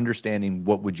about understanding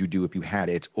what would you do if you had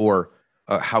it, or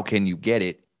how can you get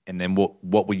it, and then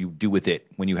what will you do with it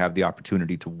when you have the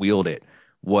opportunity to wield it.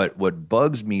 What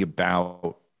bugs me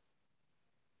about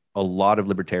a lot of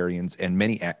libertarians and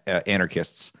many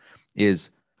anarchists is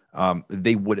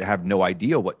they would have no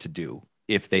idea what to do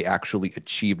if they actually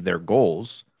achieved their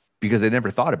goals because they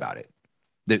never thought about it.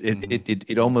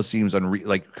 It almost seems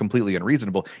like completely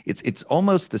unreasonable. It's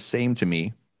almost the same to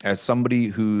me as somebody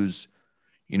who's,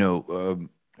 a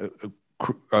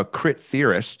crit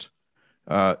theorist.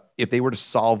 If they were to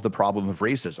solve the problem of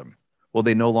racism, well,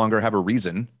 they no longer have a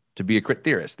reason to be a crit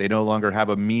theorist. They no longer have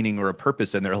a meaning or a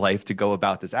purpose in their life to go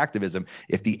about this activism.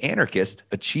 If the anarchist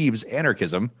achieves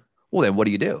anarchism, well, then what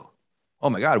do? Oh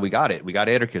my God, we got it. We got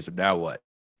anarchism. Now what?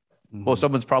 Well,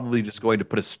 someone's probably just going to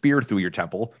put a spear through your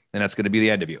temple, and that's going to be the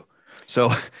end of you.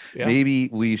 So maybe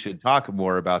we should talk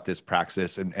more about this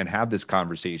praxis and have this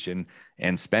conversation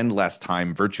and spend less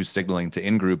time virtue signaling to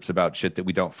in-groups about shit that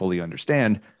we don't fully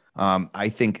understand. I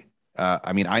think,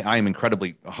 I am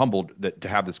incredibly humbled to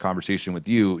have this conversation with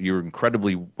you. You're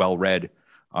incredibly well-read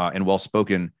and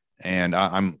well-spoken, and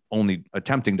I'm only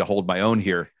attempting to hold my own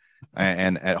here.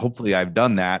 And hopefully I've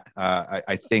done that.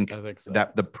 I think so.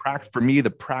 That for me, the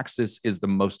praxis is the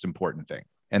most important thing,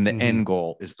 and the end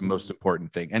goal is the most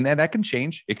important thing. And then that can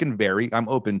change. It can vary. I'm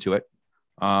open to it.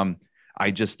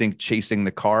 I just think chasing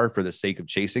the car for the sake of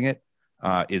chasing it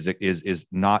is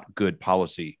not good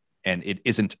policy, and it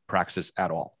isn't praxis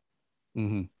at all.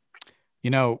 Mm-hmm.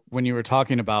 When you were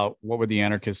talking about what would the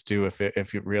anarchists do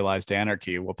if you realized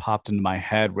anarchy, what popped into my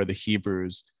head were the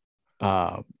Hebrews.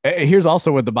 Here's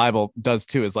also what the Bible does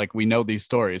too, is like, we know these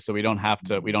stories, so we don't have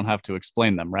to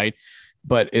explain them, right?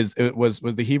 But was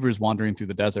the Hebrews wandering through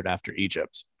the desert after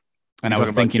Egypt? And I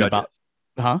was thinking about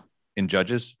in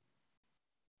Judges.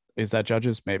 Is that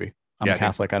Judges? Maybe. I'm a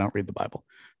Catholic. I don't read the Bible.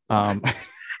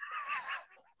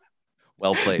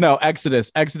 Well played. No,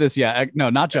 Exodus. Yeah. No,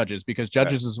 not Judges, because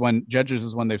Judges is when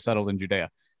they've settled in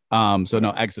Judea. So no,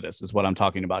 Exodus is what I'm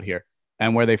talking about here.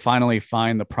 And where they finally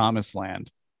find the promised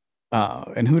land.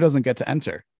 And who doesn't get to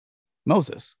enter?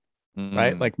 Moses,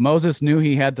 right? Like, Moses knew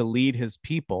he had to lead his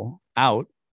people out.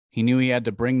 He knew he had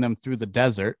to bring them through the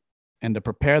desert and to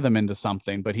prepare them into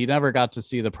something, but he never got to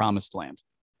see the promised land.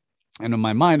 And in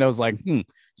my mind, I was like,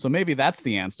 so maybe that's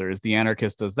the answer, is the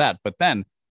anarchist does that. But then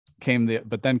came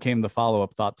the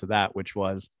follow-up thought to that, which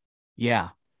was,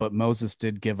 but Moses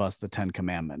did give us the 10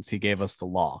 commandments. He gave us the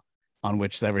law on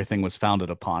which everything was founded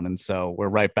upon. And so we're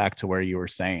right back to where you were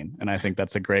saying. And I think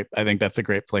that's a great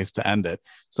place to end it.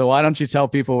 So why don't you tell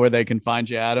people where they can find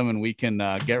you, Adam, and we can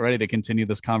get ready to continue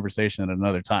this conversation at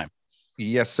another time.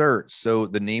 Yes, sir. So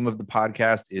the name of the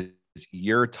podcast is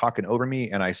You're Talking Over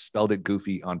Me, and I spelled it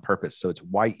goofy on purpose. So it's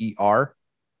YER,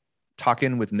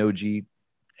 talking with no G,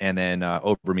 and then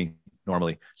over me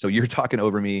normally. So You're Talking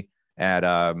Over Me at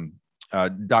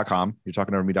 .com. You're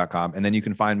Talking Over Me.com. And then you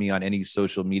can find me on any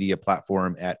social media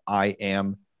platform at I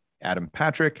am Adam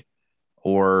Patrick,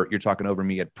 or You're Talking Over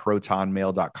Me at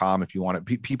protonmail.com. If you want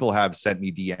it. People have sent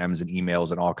me DMs and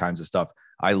emails and all kinds of stuff.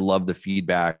 I love the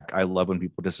feedback. I love when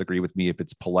people disagree with me. If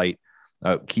it's polite,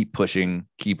 keep pushing,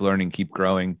 keep learning, keep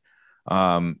growing.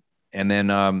 And then,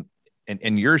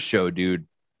 and your show, dude,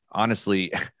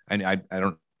 honestly, I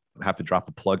don't have to drop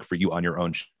a plug for you on your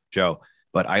own show,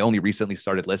 but I only recently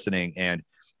started listening, and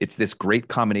it's this great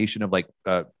combination of like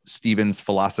Stevens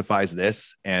Philosophize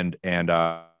This and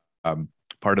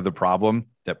Part of the Problem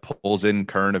that pulls in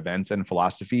current events and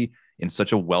philosophy in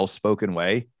such a well-spoken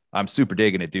way. I'm super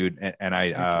digging it, dude. And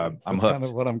I'm hooked. Kind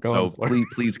of what I'm going for.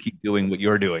 Please keep doing what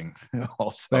you're doing.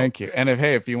 Also. Thank you. And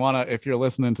if you're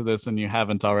listening to this and you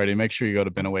haven't already, make sure you go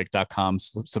to BeenAwake.com,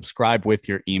 subscribe with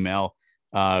your email.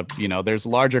 There's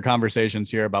larger conversations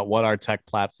here about what are tech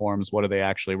platforms, what do they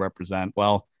actually represent?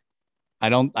 Well, I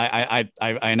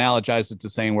analogize it to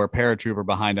saying we're a paratrooper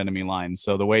behind enemy lines.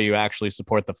 So the way you actually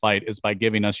support the fight is by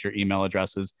giving us your email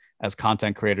addresses. As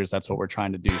content creators, that's what we're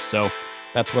trying to do. So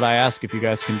that's what I ask, if you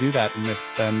guys can do that.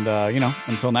 And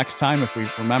until next time, if we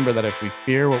remember that if we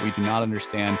fear what we do not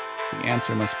understand, the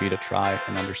answer must be to try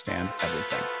and understand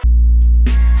everything.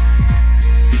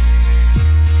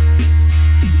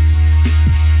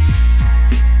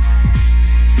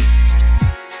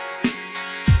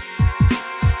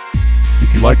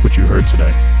 If you like what you heard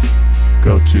today,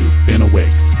 go to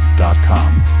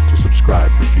beenawake.com to subscribe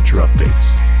for future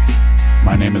updates.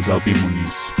 My name is LB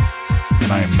Muniz,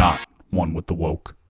 and I am not one with the woke.